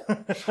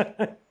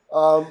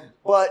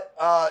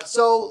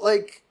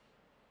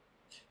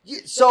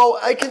 So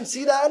I can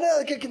see that.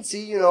 I can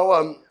see,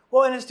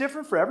 well, and it's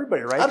different for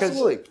everybody, right?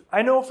 Absolutely.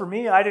 I know for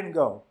me, I didn't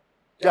go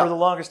for the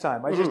longest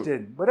time. I just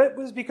didn't. But it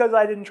was because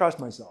I didn't trust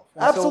myself.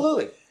 And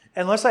absolutely. So,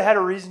 unless I had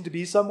a reason to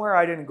be somewhere,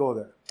 I didn't go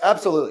there.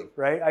 Absolutely.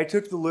 Right? I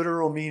took the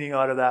literal meaning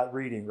out of that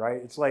reading,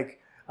 right? It's like,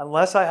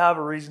 unless I have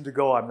a reason to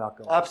go, I'm not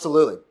going.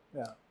 Absolutely.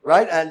 Yeah.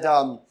 Right? And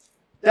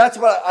that's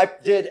what I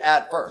did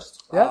at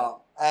first. Yeah.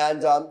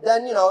 And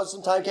then,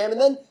 some time came. And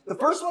then the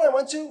first one I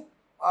went to,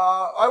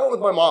 I went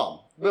with my mom.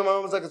 my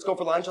mom was like, let's go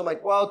for lunch. I'm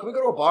like, well, can we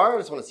go to a bar? I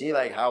just want to see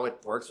like how it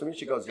works for me.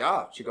 She goes,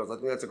 yeah. She goes, I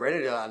think that's a great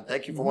idea. And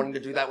thank you for wanting to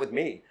do that with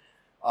me.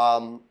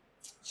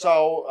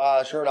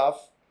 So sure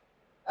enough.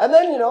 And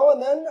then,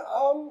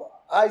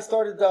 I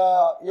started,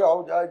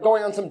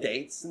 going on some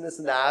dates and this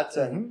and that.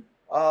 And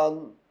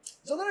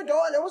so then I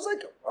go and I was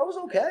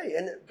okay.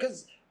 And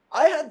because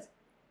I had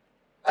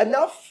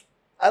enough,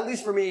 at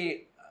least for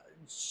me,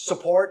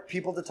 support,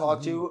 people to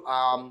talk to,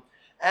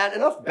 and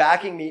enough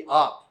backing me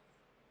up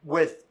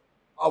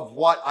of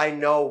what I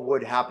know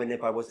would happen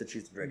if I was to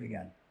choose to drink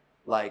again.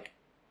 Like,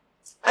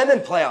 and then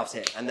playoffs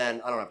hit, and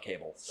then I don't have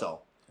cable.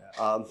 So,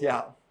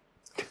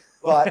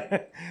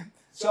 But,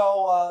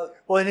 so...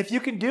 well, and if you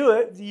can do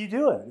it, you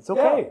do it. It's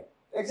okay.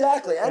 Yeah,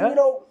 exactly. And,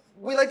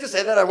 we like to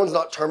say that everyone's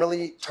not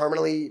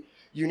terminally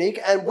unique.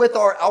 And with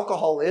our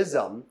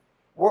alcoholism,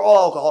 we're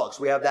all alcoholics.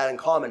 We have that in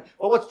common.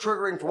 But what's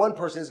triggering for one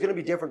person is going to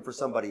be different for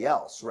somebody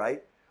else,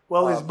 right?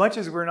 Well, as much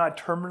as we're not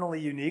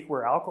terminally unique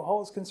where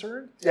alcohol is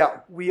concerned,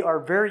 we are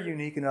very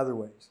unique in other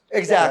ways.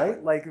 Exactly.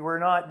 Right? Like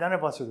none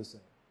of us are the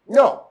same.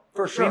 No,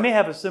 for sure. We may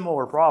have a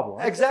similar problem.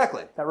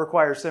 Exactly. That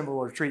requires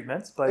similar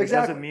treatments, but it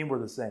doesn't mean we're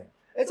the same.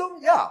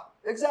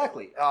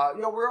 Exactly.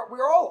 We're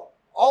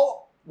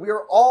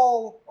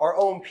all our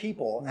own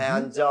people,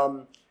 and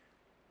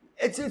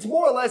it's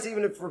more or less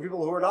even for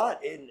people who are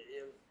not in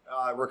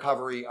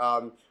recovery.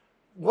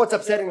 What's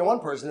upsetting to one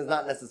person is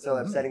not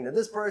necessarily upsetting to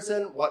this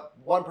person. What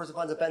one person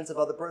finds offensive,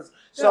 other person.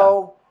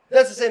 So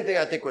that's the same thing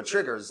I think with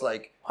triggers.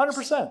 Like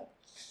 100%.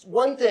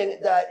 One thing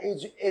that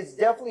is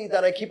definitely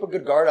that I keep a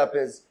good guard up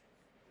is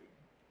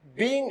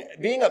being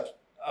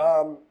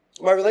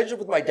my relationship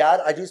with my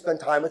dad. I do spend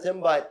time with him,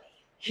 but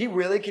he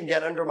really can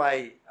get under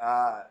my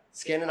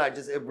skin, and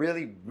it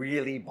really,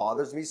 really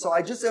bothers me. So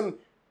I just am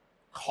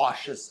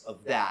cautious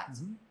of that.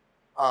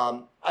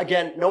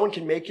 Again, no one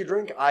can make you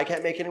drink. I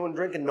can't make anyone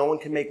drink, and no one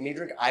can make me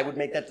drink. I would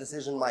make that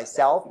decision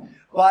myself.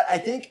 But I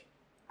think,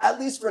 at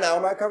least for now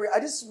in my recovery,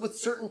 with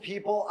certain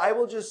people, I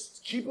will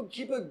just keep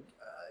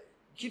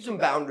some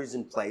boundaries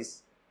in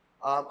place.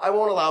 I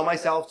won't allow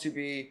myself to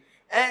be,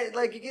 and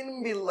like it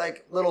can be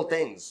like little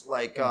things.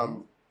 Like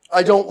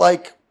I don't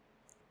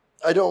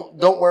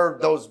wear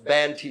those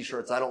band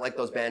T-shirts. I don't like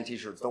those band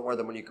T-shirts. Don't wear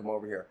them when you come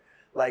over here.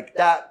 Like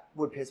that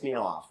would piss me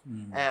off.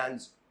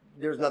 And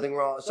there's nothing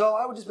wrong. So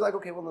I would just be like,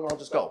 okay, well then I'll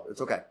just go. It's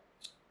okay.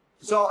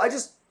 So I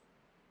just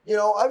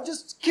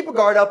keep a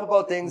guard up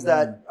about things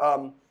that,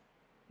 and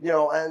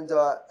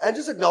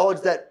just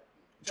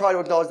try to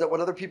acknowledge that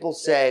what other people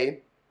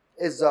say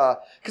is,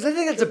 because I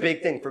think it's a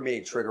big thing for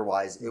me,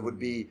 trigger-wise. It would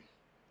be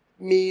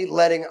me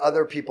letting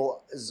other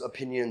people's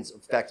opinions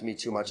affect me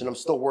too much, and I'm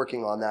still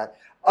working on that.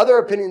 Other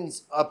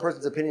opinions, a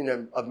person's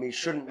opinion of me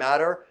shouldn't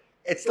matter.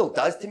 It still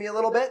does to me a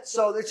little bit,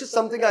 so it's just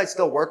something I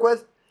still work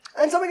with.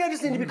 And something I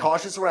just need to be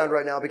cautious around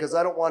right now because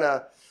I don't want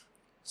to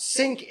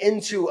sink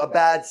into a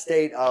bad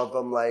state of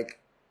I'm like,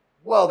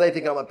 well, they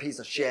think I'm a piece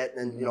of shit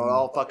and,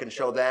 I'll fucking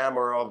show them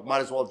or I might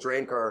as well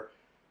drink or.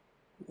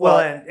 Well,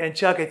 and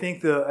Chuck, I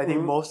think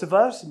most of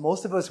us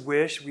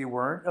wish we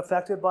weren't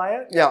affected by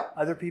it. Yeah.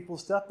 Other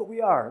people's stuff, but we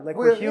are. Like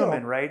we're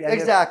human, right? And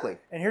exactly.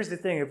 And here's the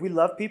thing. If we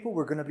love people,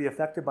 we're going to be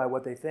affected by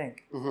what they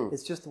think.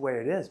 It's just the way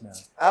it is, man.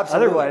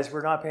 Absolutely. Otherwise,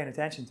 we're not paying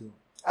attention to them.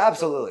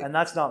 Absolutely. And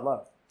that's not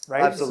love,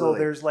 right? Absolutely. So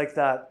there's like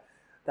that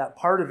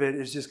part of it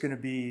is just going to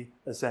be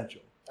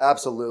essential.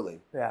 Absolutely.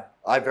 Yeah.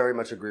 I very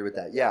much agree with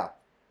that. Yeah.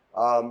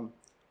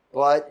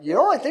 But,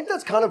 I think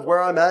that's kind of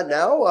where I'm at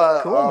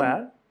now. Cool,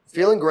 man.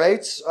 Feeling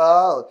great.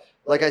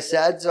 Like I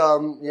said, I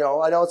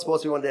know it's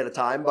supposed to be one day at a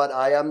time, but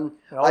I am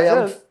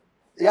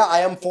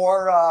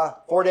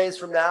 4 days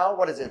from now.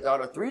 What is it?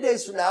 3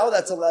 days from now,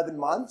 that's 11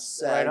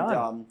 months. Right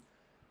on.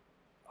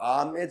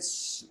 And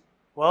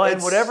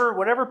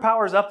whatever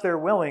powers up there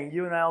willing,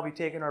 you and I will be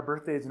taking our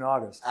birthdays in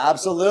August.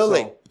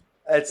 Absolutely. So.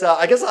 It's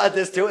I guess I'll add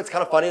this too. It's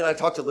kind of funny, and I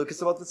talked to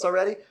Lucas about this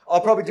already.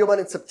 I'll probably do mine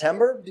in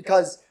September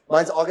because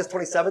mine's August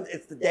 27th.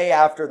 It's the day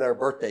after their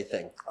birthday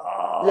thing.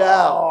 Oh.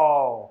 Yeah.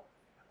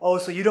 Oh,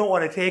 so you don't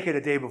want to take it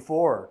a day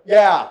before?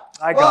 Yeah.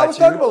 I was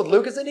talking about with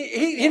Lucas, and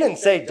he didn't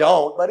say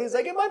don't, but he's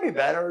like, it might be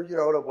better,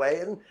 to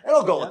wait, and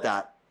I'll go with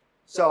that.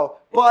 So,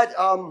 but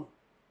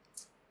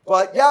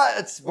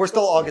yeah, we're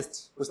still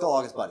August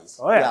buddies.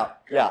 Oh yeah.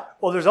 Yeah.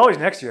 Well, there's always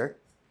next year.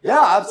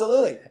 Yeah,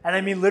 absolutely. And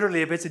I mean,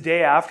 literally, if it's a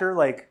day after,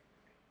 like,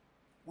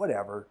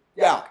 whatever.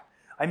 Yeah.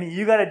 I mean,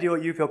 you got to do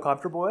what you feel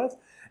comfortable with.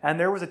 And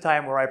there was a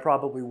time where I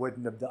probably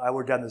wouldn't have. I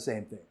would have done the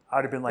same thing. I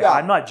would have been like,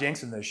 I'm not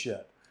jinxing this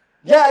shit.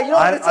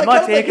 Yeah, I'm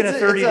not taking a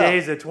 30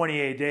 days to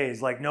 28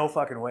 days. Like, no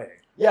fucking way.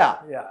 Yeah.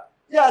 Yeah.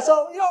 Yeah,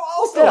 so,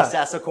 I'll still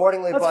assess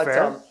accordingly. That's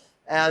fair.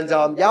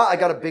 I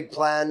got a big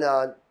plan,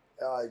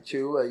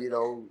 too,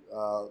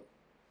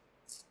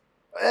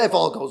 if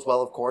all goes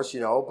well, of course,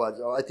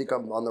 but I think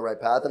I'm on the right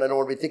path, and I don't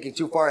want to be thinking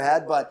too far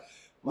ahead, but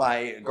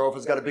my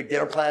girlfriend's got a big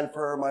dinner plan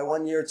for my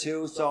 1 year,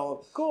 too,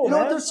 so, cool,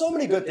 there's so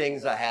many good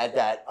things ahead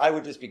that I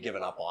would just be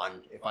giving up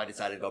on if I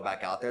decided to go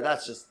back out there.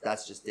 That's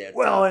just it.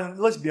 Well, and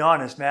let's be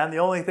honest, man, the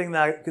only thing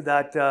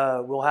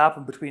that will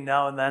happen between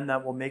now and then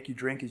that will make you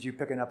drink is you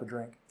picking up a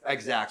drink.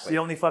 Exactly. It's the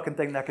only fucking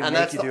thing that can and make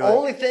that's you the do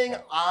only thing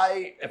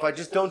if I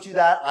just don't do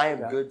that, I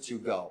am good to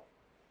go.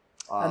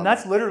 And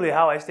that's literally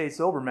how I stayed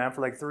sober, man,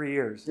 for like 3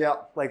 years. Yeah.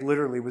 Like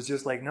literally was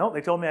just like, no,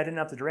 they told me I didn't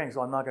have to drink,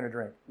 so I'm not going to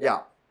drink. Yeah.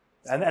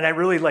 And I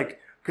really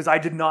because I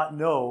did not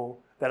know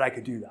that I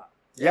could do that.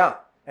 Yeah.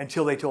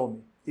 Until they told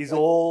me. These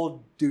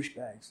old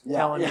douchebags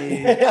telling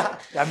me. Yeah.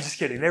 I'm just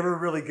kidding. They were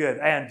really good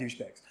and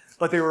douchebags,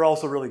 but they were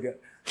also really good.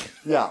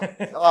 Yeah.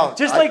 Oh,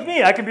 just like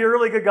me, I can be a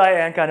really good guy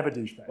and kind of a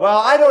douchebag. Well,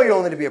 I know you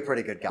only to be a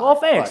pretty good guy. Well,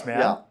 thanks, but, man.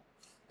 Yeah.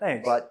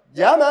 Thanks. But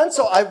yeah, man.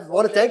 So I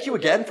want to thank you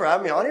again for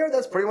having me on here.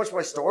 That's pretty much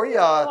my story.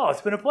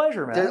 It's been a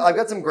pleasure, man. I've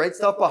got some great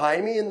stuff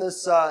behind me in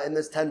this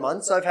 10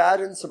 months I've had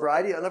in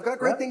sobriety, and I've got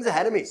great things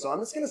ahead of me. So I'm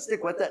just gonna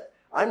stick with it.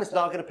 I'm just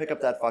not gonna pick up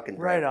that fucking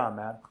drink. Right on,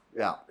 man.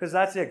 Yeah. Because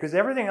that's it. Because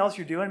everything else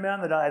you're doing, man,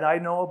 that I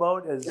know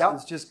about is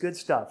just good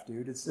stuff,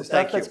 dude. It's the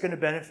stuff that's going to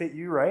benefit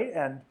you, right?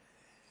 And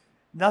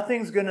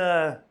nothing's going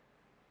to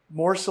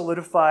more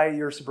solidify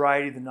your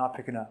sobriety than not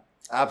picking up.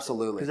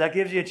 Absolutely. Because that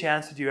gives you a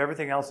chance to do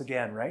everything else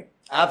again, right?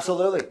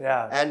 Absolutely.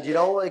 Yeah. And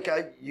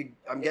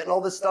I'm getting all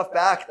this stuff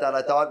back that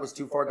I thought was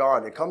too far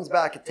gone. It comes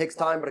back. It takes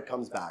time, but it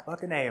comes back.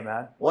 Fucking A,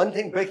 man.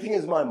 Big thing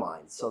is my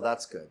mind, so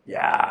that's good.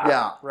 Yeah.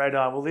 Yeah. Right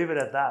on. We'll leave it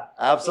at that.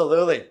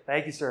 Absolutely.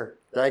 Thank you, sir.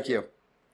 Thank you.